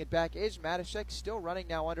 Chasing it back is Matashek, still running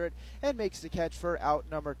now under it, and makes the catch for out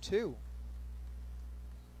number 2.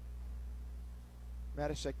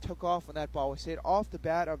 Matashek took off when that ball was hit off the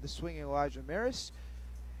bat of the swinging Elijah Maris.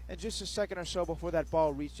 And just a second or so before that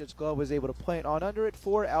ball reached its glove, was able to play it on under it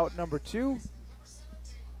for out number 2.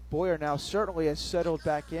 Boyer now certainly has settled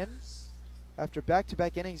back in. After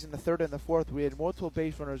back-to-back innings in the 3rd and the 4th, we had multiple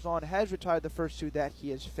base runners on, has retired the first 2 that he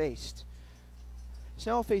has faced.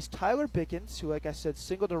 So now he'll face Tyler Bickens, who, like I said,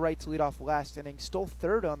 singled to right to lead off last inning, stole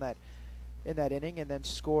 3rd in that inning, and then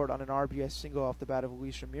scored on an RBI single off the bat of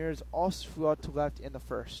Luis Ramirez, also flew out to left in the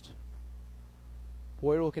 1st.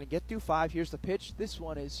 Boyer looking to get through 5. Here's the pitch. This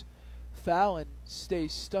one is foul and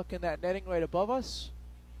stays stuck in that netting right above us.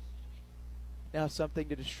 Now something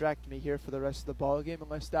to distract me here for the rest of the ball game,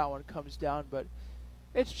 unless that one comes down, but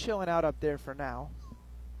it's chilling out up there for now.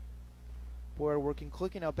 Boyer working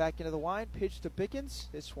quickly now back into the wind. Pitch to Bickens.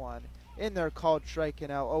 This one in there called strike,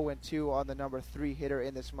 and now 0-2 on the number 3 hitter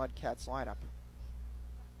in this Mudcats lineup.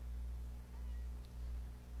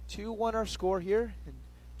 2-1 our score here in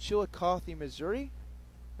Chillicothe, Missouri.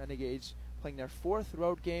 Renegades playing their 4th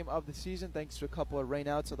road game of the season thanks to a couple of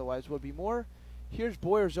rainouts, otherwise would be more. Here's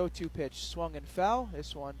Boyer's 0-2 pitch. Swung and foul.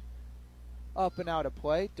 This one up and out of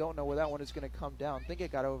play. Don't know where that one is going to come down. Think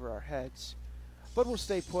it got over our heads. But we'll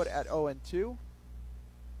stay put at 0-2.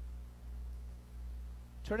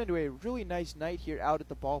 Turned into a really nice night here out at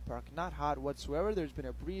the ballpark. Not hot whatsoever. There's been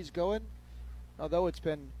a breeze going, although it's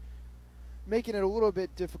been making it a little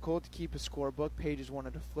bit difficult to keep a scorebook. Pages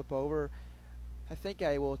wanted to flip over. I think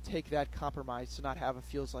I will take that compromise to not have a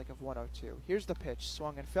feels like of 102. Here's the pitch.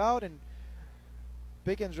 Swung and fouled, and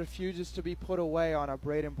Bickens refuses to be put away on a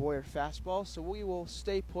Braden Boyer fastball, so we will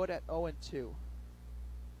stay put at 0-2.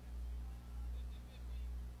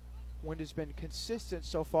 Wind has been consistent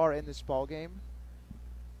so far in this ball game.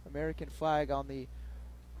 American flag on the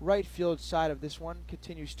right field side of this one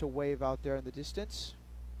continues to wave out there in the distance.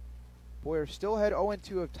 Boyer still had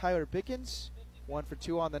 0-2 of Tyler Bickens. 1 for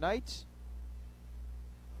 2 on the night.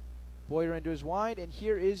 Boyer into his wind, and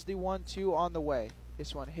here is the 1-2 on the way.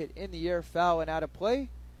 This one hit in the air, foul and out of play.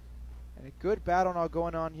 And a good battle now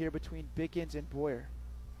going on here between Bickens and Boyer.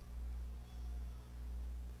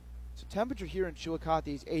 So temperature here in Chillicothe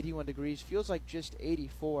is 81 degrees. Feels like just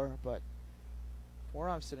 84, but where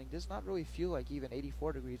I'm sitting does not really feel like even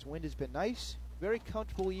 84 degrees. Wind has been nice. Very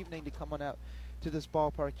comfortable evening to come on out to this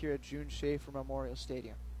ballpark here at June Schaefer Memorial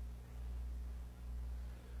Stadium.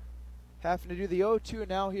 Having to do the 0-2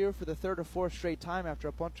 now here for the third or fourth straight time after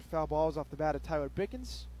a bunch of foul balls off the bat of Tyler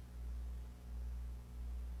Bickens.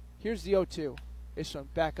 Here's the 0-2. This one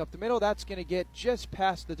back up the middle. That's going to get just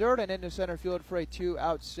past the dirt and into center field for a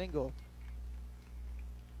 2-out single.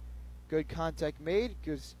 Good contact made.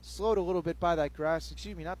 Goes slowed a little bit by that grass.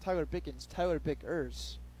 Excuse me, not Tyler Bickens. Tyler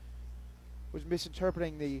Bickers. Was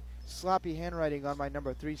misinterpreting the sloppy handwriting on my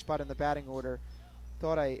number 3 spot in the batting order.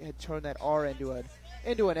 Thought I had turned that R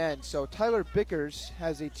into an N. So Tyler Bickers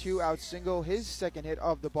has a 2-out single, his second hit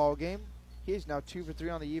of the ball game. He is now 2 for 3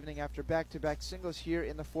 on the evening after back-to-back singles here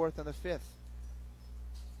in the 4th and the 5th.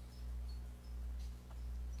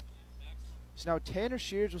 So now Tanner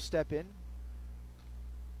Shears will step in.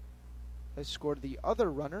 Has scored the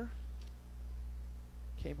other runner.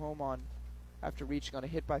 Came home on after reaching on a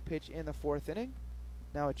hit by pitch in the 4th inning.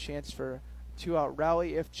 Now a chance for a 2-out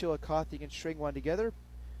rally if Chillicothe can string one together.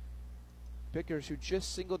 Bickers, who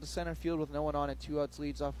just singled to center field with no one on and 2 outs,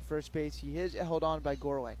 leads off of first base. He is held on by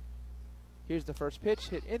Gorling. Here's the first pitch,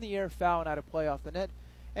 hit in the air, foul and out of play off the net.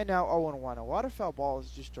 And now 0-1. A lot of foul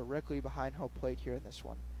balls just directly behind home plate here in this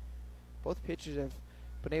one. Both pitchers have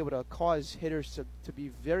been able to cause hitters to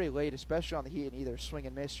be very late, especially on the heat, and either swing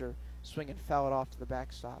and miss or swing and foul it off to the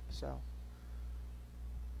backstop. So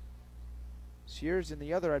Sears in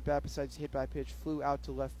the other at bat besides hit by pitch flew out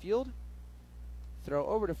to left field. Throw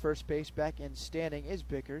over to first base. Back in standing is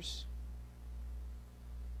Bickers.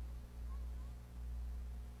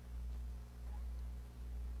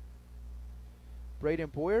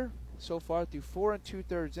 Braden Boyer, so far through 4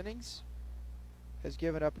 2/3 innings, has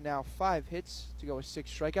given up now 5 hits to go with 6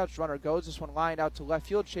 strikeouts. Runner goes. This one lined out to left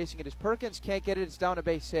field. Chasing it is Perkins. Can't get it. It's down a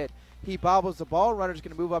base hit. He bobbles the ball. Runner's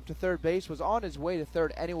going to move up to third base. Was on his way to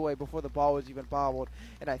third anyway before the ball was even bobbled.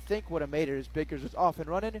 And I think what have made it is Bickers was off and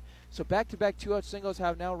running. So back-to-back 2-out singles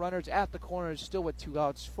have now runners at the corners, still with 2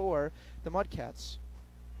 outs for the Mudcats.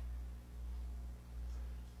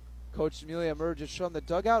 Coach Amelia emerges from the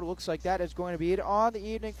dugout. Looks like that is going to be it on the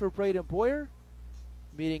evening for Braden Boyer.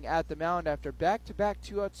 Meeting at the mound after back-to-back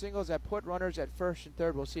 2-out singles that put runners at first and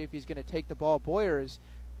third. We'll see if he's going to take the ball. Boyer is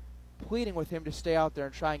pleading with him to stay out there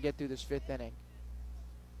and try and get through this 5th inning.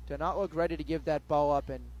 Did not look ready to give that ball up,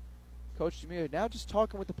 and Coach Amelia now just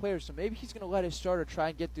talking with the players, so maybe he's going to let his starter try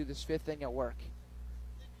and get through this 5th inning at work.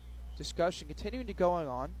 Discussion continuing to going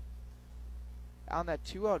on. On that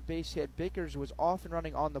 2-out base hit, Bickers was off and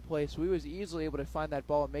running on the play, so he was easily able to find that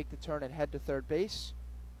ball and make the turn and head to third base.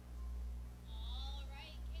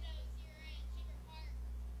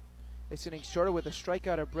 This inning started with a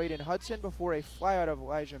strikeout of Braden Hudson before a flyout of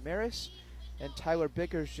Elijah Maris, and Tyler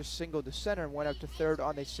Bickers just singled to center and went up to third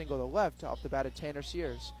on a single to left off the bat of Tanner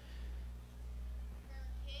Sears.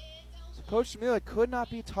 So Coach Amelia could not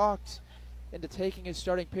be talked into taking his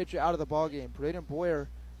starting pitcher out of the ballgame. Braden Boyer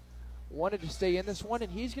wanted to stay in this one,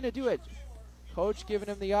 and he's going to do it. Coach giving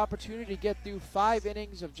him the opportunity to get through 5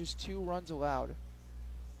 innings of just 2 runs allowed.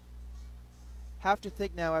 Have to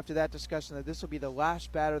think now after that discussion that this will be the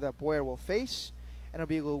last batter that Boyer will face, and it'll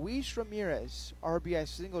be Luis Ramirez, RBI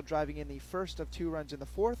single, driving in the first of 2 runs in the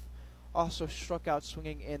 4th, also struck out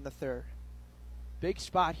swinging in the 3rd. Big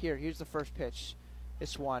spot here. Here's the first pitch.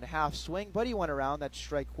 This one half swing, but he went around. That's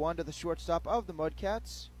strike 1 to the shortstop of the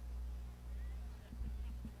Mudcats.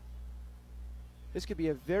 This could be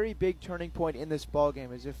a very big turning point in this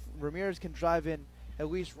ballgame, as if Ramirez can drive in at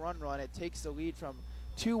least run, it takes the lead from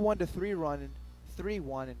 2-1 to 3-1 and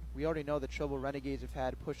 3-1, and we already know the trouble Renegades have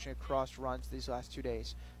had pushing across runs these last 2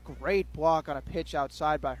 days. Great block on a pitch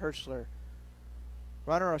outside by Hirschler.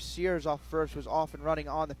 Runner of Sears off first was off and running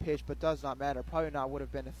on the pitch, but does not matter. Probably not would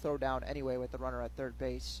have been a throw down anyway with the runner at third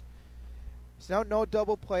base. So now no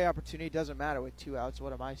double play opportunity. Doesn't matter with 2 outs.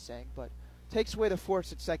 What am I saying? But takes away the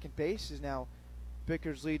force at second base. Is now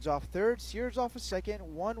Bickers leads off third. Sears off a second.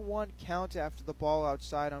 1-1 count after the ball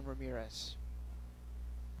outside on Ramirez.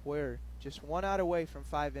 Boyer just 1 out away from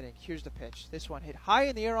 5 innings. Here's the pitch. This one hit high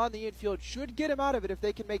in the air on the infield. Should get him out of it if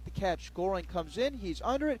they can make the catch. Goring comes in. He's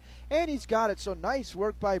under it, and he's got it. So nice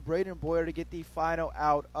work by Braden Boyer to get the final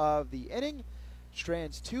out of the inning.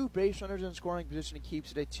 strands 2 base runners in scoring position and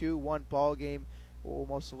keeps it a 2-1 ball game. Will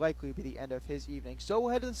most likely be the end of his evening. So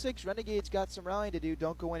we'll head to the 6th. Renegades got some rallying to do.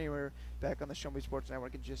 Don't go anywhere. Back on the Show Me Sports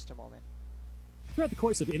Network in just a moment. Throughout the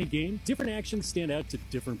course of any game, different actions stand out to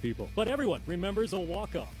different people. But everyone remembers a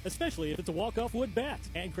walk-off, especially if it's a walk-off wood bat.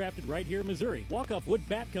 Handcrafted right here in Missouri, Walk-Off Wood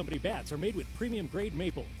Bat Company bats are made with premium-grade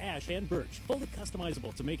maple, ash, and birch, fully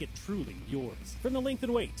customizable to make it truly yours. From the length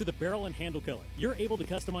and weight to the barrel and handle color, you're able to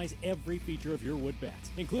customize every feature of your wood bats,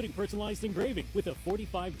 including personalized engraving with a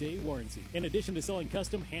 45-day warranty. In addition to selling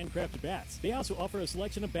custom handcrafted bats, they also offer a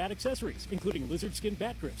selection of bat accessories, including lizard skin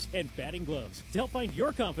bat grips and batting gloves. To help find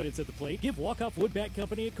your confidence at the plate, give Walk-Off Wood Bat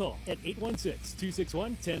Company a call at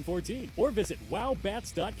 816-261-1014 or visit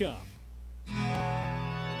wowbats.com.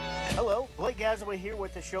 Hello, Blake Gazaway here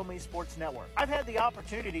with the Show Me Sports Network. I've had the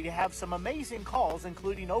opportunity to have some amazing calls,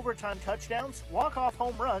 including overtime touchdowns, walk-off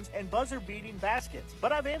home runs, and buzzer-beating baskets.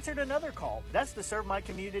 But I've answered another call. That's to serve my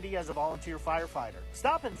community as a volunteer firefighter.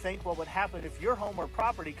 Stop and think what would happen if your home or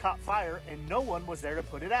property caught fire and no one was there to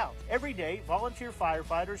put it out. Every day, volunteer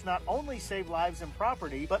firefighters not only save lives and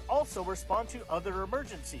property, but also respond to other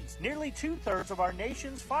emergencies. Nearly 2/3 of our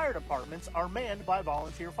nation's fire departments are manned by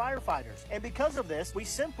volunteer firefighters. And because of this, we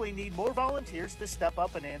simply need more volunteers to step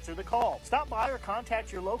up and answer the call. Stop by or contact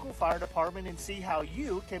your local fire department and see how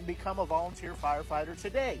you can become a volunteer firefighter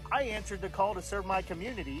today. I answered the call to serve my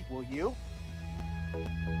community. Will you?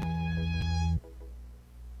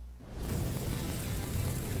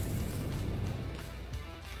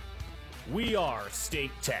 We are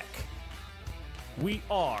State Tech. We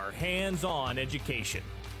are hands-on education.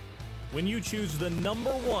 When you choose the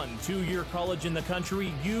 #1 two-year college in the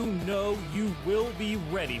country, you know you will be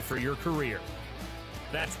ready for your career.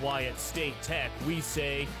 That's why at State Tech we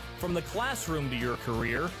say, from the classroom to your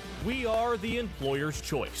career, we are the employer's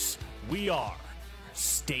choice. We are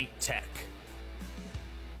State Tech.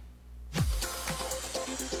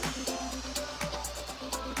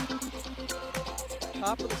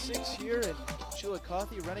 Top of the 6th here in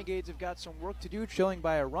Chillicothe. Renegades have got some work to do, trailing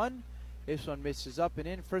by a run. This one misses up and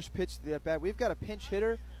in. First pitch to the at-bat. We've got a pinch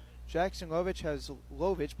hitter. Jackson Lovich has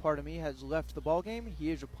left the ballgame.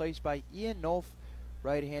 He is replaced by Ian Nolf.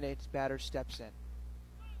 Right-handed batter steps in.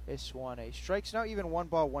 This one a strike. So now even 1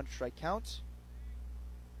 ball, 1 strike counts.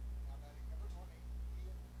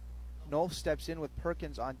 Nolf steps in with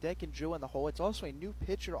Perkins on deck and Drew in the hole. It's also a new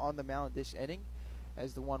pitcher on the mound this inning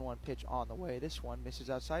as the 1-1 pitch on the way. This one misses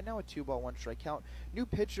outside. Now a 2 ball, 1 strike count. New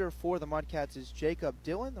pitcher for the Mudcats is Jacob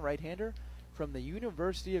Dillon, the right-hander from the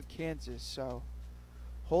University of Kansas. So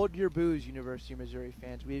hold your boos, University of Missouri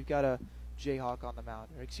fans. We've got a Jayhawk on the mound.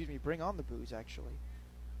 Or excuse me, bring on the boos, actually.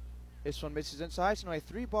 This one misses inside. So now a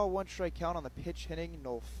 3 ball, 1 strike count on the pitch hitting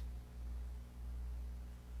Nolf.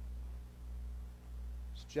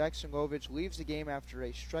 Jackson Lovich leaves the game after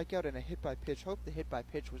a strikeout and a hit by pitch. Hope the hit by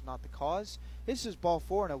pitch was not the cause. This is ball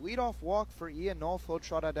 4 and a leadoff walk for Ian Nolf. He'll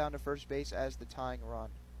trot out down to first base as the tying run.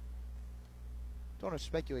 Don't want to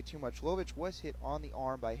speculate too much. Lovich was hit on the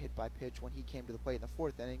arm by a hit by pitch when he came to the plate in the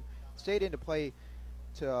 4th inning. Stayed in to play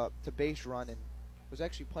to base run and was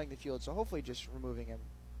actually playing the field. So hopefully just removing him,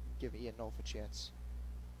 give Ian Nolf a chance.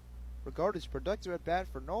 Regardless, productive at bat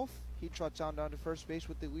for Nolf. He trots down to first base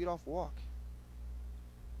with the leadoff walk.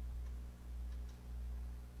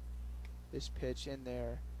 This pitch in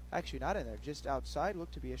there, actually not in there, just outside,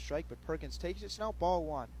 looked to be a strike, but Perkins takes it. It's now ball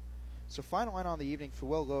 1. So final line on the evening for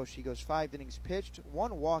Will Loesch. He goes 5 innings pitched,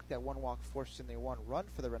 1 walk. That 1 walk forced in the 1 run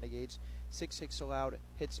for the Renegades. 6 hits allowed,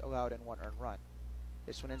 and 1 earned run.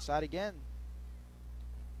 This one inside again.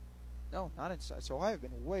 No, not inside. So I have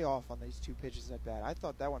been way off on these 2 pitches at bat. I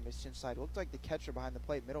thought that one missed inside. It looked like the catcher behind the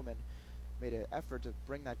plate, Middleman, made an effort to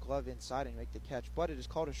bring that glove inside and make the catch, but it is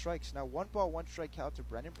called a strike. So now 1 ball, 1 strike count to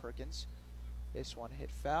Brendan Perkins. This one hit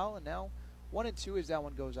foul, and now 1-2 as that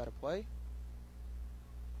one goes out of play.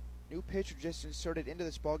 New pitcher just inserted into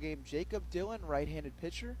this ballgame, Jacob Dillon, right-handed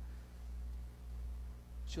pitcher.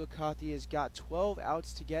 Chillicothe has got 12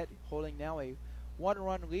 outs to get, holding now a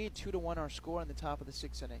 1-run lead, 2-1 our score in the top of the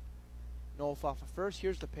 6th inning. Nolf off of first.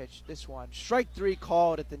 Here's the pitch. This one, strike 3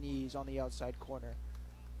 called at the knees on the outside corner.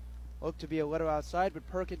 Looked to be a little outside, but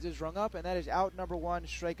Perkins is rung up, and that is out number 1,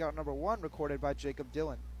 strikeout number 1, recorded by Jacob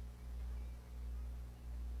Dillon.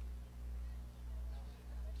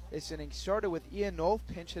 This inning started with Ian Nolf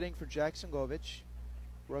pinch hitting for Jackson Lovich.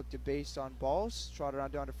 Worked to base on balls, trotted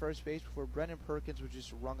on down to first base before Brendan Perkins was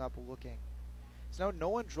just rung up looking. So now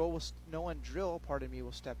Nolan Drill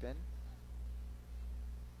will step in.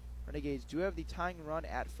 Renegades do have the tying run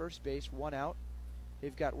at first base, 1 out.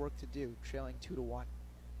 They've got work to do, trailing 2-1.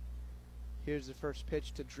 Here's the first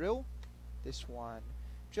pitch to Drill. This one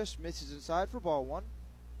just misses inside for ball one.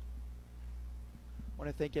 I want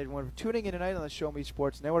to thank everyone for tuning in tonight on the Show Me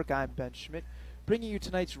Sports Network. I'm Ben Schmidt, bringing you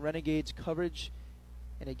tonight's Renegades coverage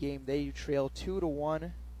in a game they trail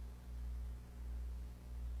 2-1.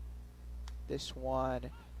 This one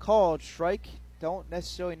called strike. Don't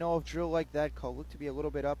necessarily know if drill like that call. Looked to be a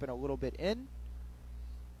little bit up and a little bit in.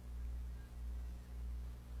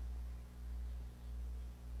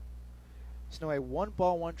 So now a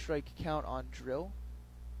 1-1 strike count on drill.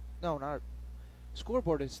 No, not.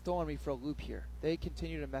 Scoreboard is throwing me for a loop here. They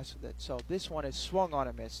continue to mess with it. So this one is swung on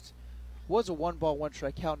and missed. Was a 1-1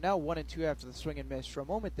 strike count. Now 1-2 after the swing and miss. For a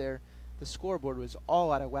moment there, the scoreboard was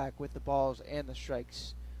all out of whack with the balls and the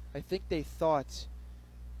strikes. I think they thought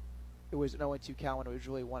it was an 0-2 count when it was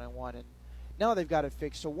really 1-1. And now they've got it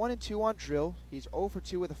fixed. So 1-2 on drill. He's 0 for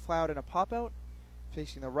 2 with a fly out and a pop out.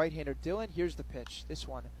 Facing the right-hander Dylan. Here's the pitch. This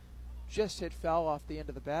one just hit foul off the end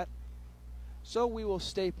of the bat. So we will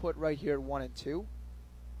stay put right here at 1-2.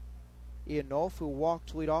 Ian Nolf, who walked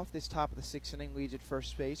to lead off this top of the sixth inning, leads at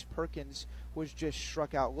first base. Perkins was just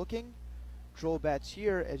struck out looking. Drill bats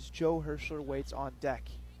here as Joe Hirschler waits on deck.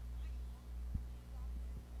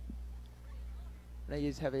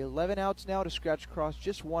 Renegades have 11 outs now to scratch across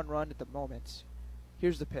just 1 run at the moment.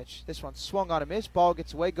 Here's the pitch. This one swung on a miss. Ball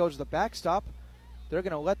gets away, goes to the backstop. They're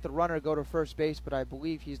going to let the runner go to first base, but I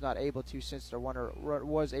believe he's not able to since the runner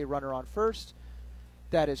was a runner on first.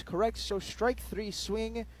 That is correct. So strike 3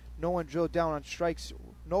 swing. No one drilled down on strikes.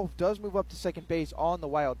 Nolf does move up to second base on the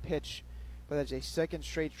wild pitch, but that's a second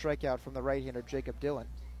straight strikeout from the right-hander Jacob Dylan.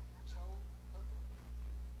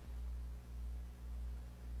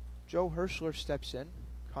 Joe Hirschler steps in,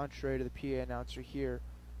 contrary to the PA announcer here,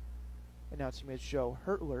 announcing it's Joe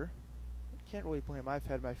Hurtler. Can't really blame him. I've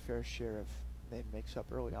had my fair share of name mix-up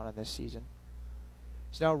early on in this season.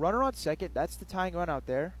 So now runner on second. That's the tying run out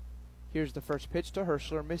there. Here's the first pitch to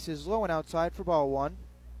Hirschler. Misses low and outside for ball one.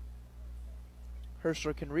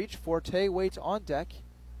 Hirschler can reach. Forte waits on deck.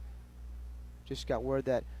 Just got word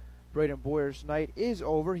that Braden Boyer's night is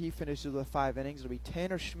over. He finishes with 5 innings. It'll be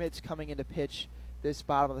Tanner Schmitz coming into pitch this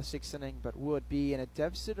bottom of the 6th inning, but would be in a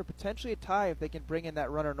deficit or potentially a tie if they can bring in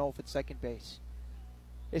that runner Nolf at second base.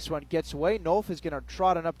 This one gets away. Nolf is going to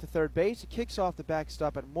trot on up to third base. He kicks off the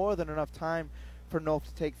backstop at more than enough time for Nolf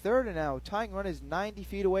to take third, and now tying run is 90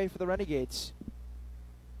 feet away for the Renegades.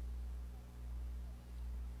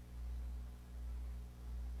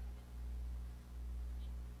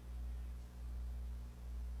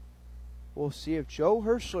 We'll see if Joe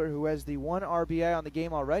Hirschler, who has the 1 RBI on the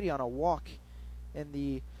game already on a walk in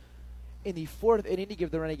the 4th inning to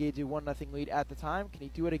give the Renegades a 1-0 lead at the time, can he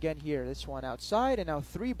do it again here? This one outside, and now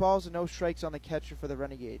 3 balls and no strikes on the catcher for the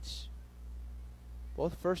Renegades.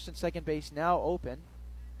 Both first and second base now open.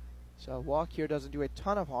 So a walk here doesn't do a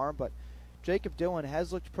ton of harm, but Jacob Dylan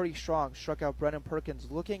has looked pretty strong. Struck out Brennan Perkins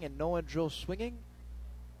looking, and Nolan Drill swinging.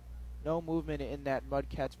 No movement in that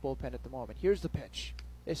Mudcats bullpen at the moment. Here's the pitch.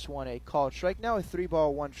 This one a called strike. Now a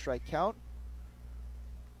 3-ball, 1-strike count.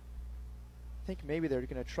 I think maybe they're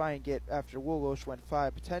going to try and get, after Woolgosh went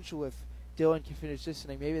 5, potential if Dylan can finish this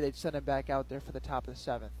inning. Maybe they'd send him back out there for the top of the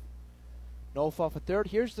 7th. Nolf off a third.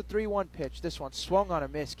 Here's the 3-1 pitch. This one swung on a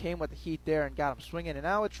miss, came with the heat there and got him swinging, and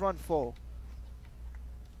now it's run full.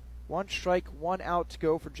 1 strike, 1 out to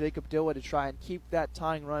go for Jacob Dylan to try and keep that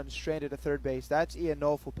tying run stranded at third base. That's Ian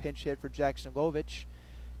Nolf who pinch hit for Jackson Lovich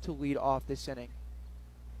to lead off this inning.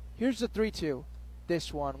 Here's the 3-2.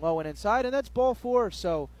 This one low and inside, and that's ball 4.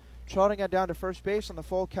 So trotting on down to first base on the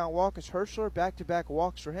full count walk is Hirschler. Back-to-back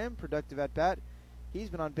walks for him. Productive at bat. He's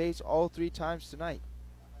been on base all 3 times tonight.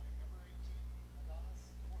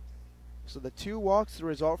 So the 2 walks, the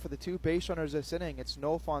result for the 2 base runners this inning. It's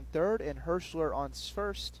Nolf on third and Hirschler on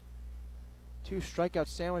first. 2 strikeouts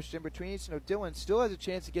sandwiched in between. So Dylan still has a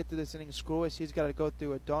chance to get through this inning scoreless. He's got to go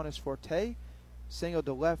through Adonis Forte. Single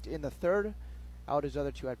to left in the third. Out his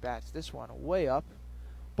other 2 at-bats. This one way up.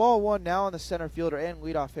 Ball 1 now on the center fielder and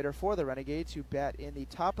leadoff hitter for the Renegades, who bat in the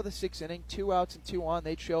top of the 6th inning. 2 outs and 2 on.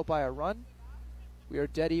 They trail by a run. We are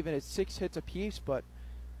dead even at 6 hits apiece, but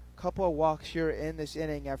a couple of walks here in this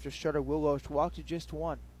inning after starter Woolgosh walked to just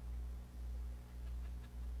 1.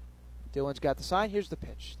 Dylan's got the sign. Here's the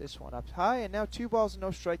pitch. This one up high, and now 2 balls and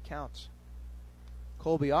no strike counts.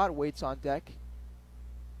 Colby Ott waits on deck.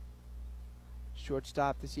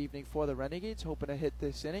 Shortstop this evening for the Renegades, hoping to hit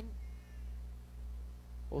this inning.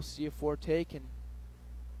 We'll see if Forte can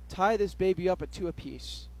tie this baby up at 2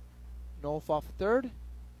 apiece. Nolf off third.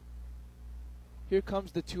 Here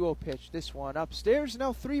comes the 2-0 pitch. This one upstairs.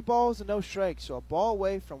 Now 3 balls and no strikes. So a ball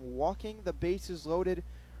away from walking the bases loaded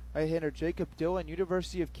right-hander Jacob Dylan,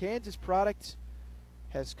 University of Kansas product.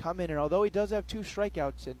 has come in, and although he does have 2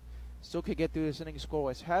 strikeouts and still could get through this inning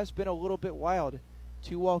scoreless, has been a little bit wild.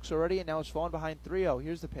 2 walks already, and now is falling behind 3-0.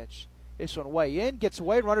 Here's the pitch. This one way in, gets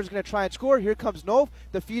away. Runner's going to try and score. Here comes Nolf.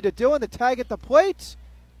 The feed to Dillon. The tag at the plate.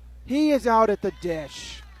 He is out at the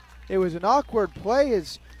dish. It was an awkward play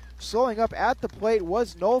as slowing up at the plate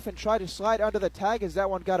was Nolf and tried to slide under the tag as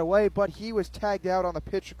that one got away, but he was tagged out on the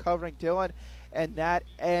pitch covering Dillon, and that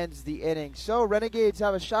ends the inning. So Renegades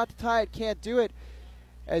have a shot to tie it, can't do it,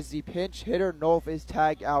 as the pinch hitter Nolf is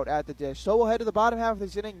tagged out at the dish. So we'll head to the bottom half of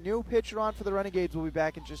this inning. New pitcher on for the Renegades. We'll be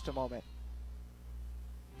back in just a moment.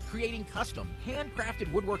 Creating custom,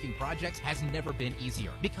 handcrafted woodworking projects has never been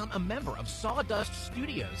easier. Become a member of Sawdust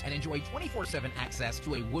Studios and enjoy 24/7 access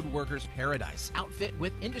to a woodworker's paradise. Outfit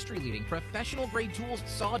with industry-leading professional-grade tools,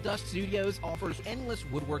 Sawdust Studios offers endless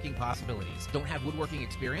woodworking possibilities. Don't have woodworking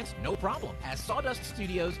experience? No problem, as Sawdust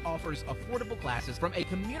Studios offers affordable classes from a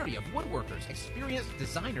community of woodworkers, experienced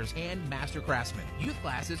designers, and master craftsmen. Youth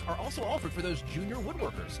classes are also offered for those junior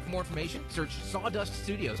woodworkers. For more information, search Sawdust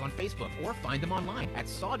Studios on Facebook or find them online at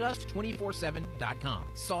sawdust247.com.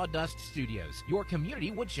 Sawdust Studios, your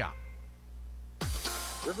community woodshop.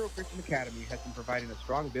 River Oak Christian Academy has been providing a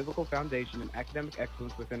strong biblical foundation and academic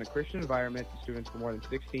excellence within a Christian environment to students for more than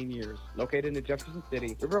 16 years. Located in Jefferson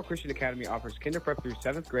City, River Oak Christian Academy offers kinder prep through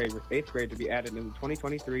 7th grade with 8th grade to be added in the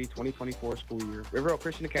 2023-2024 school year. River Oak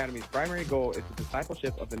Christian Academy's primary goal is the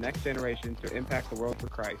discipleship of the next generation to impact the world for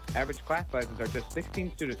Christ. Average class sizes are just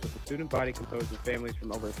 16 students with a student body composed of families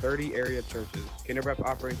from over 30 area churches. Kinder prep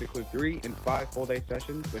offerings include 3 and 5 full-day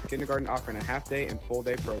sessions, with kindergarten offering a half-day and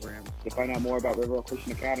full-day programs. To find out more about River Oak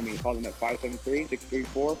Christian Academy, call them at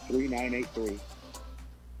 573-634-3983.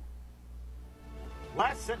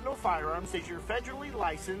 Last Sentinel Firearms is your federally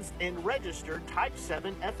licensed and registered Type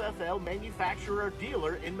 7 FFL manufacturer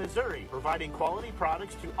dealer in Missouri, providing quality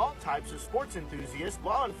products to all types of sports enthusiasts,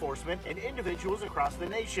 law enforcement, and individuals across the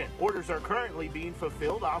nation. Orders are currently being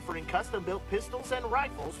fulfilled, offering custom-built pistols and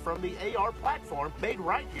rifles from the AR platform made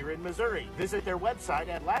right here in Missouri. Visit their website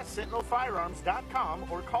at lastsentinelfirearms.com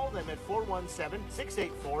or call them at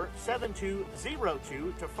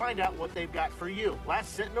 417-684-7202 to find out what they've got for you.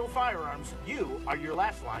 Last Sentinel Firearms, you are your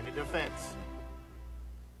last line of defense.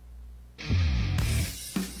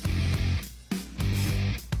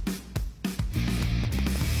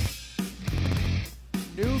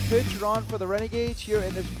 New pitcher on for the Renegades here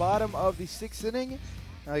in this bottom of the 6th inning.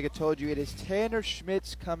 Like I told you, it is Tanner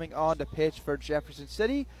Schmitz coming on to pitch for Jefferson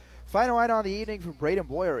City. Final out on the evening from Braden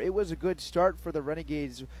Boyer. It was a good start for the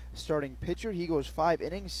Renegades starting pitcher. He goes 5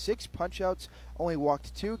 innings, 6 punch-outs, only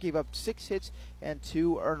walked 2, gave up 6 hits and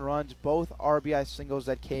 2 earned runs, both RBI singles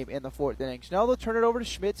that came in the 4th inning. So now they'll turn it over to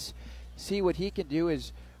Schmitz, see what he can do,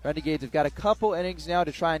 as Renegades have got a couple innings now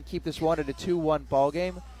to try and keep this one at a 2-1 ball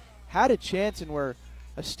game. Had a chance and were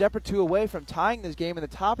a step or two away from tying this game in the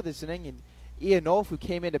top of this inning, and Ian Nolf, who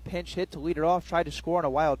came in to pinch hit to lead it off, tried to score on a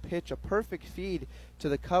wild pitch, a perfect feed to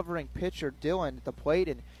the covering pitcher Dillon at the plate,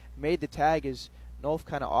 and made the tag as Nolf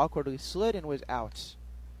kind of awkwardly slid and was out.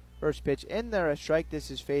 First pitch in there, a strike.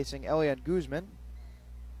 This is facing Elian Guzman.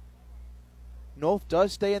 Nolf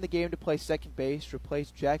does stay in the game to play second base,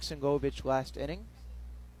 replaced Jackson Govich last inning.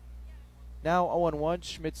 Now 0-1,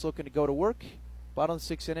 Schmitz looking to go to work. Bottom of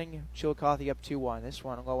the 6th inning, Chillicothe up 2-1. This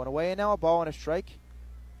one going away, and now a ball and a strike.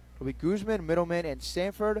 It'll be Guzman, Middleman, and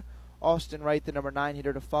Stanford. Austin Wright, the number 9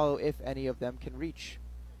 hitter, to follow if any of them can reach.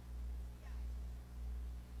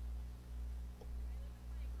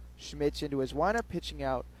 Schmitz into his windup, pitching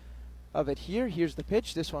out of it here. Here's the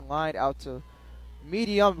pitch. This one lined out to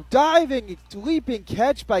medium. Diving, leaping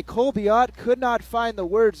catch by Colby Ott. Could not find the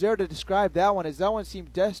words there to describe that one, as that one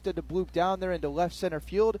seemed destined to bloop down there into left center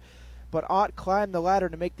field. But Ott climbed the ladder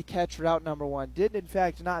to make the catch for out number 1. Did, in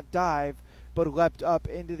fact, not dive, but leapt up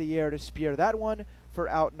into the air to spear that one for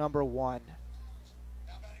out number 1.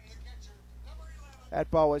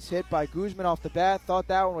 That ball was hit by Guzman off the bat. Thought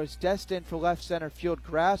that one was destined for left center field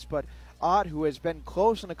grasp, but Ott, who has been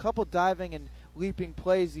close on a couple diving and leaping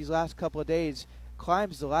plays these last couple of days,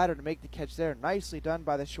 climbs the ladder to make the catch there. Nicely done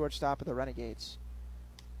by the shortstop of the Renegades.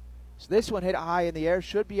 So this one hit high in the air.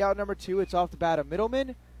 Should be out number 2. It's off the bat of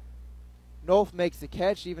Middleman. Nolf makes the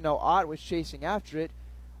catch, even though Ott was chasing after it.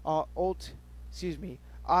 Ott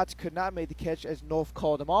could not make the catch as Nolf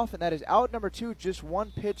called him off, and that is out number 2. Just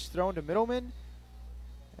 1 pitch thrown to Middleman,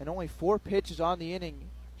 and only 4 pitches on the inning.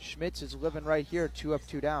 Schmitz is living right here, 2 up,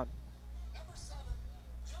 2 down.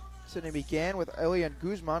 This inning began with Elian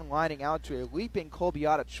Guzman lining out to a leaping Colby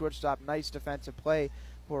Ott at shortstop. Nice defensive play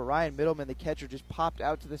for Ryan Middleman. The catcher just popped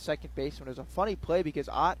out to the second baseman. It was a funny play because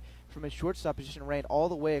Ott, from his shortstop position, ran all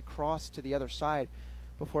the way across to the other side.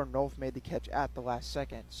 before Nolf made the catch at the last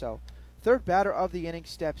second. So, third batter of the inning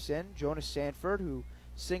steps in, Jonas Sanford, who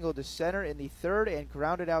singled to center in the third and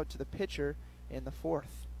grounded out to the pitcher in the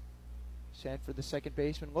fourth. Sanford, the second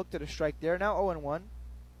baseman, looked at a strike there. Now 0-1.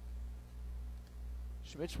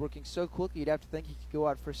 Schmidt's working so quickly you'd have to think he could go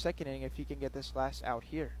out for a second inning if he can get this last out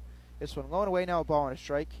here. This one low and away, now a ball and a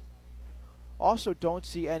strike. Also don't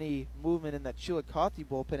see any movement in that Chillicothe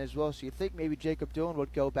bullpen as well, so you think maybe Jacob Dillon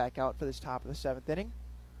would go back out for this top of the seventh inning.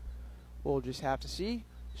 We'll just have to see.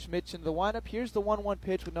 Schmidt's in the windup. Here's the 1-1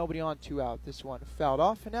 pitch with nobody on, 2 out. This one fouled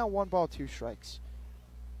off, and now 1 ball, 2 strikes.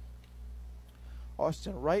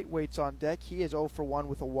 Austin Wright waits on deck. He is 0 for 1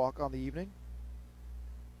 with a walk on the evening.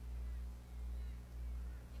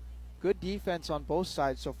 Good defense on both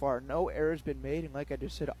sides so far. No errors been made, and like I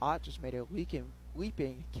just said, Ott just made a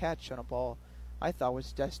leaping catch on a ball I thought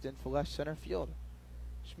was destined for left center field.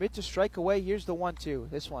 Schmidt to strike away. Here's the 1-2.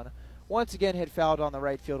 This one once again hit fouled on the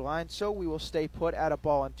right field line, so we will stay put at a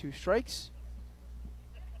ball and 2 strikes.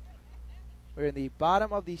 We're in the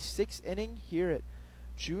bottom of the 6th inning here at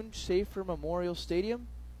June Schaefer Memorial Stadium.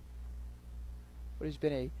 What has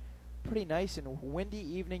been a pretty nice and windy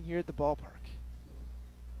evening here at the ballpark.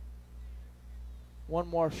 1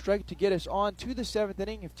 more strike to get us on to the 7th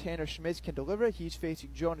inning. If Tanner Schmitz can deliver it, he's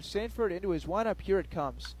facing Jonas Sanford into his windup. Here it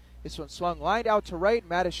comes. This one swung lined out to right.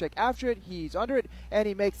 Matashek after it. He's under it, and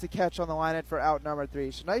he makes the catch on the line in for out number 3.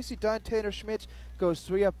 So nicely done. Tanner Schmitz goes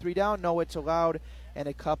 3 up, 3 down. No hits allowed, and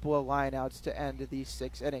a couple of lineouts to end the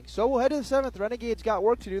 6th inning. So we'll head to the 7th. Renegades got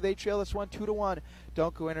work to do. They trail this one 2-1.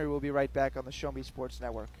 Don't go in, or we'll be right back on the Show Me Sports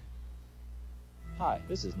Network. Hi,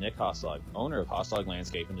 this is Nick Hoslog, owner of Hoslog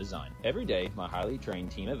Landscape and Design. Every day, my highly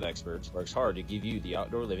trained team of experts works hard to give you the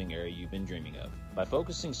outdoor living area you've been dreaming of. By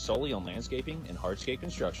focusing solely on landscaping and hardscape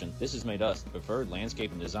construction, this has made us the preferred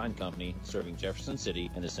landscape and design company serving Jefferson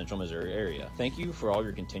City and the central Missouri area. Thank you for all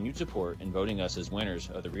your continued support in voting us as winners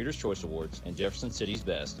of the Reader's Choice Awards and Jefferson City's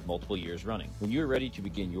Best multiple years running. When you are ready to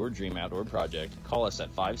begin your dream outdoor project, call us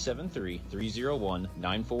at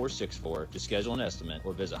 573-301-9464 to schedule an estimate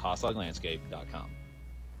or visit hosloglandscape.com.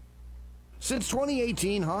 Since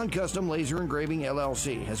 2018, Han Custom Laser Engraving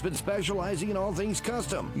LLC has been specializing in all things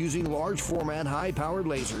custom, using large format, high-powered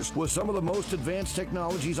lasers with some of the most advanced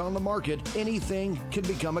technologies on the market. Anything can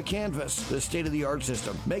become a canvas. The state-of-the-art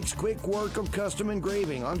system makes quick work of custom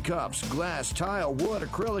engraving on cups, glass, tile, wood,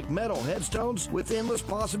 acrylic, metal, headstones with endless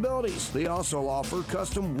possibilities. They also offer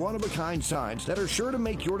custom one-of-a-kind signs that are sure to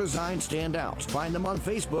make your design stand out. Find them on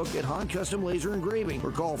Facebook at Han Custom Laser Engraving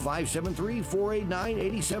or call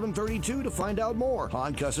 573-489-8732 to find out more.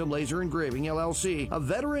 Han Custom Laser Engraving LLC, a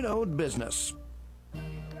veteran-owned business.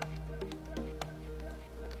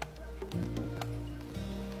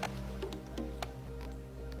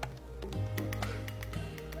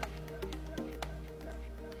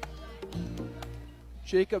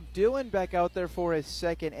 Jacob Dillon back out there for his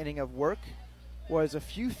 2nd inning of work. Was a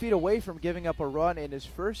few feet away from giving up a run in his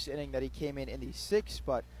 1st inning that he came in the 6th,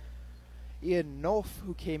 but Ian Nolf,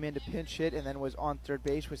 who came in to pinch hit and then was on third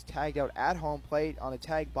base, was tagged out at home plate on a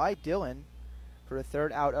tag by Dillon for a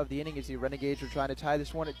 3rd out of the inning as the Renegades were trying to tie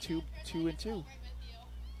this one at 2-2.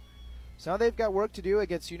 So now they've got work to do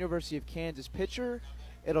against University of Kansas pitcher.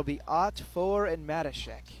 It'll be Ott, Fuller, and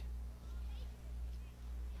Matashek.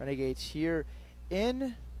 Renegades here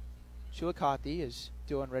in Chillicothe is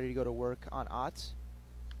Dillon ready to go to work on Ott.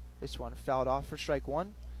 This one fouled off for strike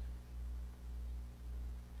 1.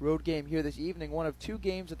 Road game here this evening, one of 2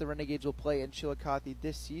 games that the Renegades will play in Chillicothe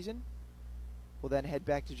this season. We'll then head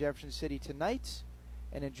back to Jefferson City tonight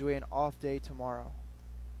and enjoy an off day tomorrow.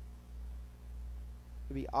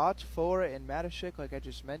 It'll be Ott, Fuller, and Matashek, like I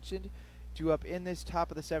just mentioned, due up in this top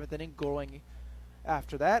of the 7th inning, going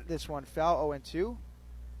after that. This one foul, 0-2.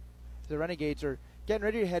 The Renegades are getting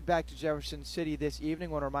ready to head back to Jefferson City this evening.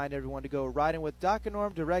 I want to remind everyone to go riding with Doc and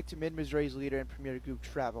Norm Direct, Mid-Missouri's leader in premier group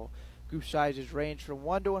travel. Group sizes range from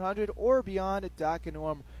 1 to 100 or beyond. Doc and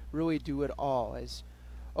Norm really do it all. As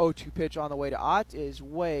 0-2 pitch on the way to Ott is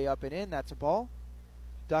way up and in. That's a ball.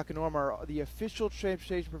 Doc and Norm are the official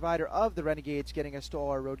transportation provider of the Renegades, getting us to all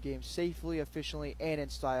our road games safely, efficiently, and in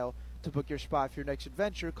style. To book your spot for your next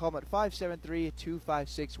adventure, call them at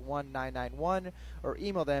 573-256-1991 or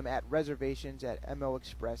email them at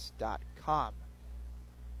reservations@moexpress.com.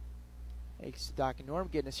 Thanks to Doc and Norm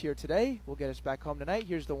getting us here today. We'll get us back home tonight.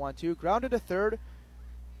 Here's the 1-2. Grounded to third.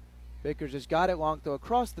 Vickers has got it. Long throw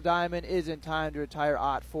across the diamond is in time to retire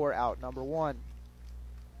Ott for out number 1.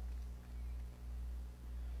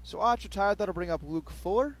 So Ott's retired. That'll bring up Luke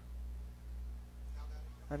Fuller.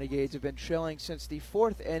 Renegades have been trailing since the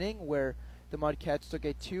 4th inning, where The Mudcats took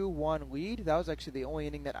a 2-1 lead. That was actually the only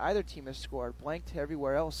inning that either team has scored. Blanked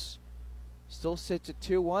everywhere else. Still sits at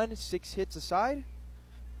 2-1, 6 hits aside.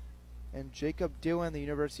 And Jacob Dillon, the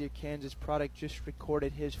University of Kansas product, just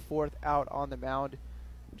recorded his 4th out on the mound.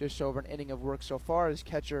 Just over an inning of work so far as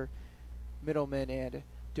catcher Middleman and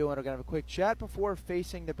Dillon are going to have a quick chat before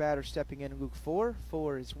facing the batter stepping in, Luke Fuller.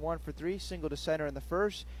 Fuller is 1 for 3, single to center in the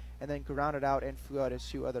first, and then grounded out and flew out his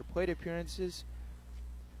 2 other plate appearances.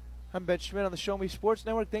 I'm Ben Schmidt on the Show Me Sports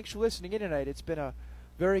Network. Thanks for listening in tonight. It's been a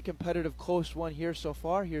very competitive, close one here so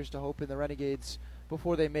far. Here's to hoping the Renegades,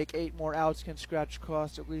 before they make 8 more outs, can scratch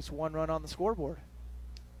across at least 1 run on the scoreboard.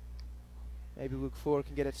 Maybe Luke Fuller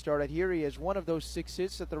can get it started here. He has one of those 6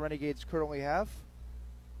 hits that the Renegades currently have.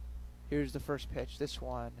 Here's the first pitch. This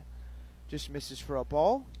one just misses for a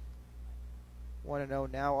ball.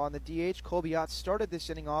 1-0 now on the DH. Colby Ott started this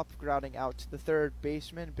inning off, grounding out to the third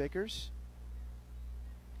baseman, Bickers.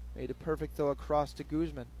 Made a perfect throw across to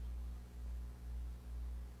Guzman.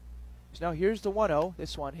 So now here's the 1-0.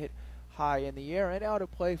 This one hit high in the air and out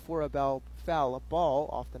of play for a foul, a ball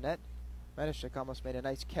off the net. Medishek almost made a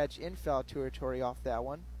nice catch in foul territory off that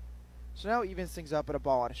one. So now evens things up at a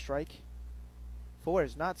ball and a strike. Fuller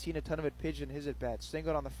has not seen a ton of it pitch in his at-bat.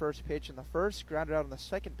 Singled on the first pitch in the first, grounded out on the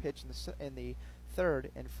second pitch in the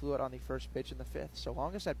third, and flew out on the first pitch in the fifth. So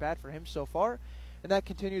longest at-bat for him so far, and that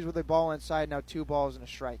continues with a ball inside, now 2 balls and a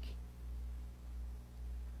strike.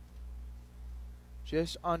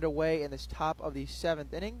 Just underway in this top of the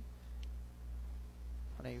 7th inning.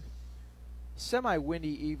 On a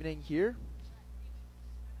semi-windy evening here.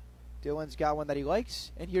 Dillon's got one that he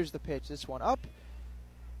likes, and here's the pitch. This one up.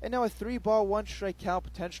 And now a 3-ball, 1-strike count,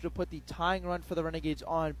 potential to put the tying run for the Renegades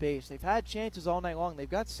on base. They've had chances all night long. They've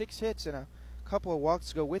got 6 hits and a couple of walks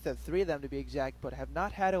to go with it, 3 of them to be exact, but have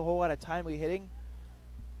not had a whole lot of timely hitting.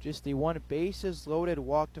 Just the 1 bases loaded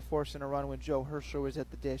walk to force in a run when Joe Hersher was at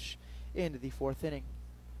the dish into the 4th inning.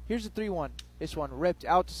 Here's the 3-1. This one ripped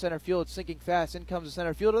out to center field, sinking fast. In comes the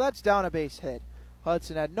center fielder. That's down a base hit.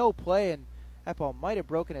 Hudson had no play, and that ball might have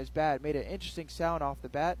broken his bat. Made an interesting sound off the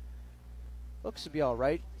bat. Looks to be all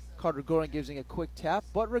right. Carter Goring gives him a quick tap,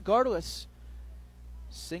 but regardless,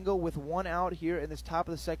 single with 1 out here in this top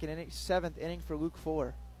of the 7th inning for Luke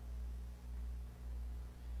Fuller.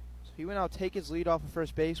 So he will now take his lead off of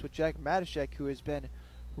first base with Jack Matashek, who has been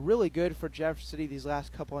really good for Jefferson City these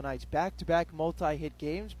last couple of nights. Back-to-back multi-hit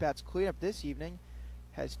games. Bats clean up this evening.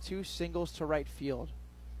 Has 2 singles to right field.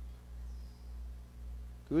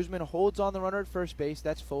 Guzman holds on the runner at first base.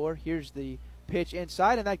 That's Fuller. Here's the pitch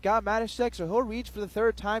inside, and that got Matashek, so he'll reach for the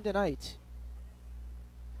 3rd time tonight.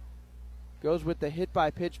 Goes with the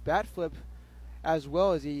hit-by-pitch bat flip as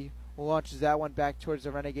well as he launches that one back towards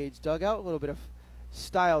the Renegades dugout. A little bit of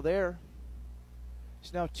style there.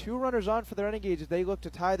 So now 2 runners on for the Renegades as they look to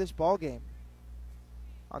tie this ball game.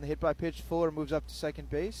 On the hit-by-pitch, Fuller moves up to second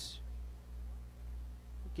base.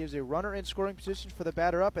 Gives a runner in scoring position for the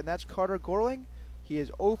batter up, and that's Carter Gorling. He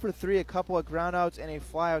is 0 for 3, a couple of groundouts, and a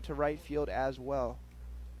flyout to right field as well.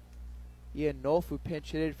 Ian Nolf, who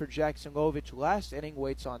pinch hitted for Jackson Lovich last inning,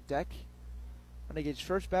 waits on deck. Renegades'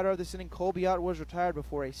 first batter of this inning, Colby Ott, was retired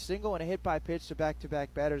before a single and a hit-by-pitch to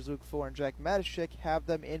back-to-back batters Luke Fuller and Jack Matashek have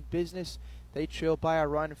them in business. They trail by a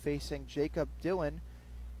run facing Jacob Dillon,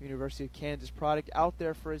 University of Kansas product, out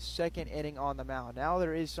there for his 2nd inning on the mound. Now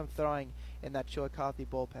there is some throwing in that Chillicothe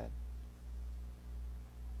bullpen.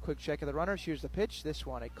 Quick check of the runners. Here's the pitch. This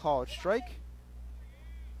one, a called strike.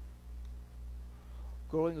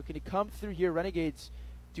 Gorling looking to come through here. Renegades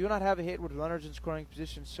do not have a hit with runners in scoring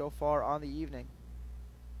position so far on the evening.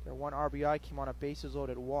 Their 1 RBI came on a bases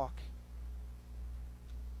loaded walk.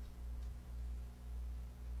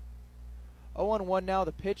 0-1 now,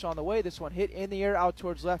 the pitch on the way. This one hit in the air out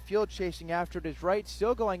towards left field, chasing after it is right,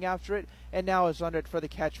 still going after it, and now is under it for the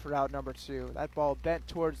catch for out number 2. That ball bent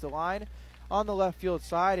towards the line on the left field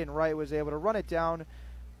side, and Wright was able to run it down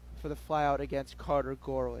for the flyout against Carter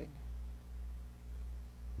Gorling.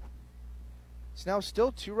 It's now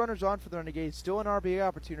still 2 runners on for the Renegades, still an RBI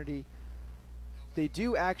opportunity. They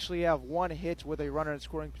do actually have 1 hit with a runner in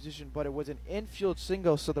scoring position, but it was an infield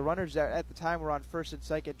single, so the runners that at the time were on first and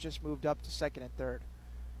second just moved up to 2nd and 3rd.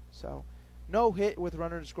 So no hit with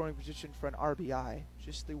runner in scoring position for an RBI,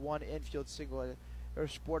 just the 1 infield single, or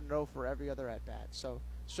sport no for every other at-bat. So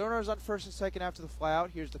runners on first and second after the flyout.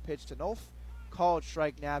 Here's the pitch to Nolf. Called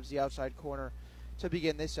strike, nabs the outside corner to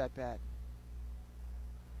begin this at-bat.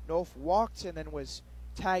 Nolf walked and then was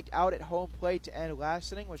tagged out at home plate to end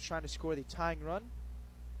last inning, was trying to score the tying run.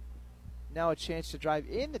 Now a chance to drive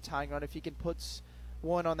in the tying run if he can put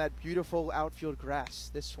one on that beautiful outfield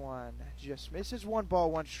grass. This one just misses. 1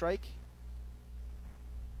 ball, 1 strike.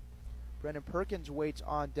 Brendan Perkins waits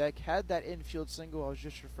on deck. Had that infield single I was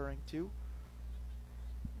just referring to.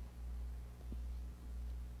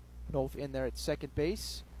 Nolf in there at second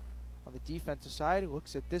base. On the defensive side,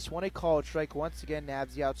 looks at this one. A called strike once again,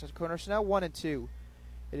 nabs the outside corner. So now 1-2.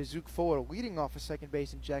 It is Zook Fuller leading off of second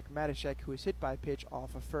base and Jack Matashek, who is hit by a pitch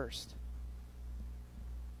off of first.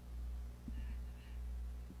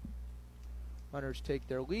 Runners take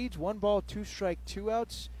their leads. 1 ball, 2 strike, 2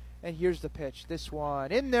 outs. And here's the pitch. This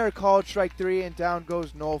one in there, called strike 3, and down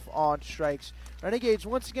goes Nolf on strikes. Renegades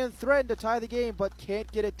once again threaten to tie the game, but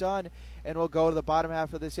can't get it done. And we'll go to the bottom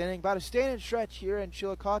half of this inning. About a standing stretch here in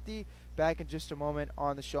Chillicothe. Back in just a moment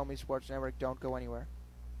on the Show Me Sports Network. Don't go anywhere.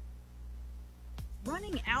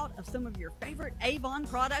 Running out of some of your favorite Avon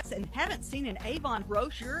products and haven't seen an Avon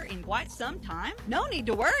brochure in quite some time? No need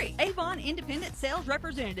to worry. Avon Independent Sales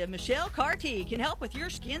Representative Michelle Carty can help with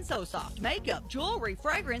your Skin So Soft, makeup, jewelry,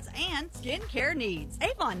 fragrance, and skincare needs.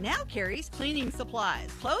 Avon now carries cleaning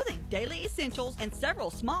supplies, clothing, daily essentials, and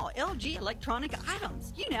several small LG electronic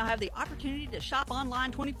items. You now have the opportunity to shop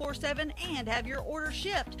online 24/7 and have your order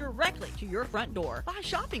shipped directly to your front door by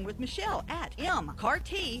shopping with Michelle at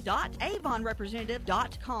mcarty.avonrepresentative.com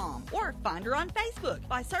or find her on Facebook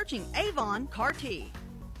by searching Avon Carty.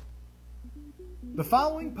 The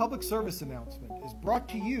following public service announcement is brought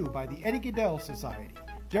to you by the Eddie Gaedel Society,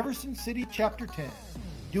 Jefferson City Chapter 10,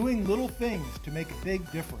 doing little things to make a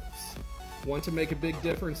big difference. Want to make a big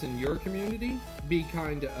difference in your community? Be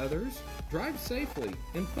kind to others, drive safely,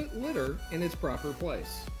 and put litter in its proper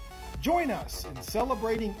place. Join us in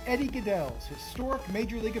celebrating Eddie Gaedel's historic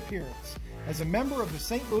Major League appearance as a member of the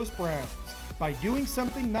St. Louis Browns by doing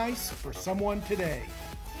something nice for someone today.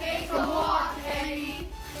 Take a walk, Eddie.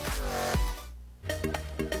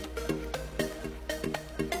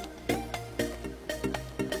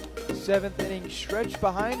 Seventh inning stretch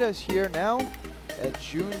behind us here now at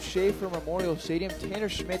June Schaefer Memorial Stadium. Tanner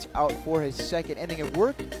Schmitz out for his second inning of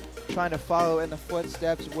work, trying to follow in the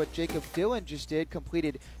footsteps of what Jacob Dillon just did.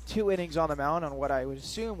 Completed 2 innings on the mound on what I would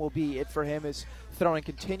assume will be it for him as throwing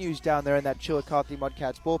continues down there in that Chillicothe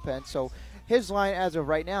Mudcats bullpen. So his line as of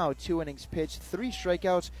right now, 2 innings pitched, 3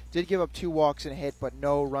 strikeouts, did give up 2 walks and a hit, but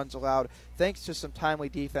no runs allowed, thanks to some timely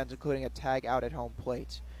defense, including a tag out at home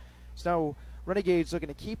plate. So now Renegades looking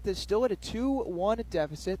to keep this still at a 2-1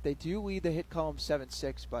 deficit. They do lead the hit column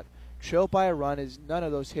 7-6, but trailed by a run as none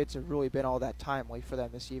of those hits have really been all that timely for them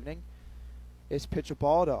this evening. Is pitch a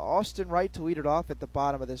ball to Austin Wright to lead it off at the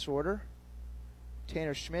bottom of this order.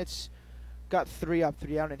 Tanner Schmitz got 3 up,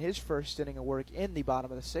 3 down in his first inning of work in the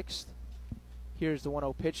bottom of the 6th. Here's the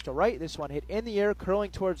 1-0 pitch to Wright. This one hit in the air, curling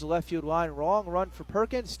towards the left field line. Wrong run for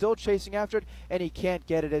Perkins, still chasing after it, and he can't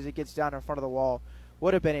get it as it gets down in front of the wall.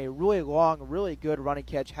 Would have been a really long, really good running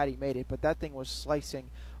catch had he made it, but that thing was slicing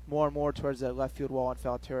more and more towards the left field wall in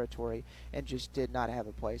foul territory and just did not have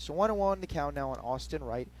a play. So 1-1 the count now on Austin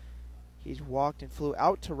Wright. He's walked and flew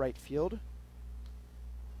out to right field.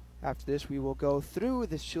 After this, we will go through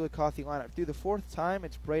this Chillicothe lineup. Through the 4th time,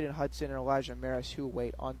 it's Braden Hudson and Elijah Maris who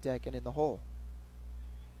wait on deck and in the hole.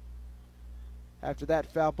 After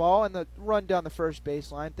that foul ball and the run down the first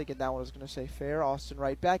baseline, thinking that one was going to say fair. Austin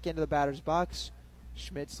Wright back into the batter's box.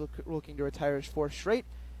 Schmitz looking to retire his 4th straight.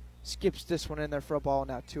 Skips this one in there for a ball,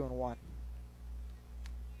 now 2-1.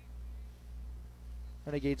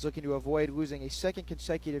 Renegades looking to avoid losing a 2nd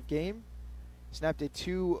consecutive game. Snapped a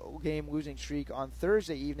 2-game losing streak on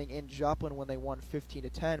Thursday evening in Joplin when they won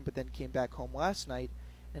 15-10, but then came back home last night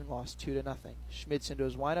and lost 2-0. Schmitz into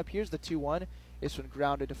his windup. Here's the 2-1. This one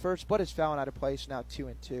grounded to first, but is fouling out of place, now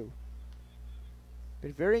 2-2.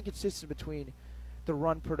 Been very inconsistent between the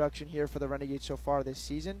run production here for the Renegades so far this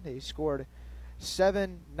season. They scored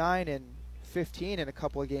 7, 9, and 15 in a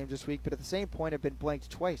couple of games this week, but at the same point have been blanked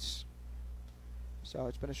twice. So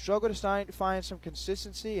it's been a struggle to find some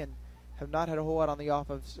consistency and have not had a whole lot on the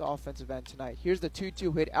offensive end tonight. Here's the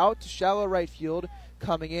 2-2 hit out to shallow right field.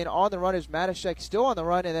 Coming in on the run is Matashek, still on the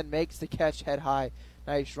run, and then makes the catch head high.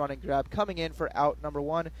 Nice running grab. Coming in for out number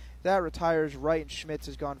 1. That retires Wright, and Schmitz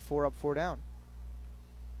has gone 4 up, 4 down.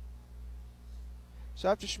 So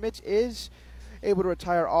after Schmitz is able to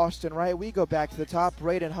retire Austin Wright, we go back to the top.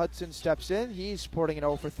 Braden Hudson steps in. He's sporting an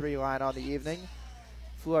 0-for-3 line on the evening.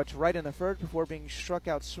 Flew out to right in the 1st before being struck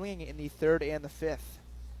out swinging in the 3rd and the 5th.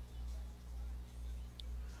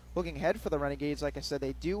 Looking ahead for the Renegades, like I said,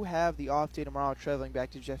 they do have the off day tomorrow, traveling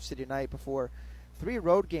back to Jeff City tonight before 3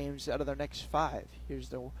 road games out of their next 5. Here's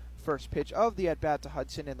the first pitch of the at-bat to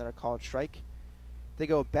Hudson, and then a called strike. They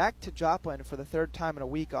go back to Joplin for the 3rd time in a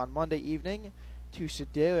week on Monday evening to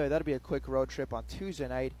Sedalia. That'll be a quick road trip on Tuesday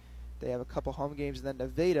night. They have a couple home games, and then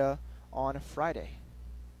Nevada on Friday.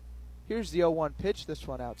 Here's the 0-1 pitch. This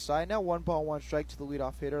one outside. Now 1 ball, 1 strike to the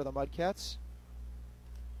leadoff hitter of the Mudcats.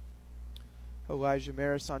 Elijah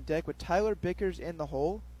Maris on deck with Tyler Bickers in the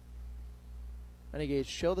hole.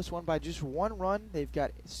 Renegades trail this one by just 1 run. They've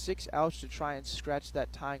got 6 outs to try and scratch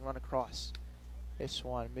that tying run across. This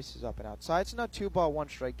one misses up and outside. So now 2 ball, 1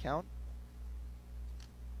 strike count.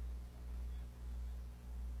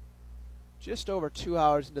 Just over 2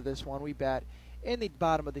 hours into this one, we bat in the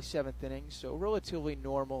bottom of the 7th inning, so relatively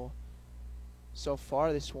normal so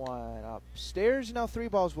far. This one upstairs, now 3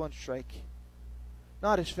 balls, 1 strike.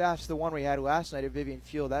 Not as fast as the one we had last night at Vivian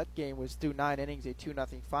Field. That game was through 9 innings, a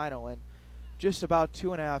 2-0 final, and just about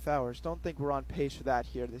 2.5 hours. Don't think we're on pace for that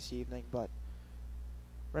here this evening, but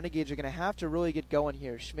Renegades are going to have to really get going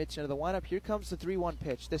here. Schmitz into the lineup. Here comes the 3-1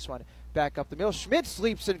 pitch. This one back up the middle. Schmitz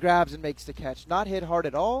leaps and grabs and makes the catch. Not hit hard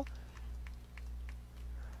at all.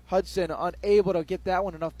 Hudson unable to get that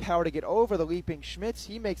one, enough power to get over the leaping Schmitz.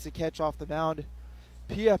 He makes the catch off the mound.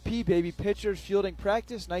 PFP, baby, pitchers fielding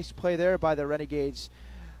practice. Nice play there by the Renegades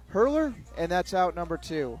hurler, and that's out number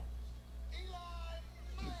 2.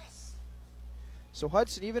 So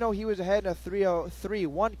Hudson, even though he was ahead in a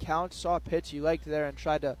 3-1 count, saw a pitch he liked there and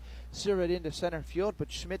tried to serve it into center field,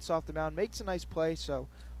 but Schmitz off the mound makes a nice play, so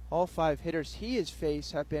all 5 hitters he has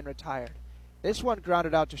faced have been retired. This one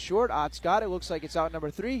grounded out to short. Otts got it. Looks like it's out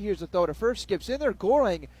number 3. Here's the throw to first. Skips in there.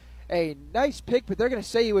 Goring, a nice pick, but they're going to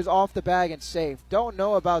say he was off the bag and safe. Don't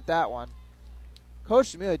know about that one.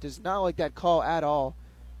 Coach Amelia does not like that call at all.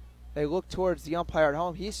 They look towards the umpire at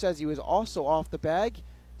home. He says he was also off the bag.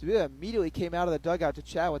 Amelia immediately came out of the dugout to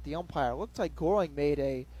chat with the umpire. Looked like Goring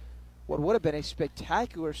made what would have been a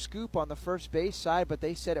spectacular scoop on the first base side, but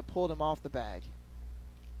they said it pulled him off the bag.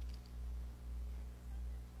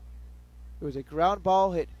 It was a ground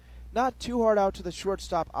ball hit not too hard out to the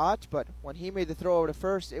shortstop Ott, but when he made the throw over to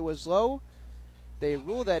first, it was low. They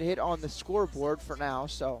rule that hit on the scoreboard for now,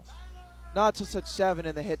 so not till such 7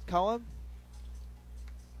 in the hit column.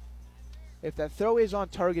 If that throw is on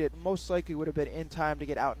target, it most likely would have been in time to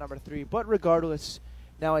get out number 3. But regardless,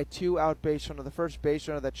 now a 2-out base runner, the first base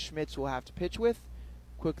runner that Schmitz will have to pitch with.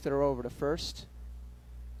 Quick throw over to first.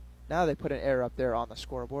 Now they put an error up there on the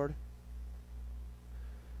scoreboard.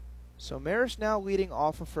 So Maris now leading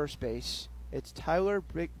off of first base. It's Tyler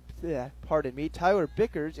Bickers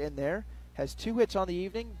in there. Has 2 hits on the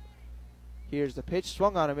evening. Here's the pitch.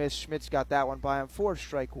 Swung on a miss. Schmitz got that one by him for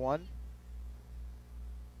strike 1.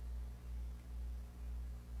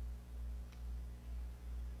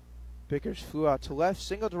 Bickers flew out to left,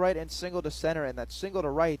 single to right, and single to center. And that single to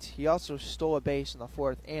right, he also stole a base in the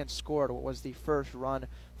 4th and scored what was the first run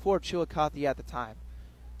for Chillicothe at the time.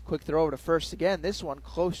 Quick throw over to first again. This one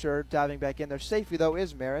closer, diving back in there safely, though,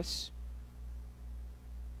 is Maris.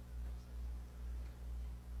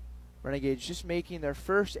 Renegades just making their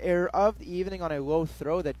first error of the evening on a low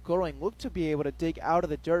throw that Goring looked to be able to dig out of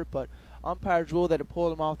the dirt, but umpires ruled that it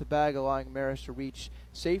pulled him off the bag, allowing Maris to reach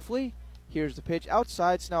safely. Here's the pitch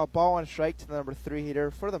outside. It's now a ball and a strike to the number 3 hitter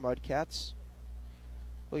for the Mudcats.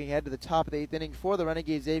 Looking ahead to the top of the 8th inning for the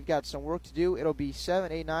Renegades, they've got some work to do. It'll be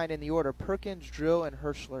 7, 8, 9 in the order. Perkins, Drill, and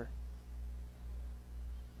Hirschler.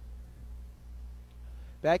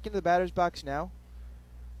 Back into the batter's box now.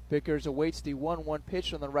 Bickers awaits the 1-1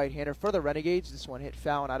 pitch on the right-hander for the Renegades. This one hit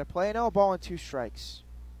foul and out of play. Now a ball and 2 strikes.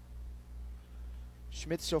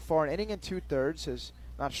 Schmitz so far an inning and 2/3 has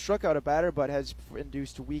not struck out a batter, but has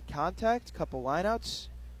induced weak contact. Couple lineouts.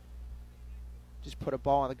 Just put a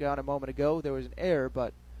ball on the ground a moment ago. There was an error,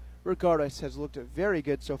 but regardless, has looked very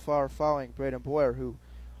good so far following Braden Boyer, who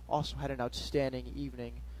also had an outstanding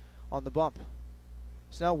evening on the bump.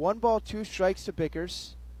 So now 1 ball, 2 strikes to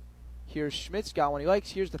Bickers. Here's Schmitz, got one he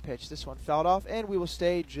likes. Here's the pitch. This one fouled off, and we will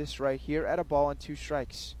stay just right here at a ball and 2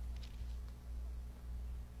 strikes.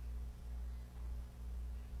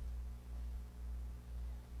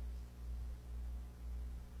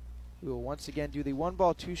 We will once again do the 1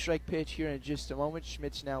 ball, 2 strike pitch here in just a moment.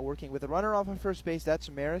 Schmitz now working with a runner off of first base. That's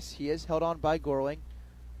Maris. He is held on by Gorling.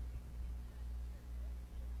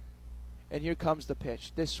 And here comes the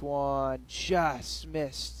pitch. This one just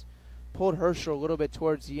missed. Pulled Herschel a little bit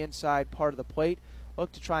towards the inside part of the plate.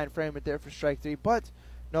 Looked to try and frame it there for strike 3, but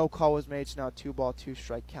no call was made. So now 2 ball, 2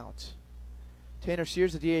 strike count. Tanner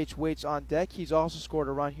Sears, the DH, waits on deck. He's also scored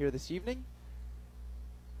a run here this evening.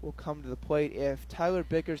 Will come to the plate if Tyler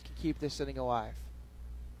Bickers can keep this inning alive.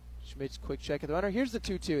 Schmitz, quick check of the runner. Here's the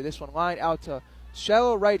 2-2. This one lined out to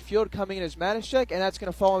shallow right field, coming in as Manischek, and that's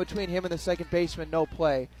going to fall in between him and the second baseman. No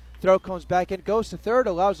play. Throw comes back in, goes to third,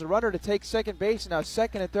 allows the runner to take second base, and now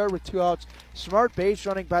second and third with 2 outs. Smart base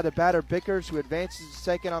running by the batter Bickers, who advances to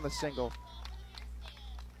second on the single.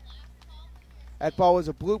 That ball was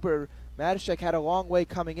a blooper. Matashek had a long way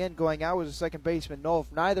coming in. Going out was a second baseman, Nolf.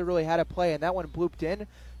 Neither really had a play, and that one blooped in.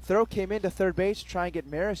 Throw came into third base to try and get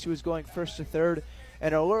Maris, who was going first to third.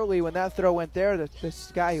 And alertly, when that throw went there,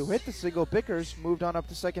 this guy who hit the single, Bickers, moved on up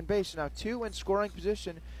to second base. Now 2 in scoring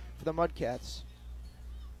position for the Mudcats.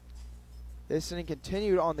 This inning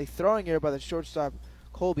continued on the throwing error by the shortstop,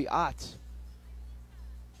 Colby Ott.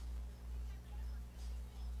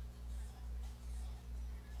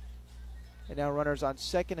 And now runners on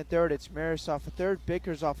second and third. It's Maris off a third,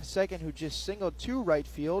 Bickers off a second, who just singled to right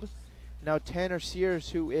field. Now Tanner Sears,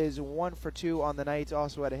 who is 1 for 2 on the night,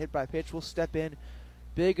 also had a hit by pitch, will step in.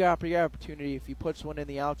 Big opportunity if he puts one in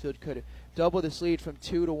the outfield. Could double this lead from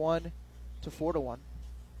 2-1 to 4-1.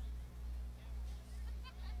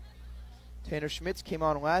 Tanner Schmitz came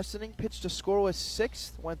on last inning, pitched a scoreless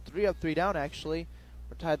 6th, went 3 up, 3 down actually.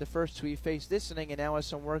 Retired the first two he faced this inning and now has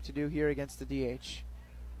some work to do here against the DH.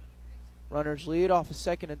 Runners lead off a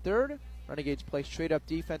second and third. Renegades play straight up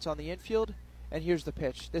defense on the infield. And here's the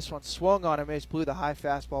pitch. This one swung on him, Ace blew the high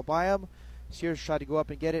fastball by him. Sears tried to go up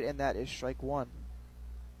and get it, and that is strike one.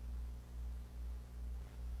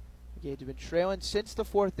 Renegades have been trailing since the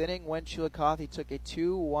 4th inning when Chillicothe took a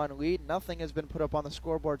 2-1 lead. Nothing has been put up on the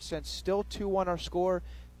scoreboard since. Still 2-1 our score.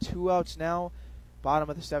 2 outs now. Bottom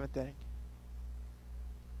of the 7th inning.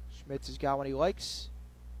 Schmitz has got what he likes.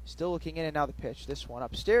 Still looking in, and now the pitch. This one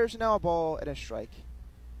upstairs, and now a ball and a strike.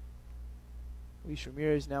 Luis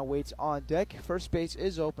Ramirez now waits on deck. First base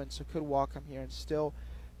is open, so could walk him here and still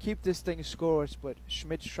keep this thing scoreless, but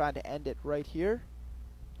Schmitz trying to end it right here.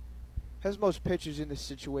 Has most pitchers in this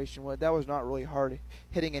situation. Well, that was not really hard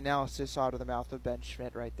hitting analysis out of the mouth of Ben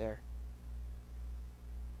Schmidt right there.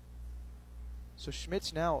 So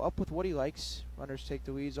Schmitz now up with what he likes. Runners take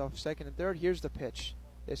the leads off second and third. Here's the pitch.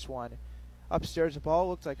 This one. Upstairs, the ball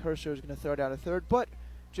looked like Hersher was going to throw down to third, but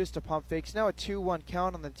just a pump fakes. Now a 2-1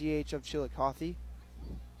 count on the DH of Chillicothe.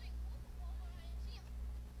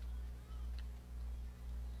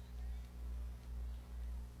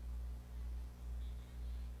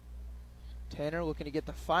 Tanner looking to get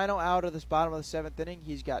the final out of this bottom of the 7th inning.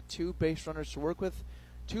 He's got 2 base runners to work with.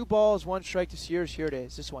 2 balls, 1 strike to Sears. Here it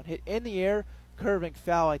is. This one hit in the air, curving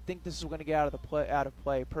foul. I think this is going to get out of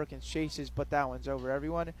play. Perkins chases, but that one's over.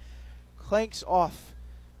 Everyone clanks off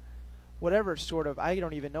whatever sort of, I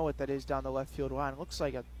don't even know what that is down the left field line. It looks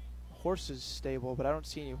like a horse's stable, but I don't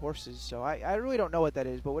see any horses, so I really don't know what that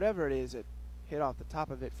is, but whatever it is, it hit off the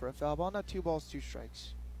top of it for a foul ball. Now 2 balls, 2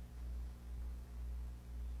 strikes.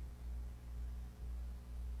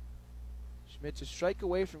 Schmitz a strike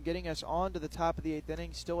away from getting us on to the top of the 8th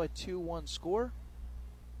inning. Still a 2-1 score.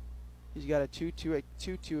 He's got a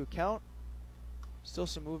 2-2 count. Still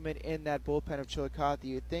some movement in that bullpen of Chillicothe.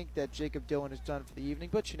 You'd think that Jacob Dillon is done for the evening,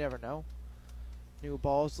 but you never know. New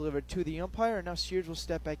ball is delivered to the umpire, and now Sears will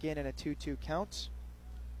step back in a 2-2 count.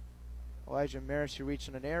 Elijah Maris, who reached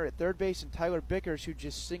on an error at third base, and Tyler Bickers, who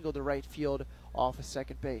just singled to right field off of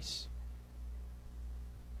second base.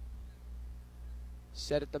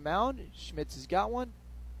 Set at the mound. Schmitz has got one,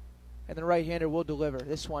 and the right-hander will deliver.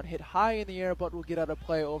 This one hit high in the air, but will get out of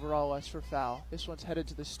play over all of us for foul. This one's headed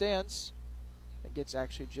to the stands. It gets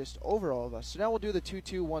actually just over all of us. So now we'll do the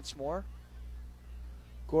 2-2 once more.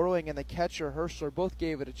 Gorling and the catcher, Herschler, both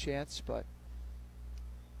gave it a chance, but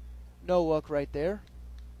no luck right there.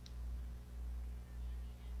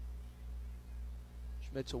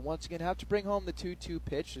 Schmitz will once again have to bring home the 2-2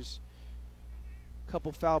 pitch. There's a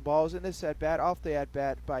couple foul balls in this at-bat, off the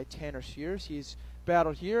at-bat by Tanner Sears. He's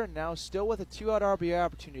battled here and now still with a 2-out RBI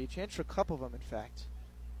opportunity. Chance for a couple of them, in fact.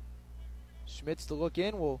 Schmitz to look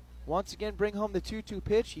in will once again bring home the 2-2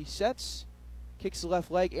 pitch. He sets, kicks the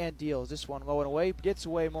left leg, and deals. This one low and away, gets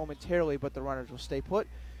away momentarily, but the runners will stay put.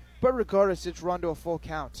 But regardless, it's run to a full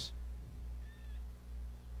count.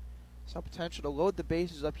 Some potential to load the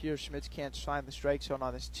bases up here. Schmitz can't find the strike zone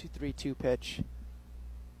on this 3-2 pitch.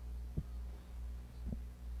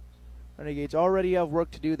 Renegades already have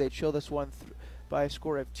work to do. They chill this one by a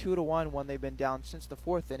score of 2-1 when they've been down since the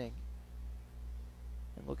 4th inning.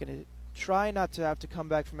 And looking to try not to have to come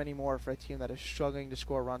back from any more for a team that is struggling to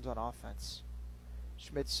score runs on offense.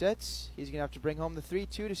 Schmitz sets. He's going to have to bring home the 3-2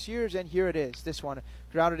 to Sears, and here it is. This one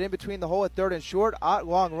grounded in between the hole at third and short.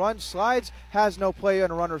 Long run, slides, has no play,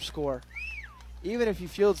 and a runner score. Even if he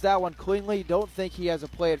fields that one cleanly, don't think he has a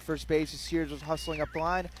play at first base as Sears was hustling up the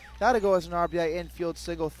line. That'll go as an RBI infield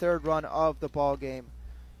single, 3rd run of the ball game.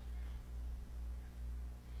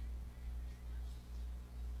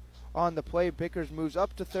 On the play, Bickers moves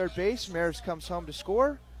up to third base. Maris comes home to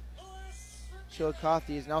score.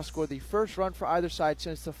 Chillicothe has now scored the first run for either side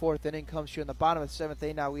since the 4th inning. Comes here in the bottom of the 7th.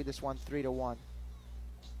 They now lead this one 3-1.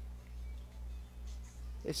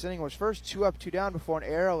 This inning was first 2 up, 2 down before an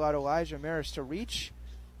error allowed Elijah Maris to reach.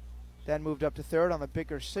 Then moved up to third on the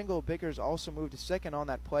Bickers single. Bickers also moved to second on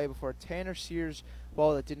that play before Tanner Sears'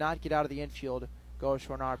 ball that did not get out of the infield goes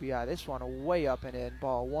for an RBI. This one way up and in,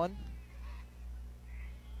 ball 1.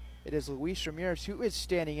 It is Luis Ramirez who is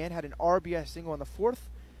standing in, had an RBI single in the 4th,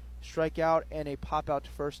 strikeout, and a pop out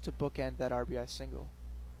to first to bookend that RBI single.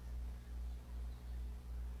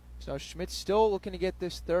 So Schmidt's still looking to get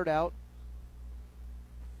this third out.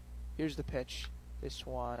 Here's the pitch. This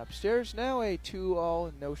one upstairs. Now a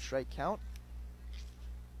 2-all, no strike count.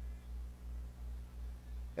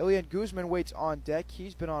 Elian Guzman waits on deck.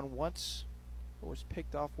 He's been on once, but was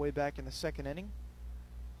picked off way back in the 2nd inning.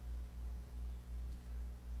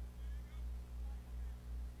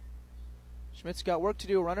 Schmidt's got work to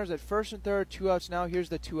do. Runners at first and third, 2 outs now. Here's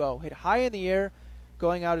the 2-0. Hit high in the air.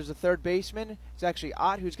 Going out as the third baseman. It's actually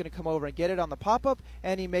Ott who's going to come over and get it on the pop-up,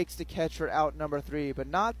 and he makes the catch for out number 3. But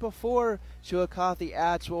not before Chillicothe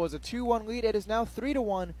adds what was a 2-1 lead. It is now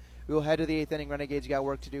 3-1. We will head to the 8th inning. Renegades got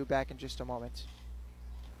work to do. Back in just a moment.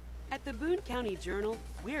 At the Boone County Journal,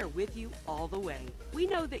 we're with you all the way. We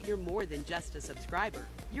know that you're more than just a subscriber.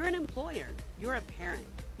 You're an employer. You're a parent.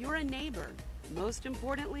 You're a neighbor. Most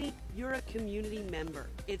importantly, you're a community member.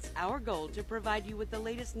 It's our goal to provide you with the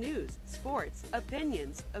latest news, sports,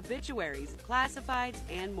 opinions, obituaries, classifieds,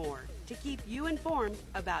 and more to keep you informed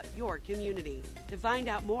about your community. To find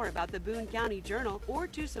out more about the Boone County Journal or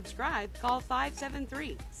to subscribe, call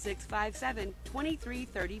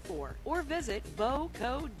 573-657-2334 or visit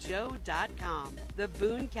bocojoe.com. The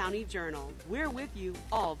Boone County Journal. We're with you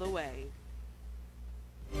all the way.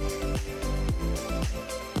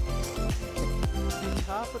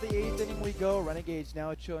 Top of the 8th inning we go. Renegades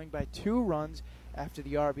now trailing by 2 runs after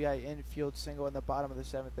the RBI infield single in the bottom of the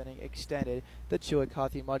 7th inning extended the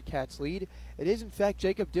Chillicothe Mudcats lead. It is in fact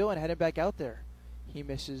Jacob Dillon heading back out there. He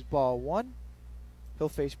misses ball 1. He'll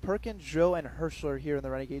face Perkins, Drill, and Herschler here in the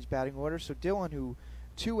Renegades batting order. So Dillon, who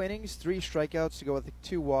 2 innings, 3 strikeouts to go with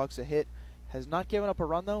 2 walks, a hit, has not given up a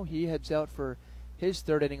run though. He heads out for his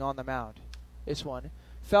 3rd inning on the mound. This one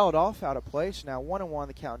fouled off, out of place. Now 1-1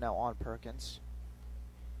 the count now on Perkins.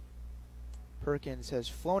 Perkins has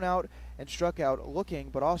flown out and struck out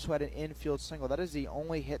looking, but also had an infield single. That is the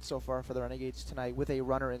only hit so far for the Renegades tonight with a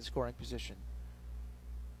runner in scoring position.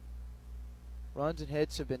 Runs and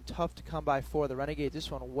hits have been tough to come by for the Renegades.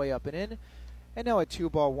 This one way up and in. And now a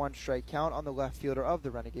 2-ball, 1 strike count on the left fielder of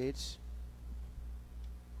the Renegades.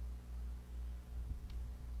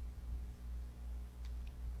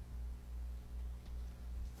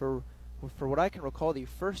 For what I can recall, the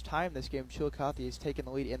first time this game, Chillicothe has taken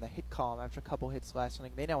the lead in the hit column after a couple hits last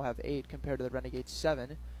inning. They now have 8 compared to the Renegades'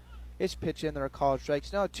 7. It's pitch in, there are called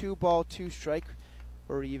strikes. Now a 2-ball, 2 strike.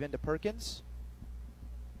 We're even to Perkins.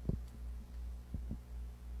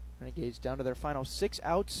 Renegades down to their final 6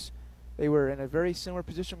 outs. They were in a very similar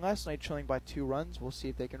position last night, trailing by 2 runs. We'll see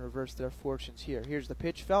if they can reverse their fortunes here. Here's the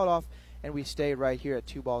pitch, fouled off, and we stay right here at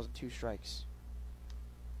 2 balls and 2 strikes.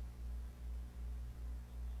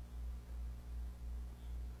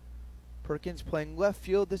 Perkins playing left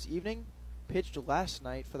field this evening. Pitched last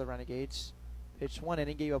night for the Renegades. Pitched 1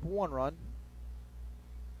 inning, gave up 1 run.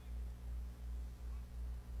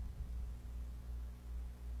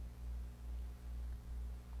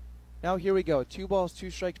 Now here we go. 2 balls, 2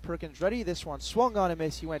 strikes. Perkins ready. This one swung on a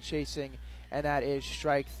miss. He went chasing, and that is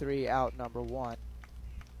strike 3, out number 1.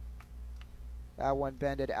 That one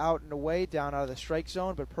bended out and away, down out of the strike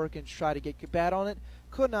zone, but Perkins tried to get bat on it.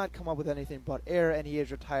 Could not come up with anything but air, and he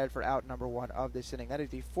is retired for out number 1 of this inning. That is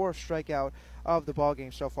the 4th strikeout of the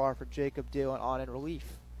ballgame so far for Jacob Dillon on in relief.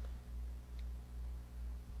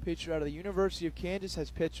 Pitcher out of the University of Kansas has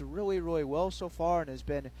pitched really, really well so far and has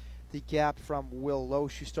been the gap from Will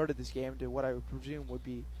Loesch, who started this game, to what I would presume would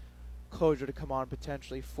be closure to come on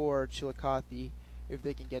potentially for Chillicothe if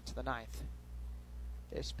they can get to the 9th.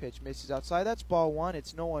 This pitch misses outside. That's ball 1.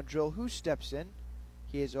 It's Nolan Drill who steps in.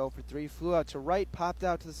 He is 0 for 3. Flew out to right, popped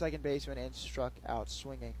out to the second baseman, and struck out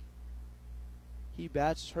swinging. He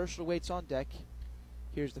bats. Herschel waits on deck.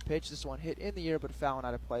 Here's the pitch. This one hit in the air but fouling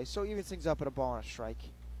out of play. So evens things up at a ball and a strike.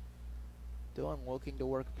 Dillon looking to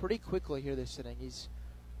work pretty quickly here this inning. He's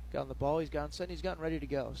gotten the ball. He's gotten set. He's gotten ready to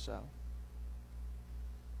go. So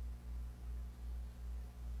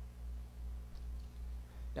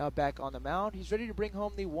now back on the mound. He's ready to bring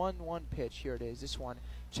home the 1-1 pitch. Here it is. This one.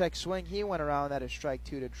 Check swing. He went around. That is strike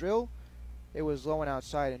 2 to Drill. It was low and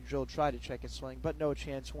outside, and Drill tried to check his swing, but no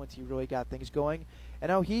chance once he really got things going. And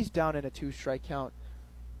now he's down in a 2-strike count.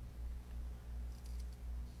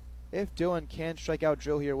 If Dillon can strike out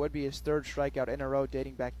Drill here, it would be his 3rd strikeout in a row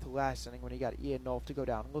dating back to last inning when he got Ian Nolf to go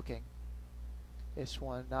down looking. This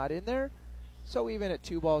one not in there. So even at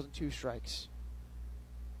 2 balls and 2 strikes.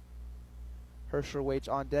 Hersler waits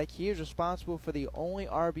on deck. He is responsible for the only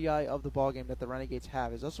RBI of the ballgame that the Renegades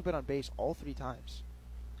have. He's also been on base all 3 times.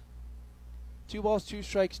 2 balls, 2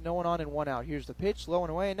 strikes, no one on and 1 out. Here's the pitch, low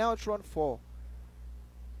and away, and now it's run full.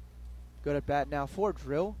 Good at bat now for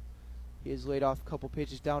Drill. He has laid off a couple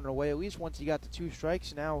pitches down and away, at least once he got to 2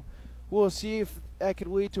 strikes. Now we'll see if that could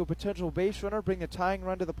lead to a potential base runner, bring a tying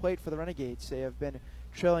run to the plate for the Renegades. They have been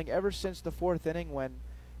trailing ever since the 4th inning when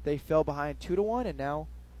they fell behind 2-1, and now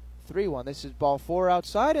 3-1. This is ball 4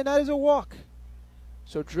 outside, and that is a walk.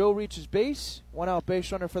 So Drill reaches base, 1 out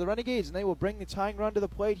base runner for the Renegades, and they will bring the tying run to the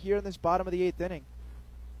plate here in this bottom of the 8th inning.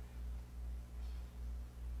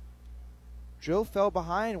 Drill fell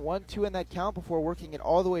behind 1-2 in that count before working it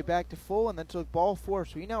all the way back to full, and then took ball 4.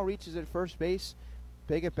 So he now reaches at first base.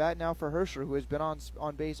 Big at bat now for Hersler, who has been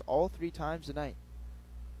on base all 3 times tonight.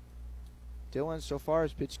 Dillon so far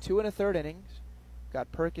has pitched 2 1/3 innings.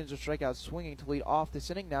 Got Perkins a strikeout swinging to lead off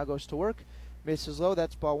this inning. Now goes to work. Misses low.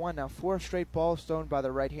 That's ball 1. Now 4 straight balls thrown by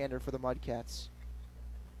the right-hander for the Mudcats.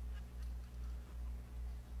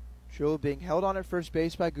 Drill being held on at first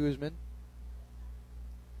base by Guzman.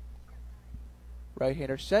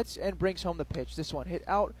 Right-hander sets and brings home the pitch. This one hit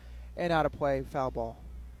out and out of play. Foul ball.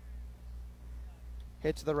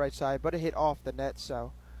 Hit to the right side, but it hit off the net,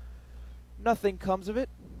 so nothing comes of it.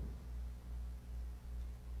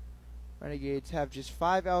 Renegades have just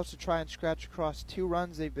 5 outs to try and scratch across 2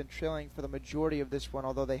 runs. They've been trailing for the majority of this one,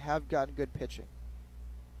 although they have gotten good pitching.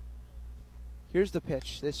 Here's the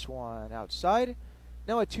pitch. This one outside.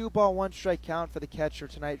 Now a 2 ball, 1 strike count for the catcher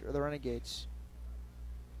tonight for the Renegades.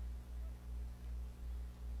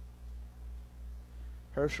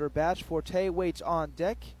 Hersler bats. Forte waits on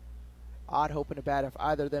deck. Odd hoping to bat if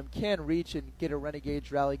either of them can reach and get a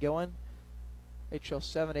Renegades rally going. They trail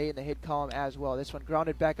 7-8 in the hit column as well. This one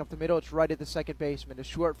grounded back up the middle. It's right at the second baseman. To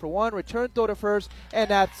short for 1. Return throw to first, and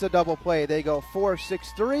that's a double play. They go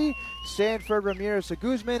 4-6-3. Sanford, Ramirez to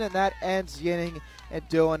Guzman, and that ends the inning. And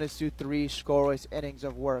Dillon is through 3 scoreless innings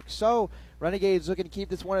of work. So Renegades looking to keep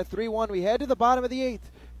this one at 3-1. We head to the bottom of the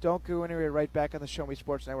 8th. Don't go anywhere. Right back on the Show Me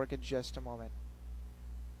Sports Network in just a moment.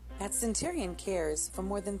 At Centurion Cares, for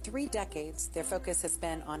more than 3 decades, their focus has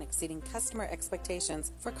been on exceeding customer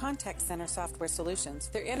expectations for contact center software solutions.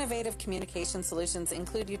 Their innovative communication solutions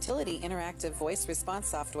include utility interactive voice response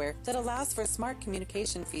software that allows for smart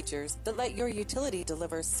communication features that let your utility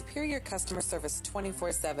deliver superior customer service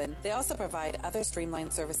 24/7. They also provide other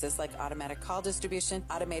streamlined services like automatic call distribution,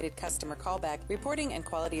 automated customer callback, reporting, and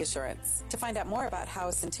quality assurance. To find out more about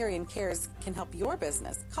how Centurion Cares can help your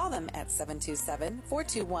business, call them at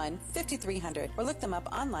 727-421-5300 or look them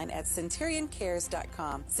up online at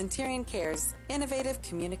centurioncares.com. Centurion Cares, innovative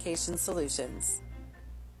communication solutions.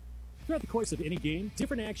 Throughout the course of any game,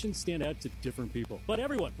 different actions stand out to different people. But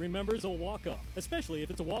everyone remembers a walk-off, especially if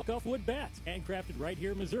it's a walk-off wood bat. Handcrafted right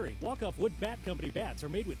here in Missouri, Walk-Off Wood Bat Company bats are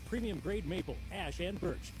made with premium-grade maple, ash, and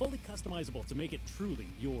birch, fully customizable to make it truly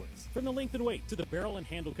yours. From the length and weight to the barrel and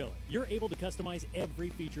handle color, you're able to customize every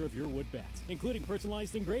feature of your wood bats, including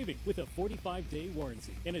personalized engraving with a 45-day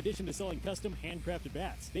warranty. In addition to selling custom handcrafted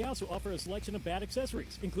bats, they also offer a selection of bat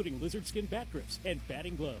accessories, including lizard skin bat grips and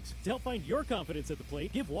batting gloves. To help find your confidence at the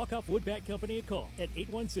plate, give Walk-Off Wood Bat Company a call at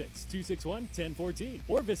 816-261-1014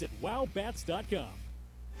 or visit wowbats.com.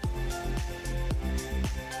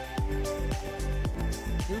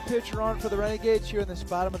 New pitcher on for the Renegades here in this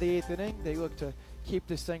bottom of the 8th inning. They look to keep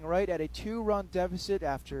this thing right at a 2-run deficit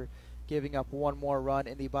after giving up 1 more run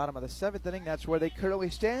in the bottom of the 7th inning. That's where they currently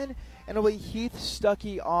stand. And it'll be Heath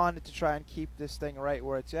Stuckey on to try and keep this thing right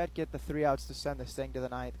where it's at. Get the 3 outs to send this thing to the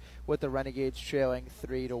 9th with the Renegades trailing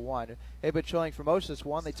 3-1. They've been trailing for most of this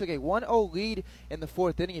one. They took a 1-0 lead in the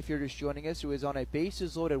 4th inning, if you're just joining us. It was on a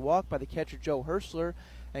bases-loaded walk by the catcher Joe Hersler.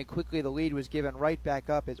 And quickly the lead was given right back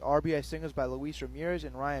up as RBI singles by Luis Ramirez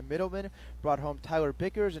and Ryan Middleman brought home Tyler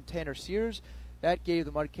Bickers and Tanner Sears. That gave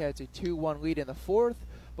the Mudcats a 2-1 lead in the 4th.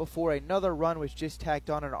 Before another run was just tacked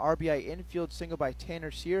on, an RBI infield single by Tanner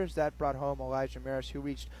Sears. That brought home Elijah Maris, who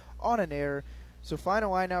reached on an error. So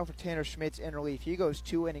final line now for Tanner Schmitz in relief. He goes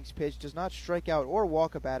 2 innings pitched, does not strike out or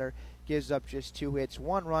walk a batter, gives up just 2 hits,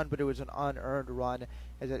 1 run, but it was an unearned run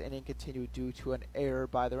as that inning continued due to an error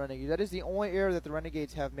by the Renegades. That is the only error that the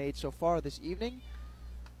Renegades have made so far this evening.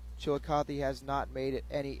 Chillicothe has not made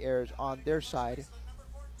any errors on their side.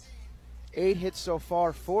 8 hits so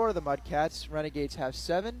far for the Mudcats. Renegades have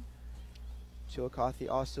 7. Chillicothe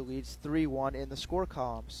also leads 3-1 in the score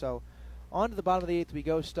column. So on to the bottom of the 8th we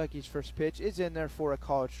go. Stuckey's first pitch is in there for a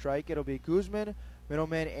called strike. It'll be Guzman,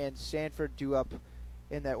 Middleman, and Sanford due up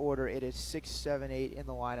in that order. It is 6, 7, 8 in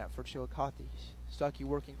the lineup for Chillicothe. Stuckey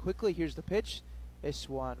working quickly. Here's the pitch. This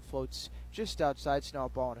one floats just outside, so now a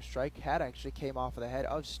ball and a strike. Hat actually came off of the head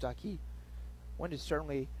of Stuckey. Wind has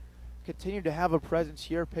certainly continued to have a presence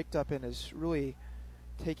here, picked up and is really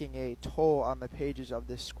taking a toll on the pages of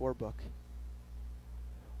this scorebook.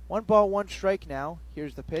 1 ball, 1 strike now.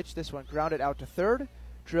 Here's the pitch. This one grounded out to third.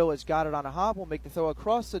 Drill has got it on a hop. Will make the throw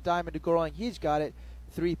across the diamond to Gorling. He's got it.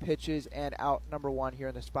 3 pitches and out number 1 here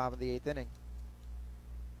in the bottom of the 8th inning.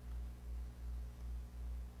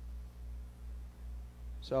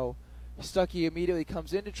 So Stuckey immediately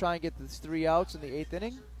comes in to try and get the 3 outs in the 8th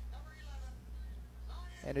inning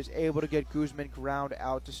and is able to get Guzman ground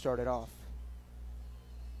out to start it off.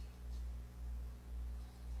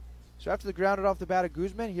 So after the grounded off the bat of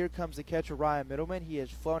Guzman, here comes the catcher Ryan Middleman. He has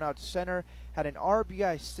flown out to center, had an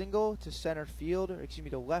RBI single to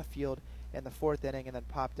to left field in the 4th inning, and then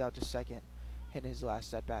popped out to second in his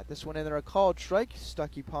last at bat. This one in there, a called strike.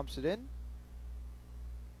 Stuckey pumps it in.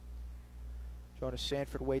 Jonas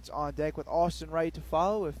Sanford waits on deck with Austin Wright to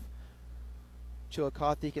follow if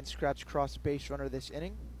Chillicothe can scratch across the base runner this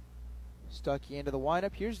inning. Stuckey into the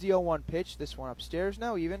windup. Here's the 0-1 pitch. This one upstairs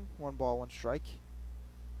now even. 1 ball, 1 strike.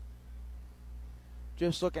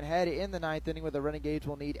 Just looking ahead in the 9th inning where the Renegades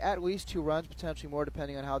will need at least 2 runs, potentially more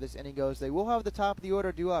depending on how this inning goes. They will have the top of the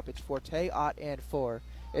order due up. It's Forte, Ott, and Fuller.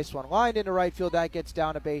 This one lined into right field. That gets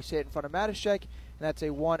down a base hit in front of Matashek, and that's a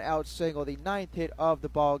 1-out single, the 9th hit of the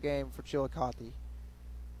ball game for Chillicothe.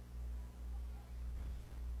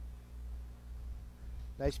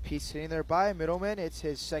 Nice piece hitting there by Middleman. It's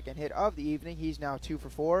his 2nd hit of the evening. He's now 2 for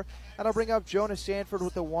 4. And I'll bring up Jonas Sanford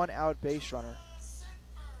with a 1-out base runner.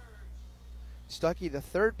 Stuckey, the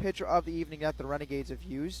 3rd pitcher of the evening that the Renegades have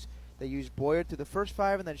used. They used Boyer through the first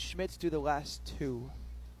 5 and then Schmitz through the last 2.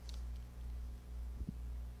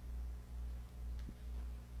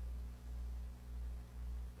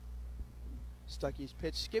 Stuckey's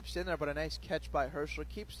pitch skips in there, but a nice catch by Herschel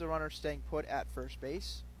keeps the runner staying put at first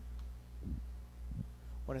base. I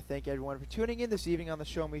want to thank everyone for tuning in this evening on the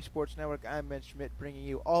Show Me Sports Network. I'm Ben Schmidt, bringing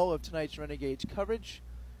you all of tonight's Renegades coverage.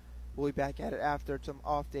 We'll be back at it after some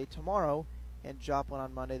off day tomorrow, and Joplin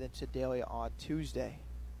on Monday, then Sedalia on Tuesday.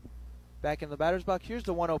 Back in the batter's box, here's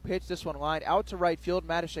the 1-0 pitch. This one lined out to right field.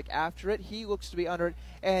 Matashek after it. He looks to be under it,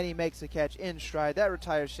 and he makes the catch in stride. That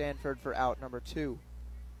retires Sanford for out number 2.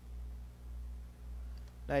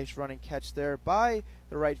 Nice running catch there by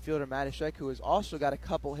the right fielder Matashek, who has also got a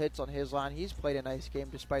couple hits on his line. He's played a nice game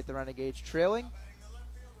despite the Renegades trailing.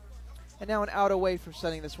 And now an out away from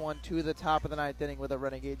sending this one to the top of the 9th inning where the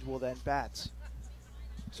Renegades will then bat.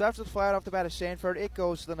 So after the fly out off the bat of Sanford, it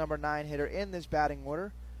goes to the number 9 hitter in this batting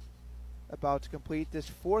order. About to complete this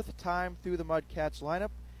 4th time through the Mudcats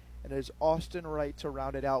lineup. And it is Austin Wright to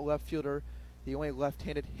round it out, left fielder, the only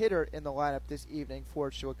left-handed hitter in the lineup this evening for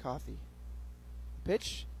Chillicothe.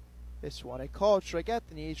 Pitch. This one a called strike at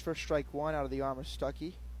the knees for strike 1 out of the arm of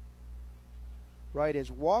Stuckey. Wright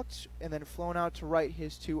has walked and then flown out to right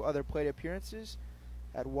his 2 other plate appearances.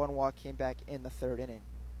 Had 1 walk, came back in the 3rd inning.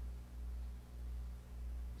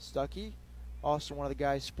 Stuckey, also one of the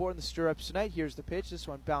guys sporting the stirrups tonight. Here's the pitch. This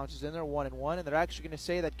one bounces in there, 1-1, and they're actually going to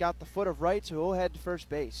say that got the foot of Wright, so he'll head to first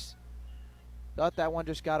base. Thought that one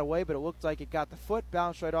just got away, but it looked like it got the foot,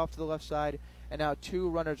 bounced right off to the left side, and now 2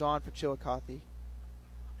 runners on for Chillicothe.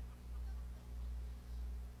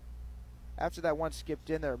 After that one skipped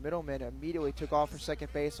in there, Middleman immediately took off for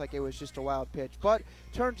second base like it was just a wild pitch. But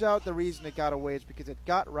turns out the reason it got away is because it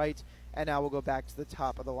got right, and now we'll go back to the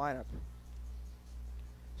top of the lineup.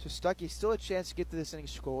 So Stuckey still a chance to get to this inning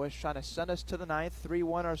scoreless, trying to send us to the 9th.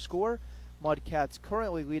 3-1 our score. Mudcats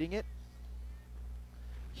currently leading it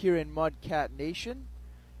here in Mudcat Nation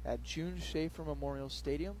at June Schaefer Memorial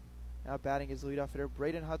Stadium. Now batting his leadoff hitter,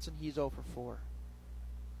 Braden Hudson. He's 0 for 4.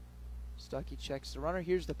 Stuckey checks the runner.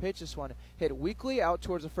 Here's the pitch. This one hit weakly out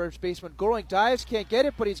towards the first baseman. Gorling dives, can't get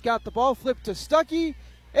it, but he's got the ball flipped to Stuckey,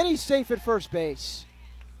 and he's safe at first base.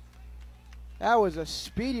 That was a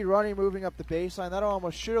speedy running moving up the baseline. That'll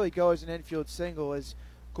almost surely go as an infield single as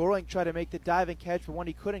Gorling tried to make the diving catch, but when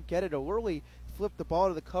he couldn't get it, O'Leary flipped the ball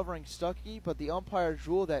to the covering Stuckey, but the umpires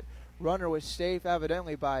ruled that runner was safe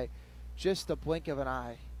evidently by just the blink of an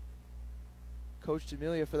eye. Coach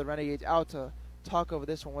D'Amelia for the Renegades out to talk over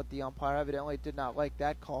this one with the umpire. Evidently did not like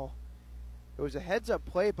that call. It was a heads-up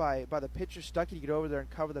play by the pitcher Stuckey to get over there and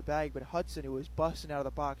cover the bag, but Hudson, who was busting out of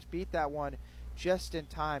the box, beat that one just in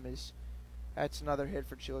time as that's another hit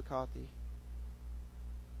for Chillicothe.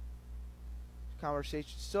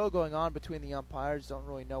 Conversation still going on between the umpires. Don't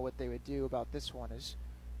really know what they would do about this one. Is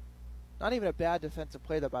not even a bad defensive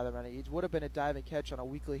play there by the Renegades. Would have been a diving catch on a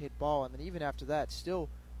weakly hit ball, and then even after that, still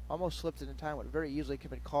almost slipped it in time. Would very easily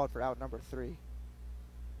could have been called for out number 3.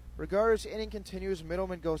 Regardless, inning continues.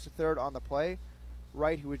 Middleman goes to third on the play.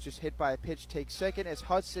 Wright, who was just hit by a pitch, takes second as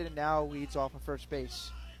Hudson now leads off of first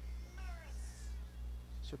base.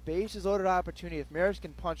 So bases loaded opportunity. If Maris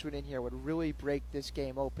can punch one in here, would really break this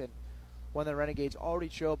game open. When the Renegades already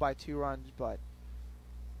trail by 2 runs, but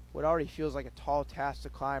what already feels like a tall task to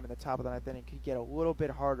climb in the top of the 9th inning could get a little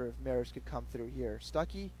bit harder if Maris could come through here.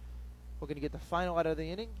 Stuckey looking to get the final out of the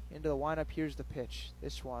inning. Into the windup, here's the pitch.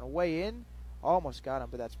 This one way in. Almost got him,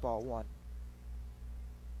 but that's ball 1.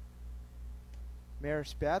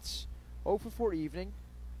 Maris bats 0 for 4 evening.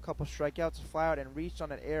 A couple strikeouts, a fly out, and reached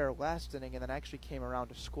on an error last inning, and then actually came around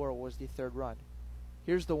to score was the 3rd run.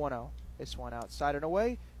 Here's the 1-0. This one outside and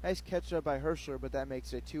away. Nice catch up by Herschler, but that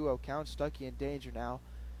makes it 2-0 count. Stuckey in danger now.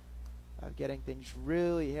 Getting things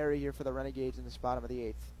really hairy here for the Renegades in this bottom of the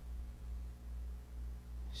 8th.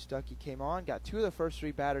 Stuckey came on, got 2 of the first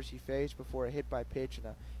 3 batters he faced before a hit by pitch and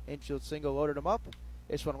an infield single loaded him up.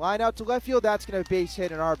 This one line out to left field. That's going to base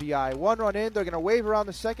hit and RBI. 1 run in. They're going to wave around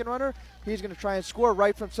the second runner. He's going to try and score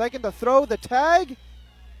right from second. The throw, the tag.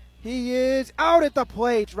 He is out at the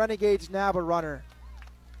plate. Renegades nab a runner.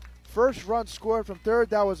 First run scored from third.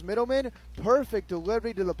 That was Middleman. Perfect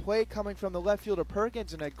delivery to the plate coming from the left fielder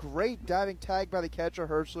Perkins, and a great diving tag by the catcher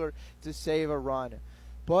Herschler to save a run.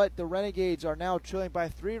 But the Renegades are now trailing by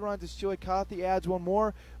 3 runs as Chillicothe adds 1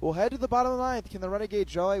 more. We'll head to the bottom of the 9th. Can the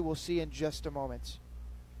Renegades rally? We'll see in just a moment.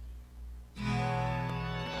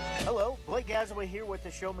 Hello, Blake Gazaway here with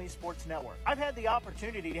the Show Me Sports Network. I've had the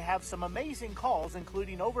opportunity to have some amazing calls,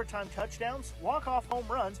 including overtime touchdowns, walk-off home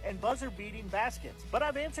runs, and buzzer-beating baskets. But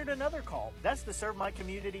I've answered another call. That's to serve my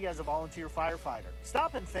community as a volunteer firefighter.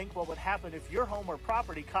 Stop and think what would happen if your home or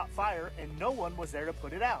property caught fire and no one was there to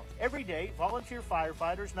put it out. Every day, volunteer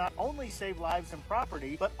firefighters not only save lives and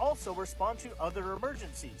property, but also respond to other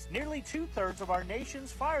emergencies. Nearly 2/3 of our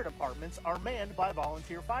nation's fire departments are manned by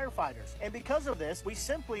volunteer firefighters. And because of this, we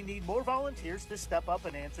simply need more volunteers to step up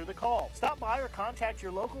and answer the call. Stop by or contact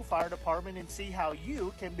your local fire department and see how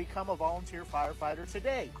you can become a volunteer firefighter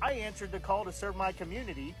today. I answered the call to serve my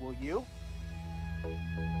community. Will you?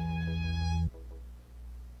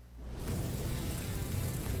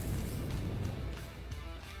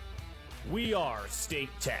 We are State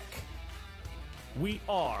Tech. We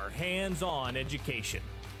are hands-on education.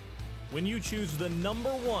 When you choose the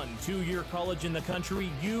 #1 2-year college in the country,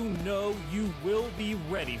 you know you will be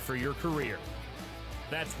ready for your career.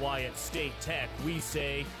 That's why at State Tech we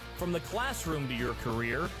say, from the classroom to your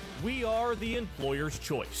career, we are the employer's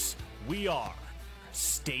choice. We are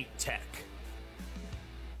State Tech.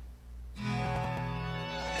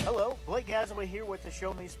 Hello, Blake Gazaway here with the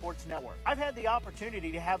Show Me Sports Network. I've had the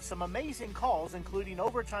opportunity to have some amazing calls, including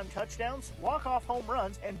overtime touchdowns, walk-off home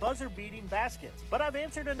runs, and buzzer-beating baskets. But I've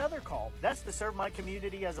answered another call. That's to serve my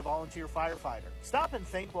community as a volunteer firefighter. Stop and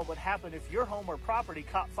think what would happen if your home or property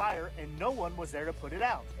caught fire and no one was there to put it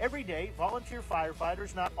out. Every day, volunteer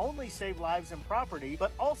firefighters not only save lives and property,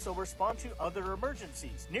 but also respond to other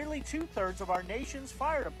emergencies. Nearly 2/3 of our nation's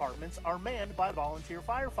fire departments are manned by volunteer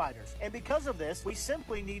firefighters. And because of this, we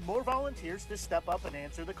simply need more volunteers to step up and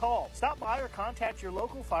answer the call. Stop by or contact your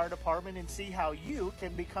local fire department and see how you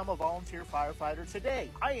can become a volunteer firefighter today.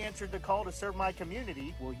 I answered the call to serve my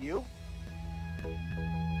community. Will you?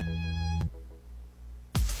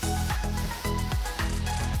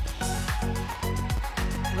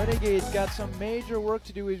 Renegades got some major work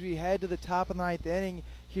to do as we head to the top of the 9th inning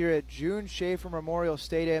here at June Schaefer Memorial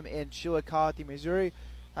Stadium in Chillicothe, Missouri.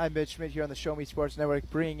 I'm Mitch Schmidt here on the Show Me Sports Network,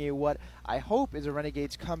 bringing you what I hope is a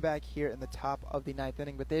Renegades comeback here in the top of the 9th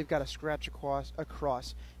inning, but they've got to scratch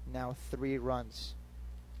across now 3 runs.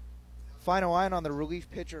 Final line on the relief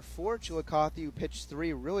pitcher for Chillicothe, who pitched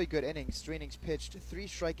 3 really good innings. 3 innings pitched, 3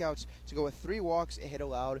 strikeouts to go with 3 walks, a hit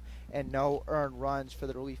allowed, and no earned runs for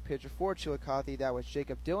the relief pitcher for Chillicothe. That was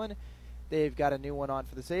Jacob Dillon. They've got a new one on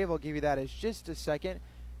for the save. I'll give you that as just a second.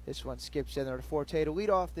 This one skips in there to Forte to lead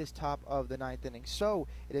off this top of the 9th inning. So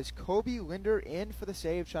it is Kobe Linder in for the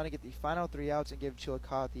save, trying to get the final 3 outs and give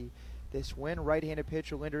Chillicothe this win. Right-handed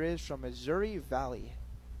pitcher Linder is from Missouri Valley.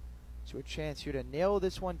 So a chance here to nail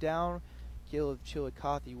this one down, give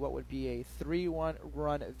Chillicothe what would be a 3-1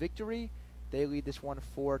 run victory. They lead this one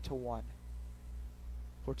 4-1.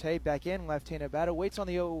 Forte back in, left-handed batter, waits on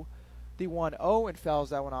the 1-0 and fouls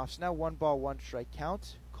that one off. So now 1 ball, 1 strike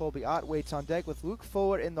count. Colby Ott waits on deck with Luke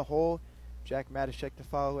Fuller in the hole. Jack Matashek to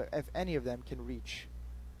follow if any of them can reach.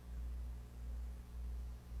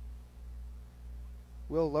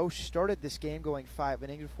 Will Loesch started this game going 5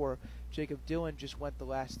 innings before Jacob Dillon just went the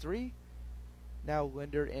last 3. Now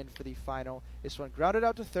Linder in for the final. This one grounded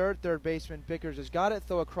out to third. Third baseman Bickers has got it.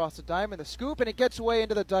 Throw across the diamond. The scoop, and it gets away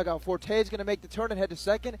into the dugout. Forte is going to make the turn and head to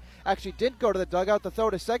second. Actually didn't go to the dugout. The throw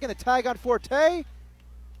to second. The tag on Forte.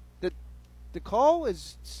 The call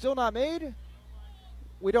is still not made.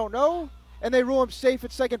 We don't know. And they rule him safe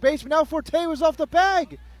at second base. But now Forte was off the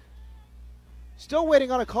bag. Still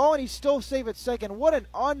waiting on a call, and he's still safe at second. What an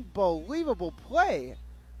unbelievable play.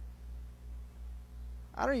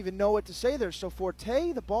 I don't even know what to say there. So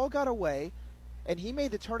Forte, the ball got away, and he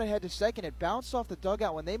made the turn ahead to second. It bounced off the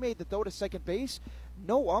dugout. When they made the throw to second base,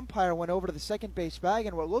 no umpire went over to the second base bag,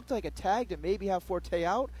 and what looked like a tag to maybe have Forte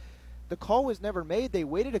out. The call was never made. They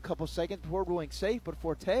waited a couple seconds before ruling safe, but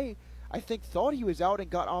Forte, I think, thought he was out and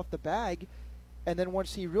got off the bag. And then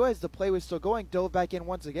once he realized the play was still going, dove back in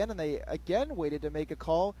once again, and they again waited to make a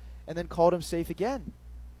call and then called him safe again.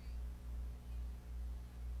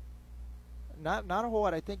 Not a whole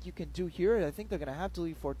lot I think you can do here. I think they're going to have to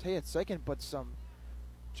leave Forte at second, but some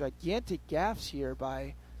gigantic gaffes here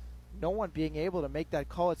by no one being able to make that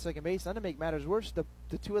call at second base. Not to make matters worse, the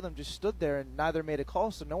two of them just stood there and neither made a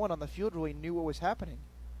call, so no one on the field really knew what was happening.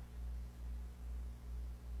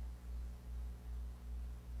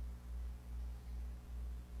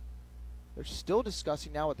 They're still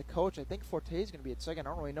discussing now with the coach. I think Forte is going to be at second.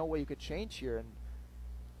 I don't really know what you could change here, and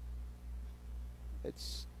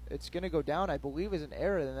it's going to go down, I believe, as an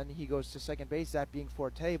error, and then he goes to second base, that being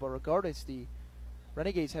Forte. But regardless, the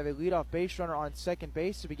Renegades have a leadoff base runner on second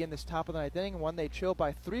base to begin this top of the ninth inning. One they trail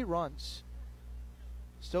by 3 runs.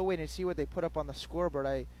 Still waiting to see what they put up on the scoreboard.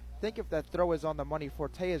 I think if that throw is on the money,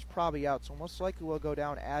 Forte is probably out, so most likely will go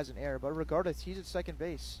down as an error. But regardless, he's at second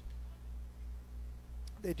base.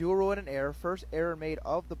 They do rule it an error. First error made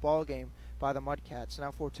of the ball game by the Mudcats.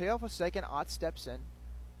 Now Forte off a second. Ott steps in.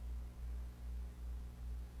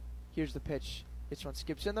 Here's the pitch. This one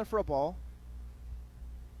skips in there for a ball.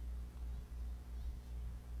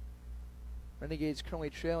 Renegades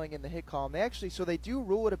currently trailing in the hit column. They do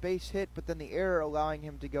rule it a base hit, but then the error allowing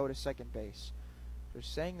him to go to second base. They're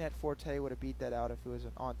saying that Forte would have beat that out if it was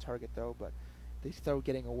an on target though, but the throw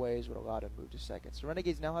getting away is what allowed him to move to second. So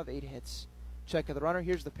Renegades now have 8 hits. Check of the runner.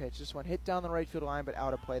 Here's the pitch. This one hit down the right field line, but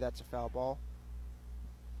out of play. That's a foul ball.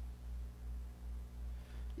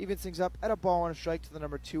 Evens things up at a ball and a strike to the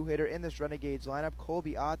number 2 hitter in this Renegades lineup.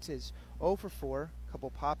 Colby Ott is 0 for 4. A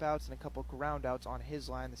couple pop outs and a couple ground outs on his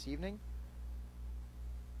line this evening.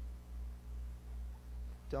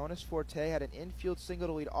 Donis Forte had an infield single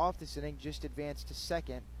to lead off this inning, just advanced to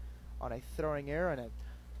second on a throwing error and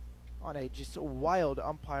on a just wild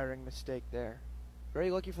umpiring mistake there. Very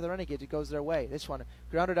lucky for the Renegades. It goes their way. This one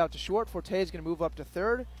grounded out to short. Forte is going to move up to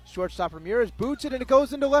third. Shortstop Ramirez boots it, and it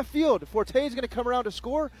goes into left field. Forte is going to come around to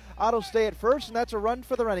score. Otto stay at first, and that's a run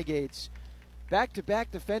for the Renegades. Back-to-back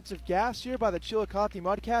defensive gaffes here by the Chillicothe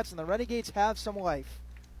Mudcats, and the Renegades have some life.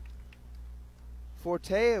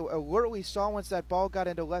 Forte alertly saw once that ball got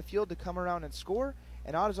into left field to come around and score,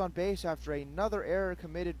 and Otto's on base after another error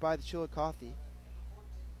committed by the Chillicothe.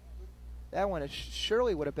 That one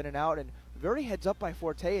surely would have been an out, and very heads up by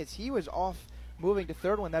Forte as he was off moving to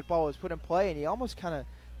third when that ball was put in play, and he almost kind of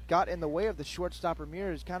got in the way of the shortstop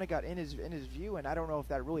Ramirez, kind of got in his view, and I don't know if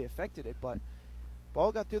that really affected it, but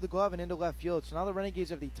ball got through the glove and into left field. So now the Renegades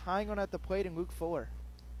have the tying run at the plate and Luke Fuller.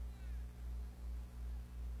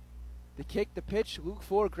 The kick, the pitch, Luke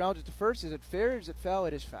Fuller grounds it to first. Is it fair? Is it foul?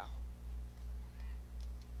 It is foul.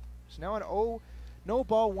 So now an no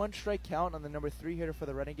ball, 1 strike count on the number 3 hitter for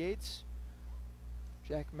the Renegades.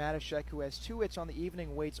 Jack Matashek, who has 2 hits on the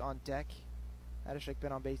evening, waits on deck. Matashek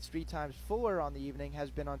been on base 3 times. Fuller on the evening has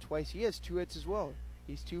been on twice. He has 2 hits as well.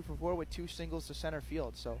 He's 2 for 4 with 2 singles to center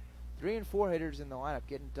field. So 3 and 4 hitters in the lineup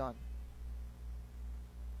getting done.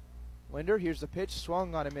 Linder, here's the pitch.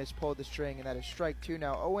 Swung on a miss, pulled the string, and that is strike 2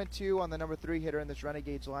 now. 0-2 on the number 3 hitter in this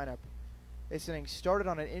Renegades lineup. This inning started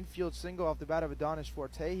on an infield single off the bat of Adonis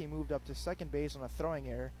Forte. He moved up to second base on a throwing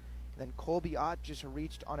error. Then Colby Ott just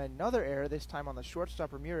reached on another error, this time on the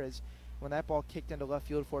shortstop Ramirez. When that ball kicked into left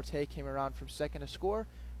field, Forte came around from second to score.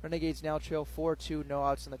 Renegades now trail 4-2, no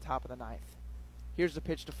outs in the top of the 9th. Here's the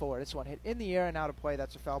pitch to Fuller. This one hit in the air and out of play.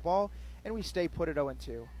 That's a foul ball, and we stay put at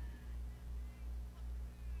 0-2.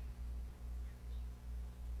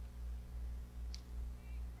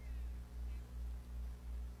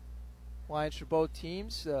 Lines for both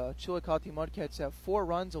teams. Chillicothe Mudcats have 4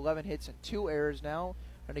 runs, 11 hits, and 2 errors now.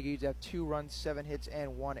 Renegades have 2 runs, 7 hits,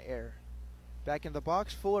 and 1 error. Back in the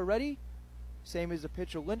box, Fuller ready. Same as the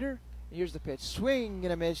pitcher, Linder. And here's the pitch. Swing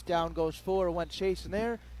and a miss. Down goes Fuller. Went chasing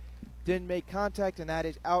there. Didn't make contact, and that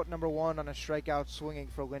is out number 1 on a strikeout swinging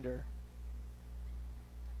for Linder.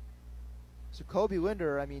 So Kobe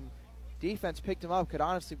Linder, I mean, Defense picked him up, could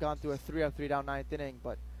honestly have gone through a 3-3 down 9th inning,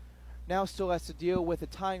 but now still has to deal with a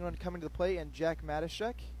tying run coming to the plate, and Jack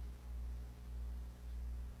Matashek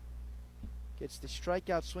gets the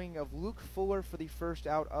strikeout swing of Luke Fuller for the first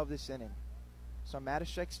out of this inning. So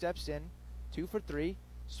Matashek steps in, 2 for 3,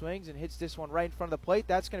 swings and hits this one right in front of the plate.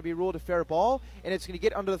 That's going to be ruled a fair ball, and it's going to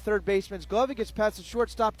get under the third baseman's glove. It gets past the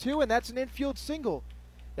shortstop too, and that's an infield single.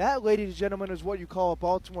 That, ladies and gentlemen, is what you call a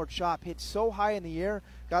Baltimore chop. Hit so high in the air,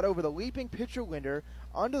 got over the leaping pitcher Linder,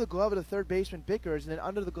 under the glove of the third baseman Bickers, and then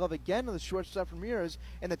under the glove again of the shortstop Ramirez,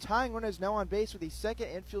 and the tying runner is now on base with the second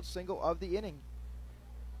infield single of the inning.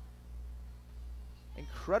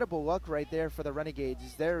 Incredible luck right there for the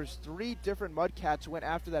Renegades. There's 3 different Mudcats who went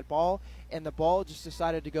after that ball, and the ball just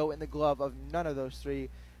decided to go in the glove of none of those 3.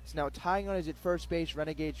 So now tying on is at first base.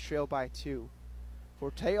 Renegades trail by 2.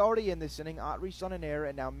 Forte already in this inning, Otre's on an error,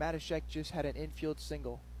 and now Matashek just had an infield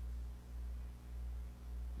single.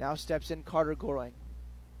 Now steps in Carter Goring.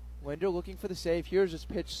 Linder looking for the save. Here's his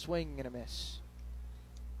pitch, swing and a miss.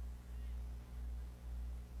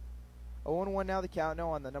 0-1 now the count now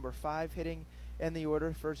on the number 5 hitting in the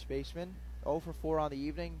order, first baseman. 0 for 4 on the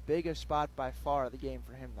evening. Biggest spot by far of the game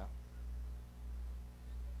for him, though.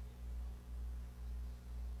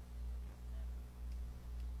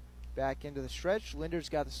 Back into the stretch. Linder's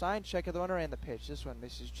got the sign, check of the runner, and the pitch. This one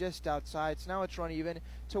misses just outside. So now it's run even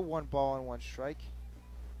to 1 ball and 1 strike.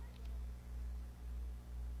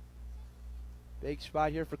 Big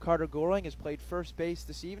spot here for Carter Goring. Has played first base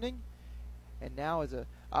this evening, and now is an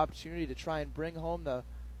opportunity to try and bring home the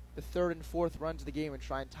third and fourth runs of the game and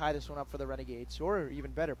try and tie this one up for the Renegades, or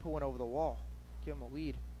even better, put one over the wall, give them a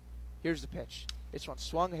lead. Here's the pitch. This one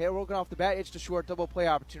swung, hair working off the bat. It's to short, double play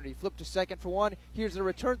opportunity. Flip to second for 1. Here's the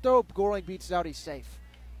return throw. Goring beats it out. He's safe.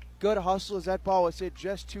 Good hustle as that ball was hit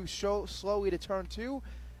just too slowly to turn 2.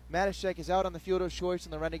 Matashek is out on the fielder's choice,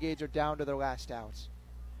 and the Renegades are down to their last outs.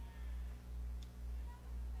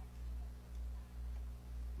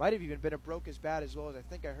 Might have even been a broke as bat as well, as I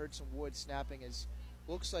think I heard some wood snapping. As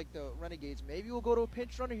looks like the Renegades maybe will go to a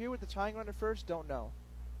pinch runner here with the tying runner first. Don't know.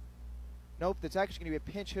 Nope, that's actually going to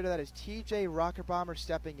be a pinch hitter. That is TJ Rockerbomber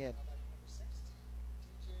stepping in.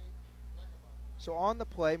 So on the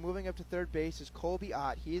play, moving up to third base is Colby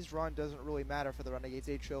Ott. His run doesn't really matter for the Renegades.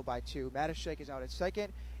 They trail by 2. Matashek is out at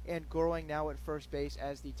second, and Goring now at first base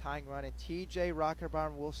as the tying run. And TJ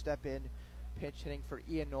Rockerbomber will step in, pinch hitting for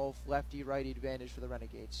Ian Nolf. Lefty-righty advantage for the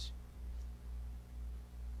Renegades.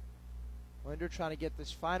 Linder trying to get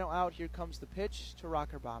this final out. Here comes the pitch to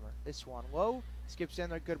Rockerbomber. This one low. Skips in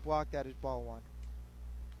there. Good block. That is ball 1.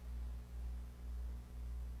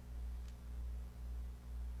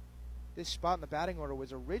 This spot in the batting order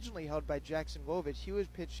was originally held by Jackson Lovich. He was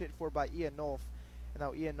pitch hit for by Ian Nolf. And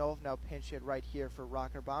now Ian Nolf now pinch hit right here for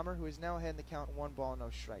Rockerbomber, who is now ahead in the count 1 ball, no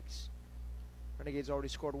strikes. Renegades already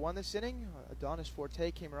scored 1 this inning. Adonis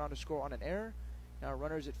Forte came around to score on an error. Now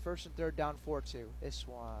runners at first and third, down 4-2. This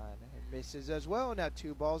one misses as well. Now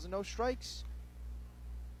 2 balls and no strikes.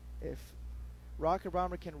 If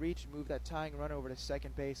Rockerbomber can reach and move that tying run over to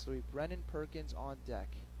second base, it'll be Brennan Perkins on deck.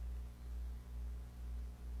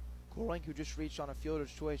 Goring, who just reached on a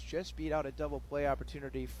fielder's choice, just beat out a double play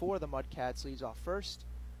opportunity for the Mudcats. Leads off first.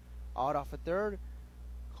 Out off at third.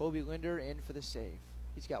 Colby Linder in for the save.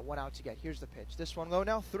 He's got 1 out to get. Here's the pitch. This one low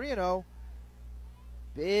now, 3-0.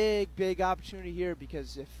 Big opportunity here,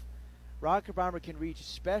 because if Rockerbomber can reach,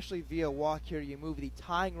 especially via walk here, you move the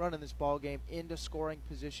tying run in this ball game into scoring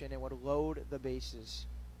position and would load the bases.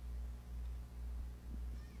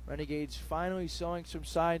 Renegades finally showing some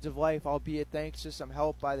signs of life, albeit thanks to some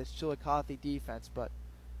help by this Chillicothe defense, but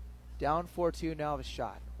down 4-2 now of a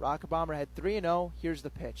shot. Rockerbomber had 3-0. Here's the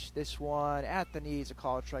pitch. This one at the knees, a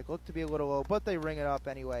called strike. Looked to be a little low, but they ring it up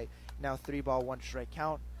anyway. Now 3 ball, 1 strike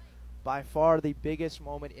count. By far the biggest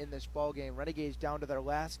moment in this ball game. Renegades down to their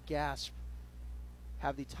last gasp.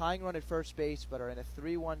 Have the tying run at first base, but are in a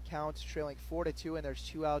 3-1 count, trailing 4-2, and there's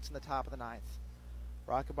 2 outs in the top of the 9th.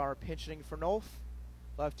 Rockerbomber pinch hitting for Nolf.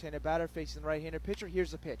 Left-handed batter facing the right-handed pitcher.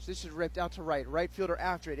 Here's the pitch. This is ripped out to right. Right fielder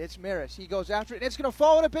after it. It's Maris. He goes after it, and it's going to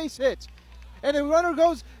fall on a base hit. And the runner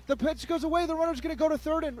goes, the pitch goes away. The runner's going to go to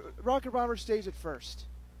third, and Rockerbomber stays at first.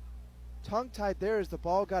 Tongue-tied there as the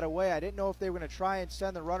ball got away. I didn't know if they were going to try and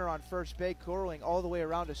send the runner on first base, curling all the way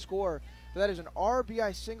around to score. But that is an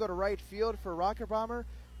RBI single to right field for Rockerbomber.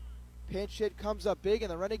 Pinch hit comes up big,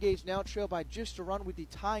 and the Renegades now trail by just a run with the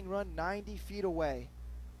tying run 90 feet away.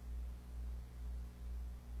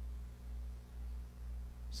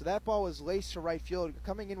 So that ball was laced to right field.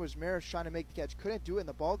 Coming in was Maris trying to make the catch. Couldn't do it, and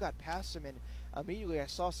the ball got past him, and immediately I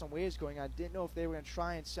saw some waves going on. Didn't know if they were going to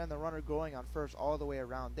try and send the runner going on first all the way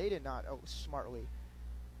around. They did not. Oh, smartly.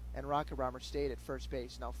 and Rocker Bomber stayed at first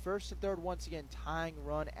base. Now first and third, once again, tying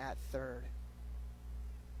run at third.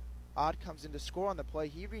 Ott comes in to score on the play.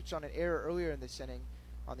 He reached on an error earlier in this inning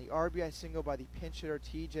on the RBI single by the pinch hitter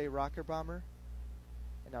TJ Rocker Bomber.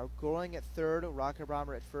 And now going at third, Rocker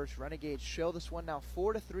Bomber at first. Renegades trail this one now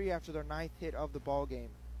 4-3 after their 9th hit of the ball game.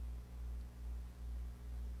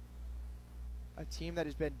 A team that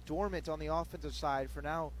has been dormant on the offensive side for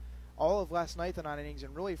now all of last night, the 9 innings,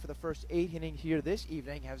 and really for the first 8 innings here this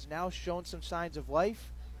evening, has now shown some signs of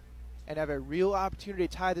life and have a real opportunity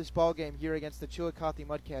to tie this ball game here against the Chillicothe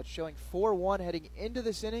Mudcats, showing 4-1 heading into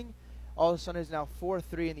this inning. All of a sudden is now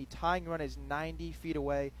 4-3, and the tying run is 90 feet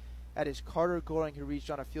away. That is Carter Goring, who reached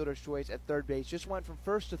on a fielder's choice at third base. Just went from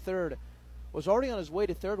first to third. Was already on his way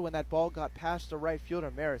to third when that ball got past the right fielder,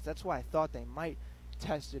 Maris. That's why I thought they might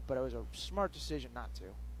test it, but it was a smart decision not to.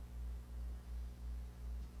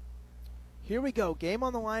 Here we go. Game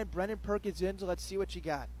on the line. Brennan Perkins in, so let's see what you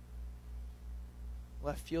got.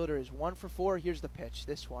 Left fielder is 1 for 4. Here's the pitch.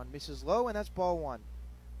 This one misses low, and that's ball 1.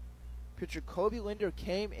 Pitcher Kobe Linder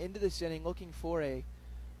came into this inning looking for a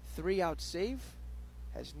 3-out save.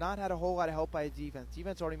 Has not had a whole lot of help by his defense.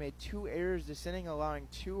 Defense already made 2 errors this inning, allowing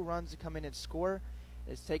 2 runs to come in and score.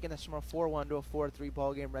 It's taken this from a 4-1 to a 4-3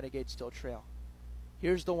 ball game. Renegades still trail.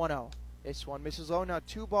 Here's the 1-0. This one misses low. Now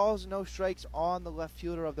 2 balls, no strikes on the left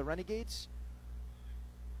fielder of the Renegades.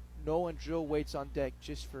 Nolan Drill waits on deck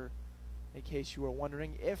just for, in case you were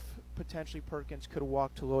wondering, if potentially Perkins could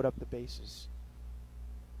walk to load up the bases.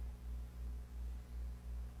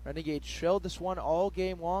 Renegades trailed this one all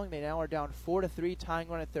game long. They now are down 4-3, tying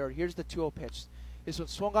run at third. Here's the 2-0 pitch. This one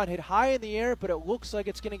swung on, hit high in the air, but it looks like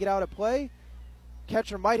it's going to get out of play.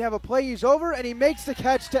 Catcher might have a play. He's over, and he makes the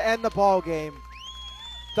catch to end the ball game.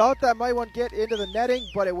 Thought that might want to get into the netting,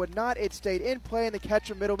 but it would not. It stayed in play, and the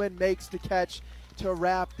catcher Middleman makes the catch to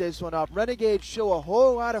wrap this one up. Renegades show a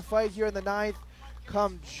whole lot of fight here in the 9th.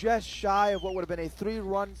 Come just shy of what would have been a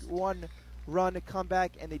 3-run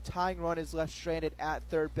comeback, and the tying run is left stranded at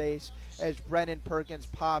third base as Brennan Perkins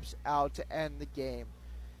pops out to end the game.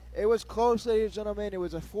 It was close, ladies and gentlemen. It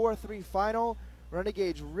was a 4-3 final.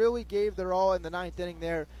 Renegades really gave their all in the 9th inning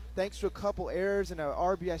there, thanks to a couple errors and an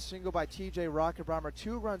RBI single by TJ Rocker Bomber.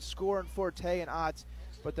 2-run score in Forte and Ott,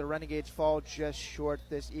 but the Renegades fall just short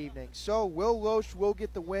this evening. So Will Loesch will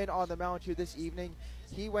get the win on the mound here this evening.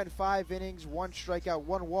 He went 5 innings, 1 strikeout,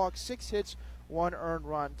 1 walk, 6 hits, 1 earned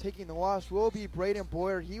run. Taking the loss will be Braden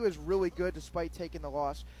Boyer. He was really good despite taking the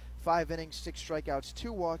loss. 5 innings, 6 strikeouts,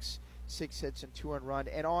 2 walks, 6 hits, and 2 earned run.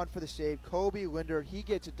 And on for the save, Kobe Linder. He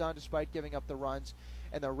gets it done despite giving up the runs,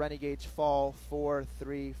 and the Renegades fall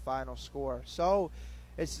 4-3 final score. So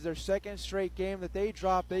this is their 2nd straight game that they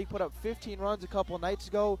dropped. They put up 15 runs a couple nights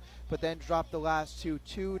ago, but then dropped the last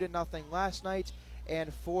 2-0 last night,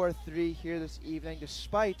 and 4-3 here this evening,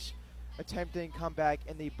 despite attempting comeback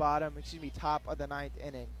in the top of the 9th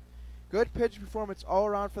inning. Good pitch performance all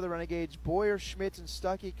around for the Renegades. Boyer, Schmitz, and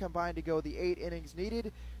Stuckey combined to go the 8 innings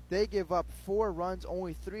needed. They give up 4 runs,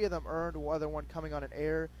 only 3 of them earned, the other one coming on an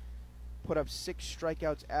error. Put up 6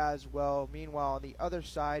 strikeouts as well. Meanwhile, on the other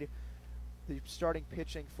side, the starting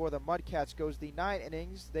pitching for the Mudcats goes the 9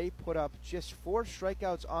 innings. They put up just 4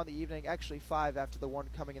 strikeouts on the evening, actually 5 after the one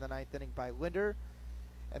coming in the 9th inning by Linder.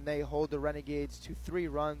 And they hold the Renegades to 3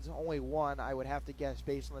 runs. Only 1, I would have to guess,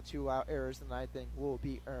 based on the 2 errors in the 9th inning, will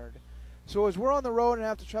be earned. So as we're on the road and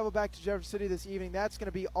have to travel back to Jefferson City this evening, that's going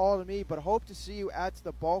to be all to me, but hope to see you at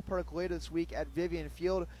the ballpark later this week at Vivian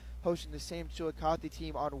Field, hosting the same Chillicothe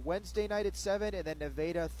team on Wednesday night at 7, and then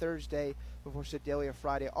Nevada Thursday before Sedalia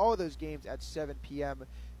Friday. All of those games at 7 p.m.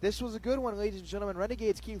 This was a good one, ladies and gentlemen.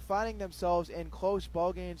 Renegades keep finding themselves in close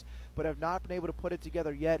ball games, but have not been able to put it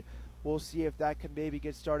together yet. We'll see if that can maybe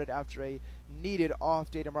get started after a needed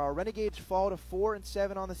off day tomorrow. Renegades fall to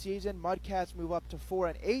 4-7 on the season. Mudcats move up to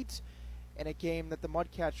 4-8 in a game that the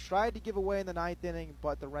Mudcats tried to give away in the 9th inning,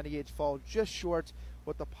 but the Renegades fall just short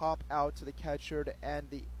with the pop out to the catcher to end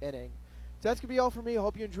the inning. So that's going to be all for me. I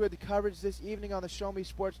hope you enjoyed the coverage this evening on the Show Me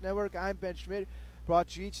Sports Network. I'm Ben Schmidt.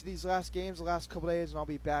 Brought you each of these last games the last couple days, and I'll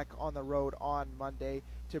be back on the road on Monday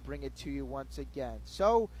to bring it to you once again.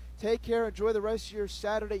 So take care. Enjoy the rest of your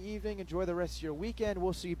Saturday evening. Enjoy the rest of your weekend.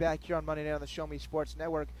 We'll see you back here on Monday night on the Show Me Sports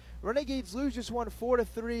Network. Renegades lose just one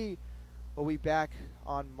 4-3. We'll be back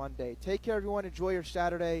on Monday. Take care, everyone. Enjoy your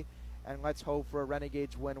Saturday, and let's hope for a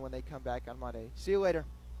Renegades win when they come back on Monday. See you later.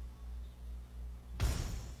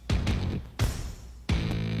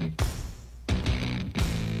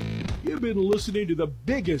 You've been listening to the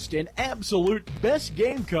biggest and absolute best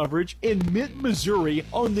game coverage in mid-Missouri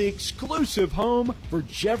on the exclusive home for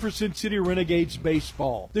Jefferson City Renegades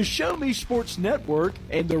baseball, the Show Me Sports Network,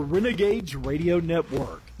 and the Renegades Radio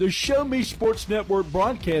Network. The Show Me Sports Network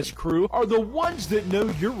broadcast crew are the ones that know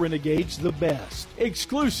your Renegades the best.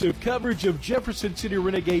 Exclusive coverage of Jefferson City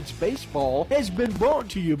Renegades baseball has been brought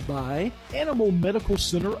to you by Animal Medical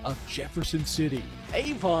Center of Jefferson City,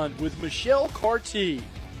 Avon with Michelle Carty,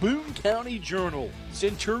 Boone County Journal,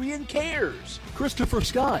 Centurion Cares, Christopher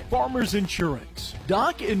Scott, Farmers Insurance,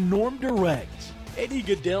 Doc and Norm Direct, Eddie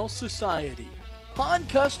Goodell Society, Han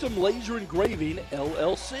Custom Laser Engraving,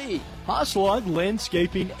 LLC, Hoslog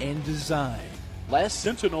Landscaping and Design, Last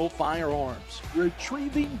Sentinel Firearms,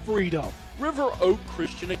 Retrieving Freedom, River Oak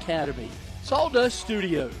Christian Academy, Sawdust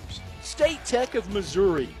Studios, State Tech of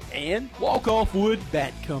Missouri, and Walk Off Wood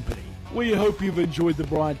Bat Company. We hope you've enjoyed the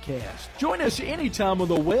broadcast. Join us anytime on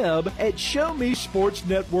the web at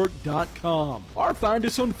ShowMeSportsNetwork.com or find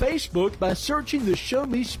us on Facebook by searching the Show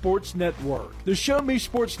Me Sports Network. The Show Me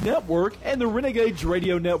Sports Network and the Renegades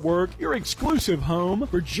Radio Network, your exclusive home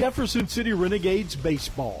for Jefferson City Renegades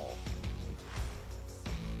baseball.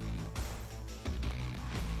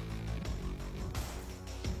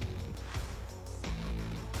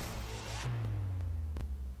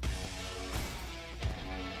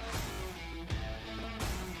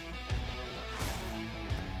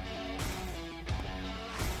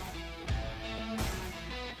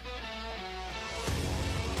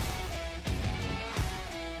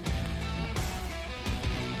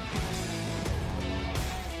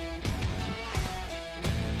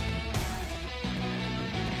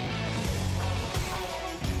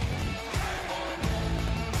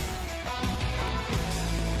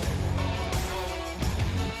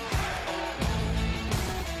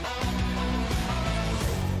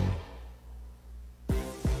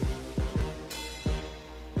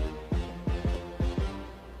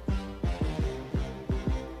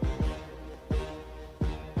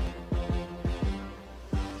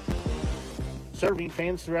 Serving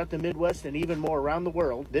fans throughout the Midwest and even more around the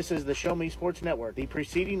world, this is the Show Me Sports Network. The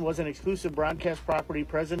preceding was an exclusive broadcast property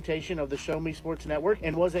presentation of the Show Me Sports Network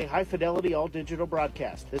and was a high-fidelity, all-digital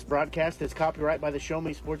broadcast. This broadcast is copyright by the Show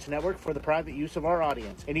Me Sports Network for the private use of our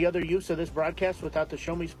audience. Any other use of this broadcast without the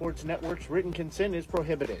Show Me Sports Network's written consent is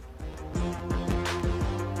prohibited.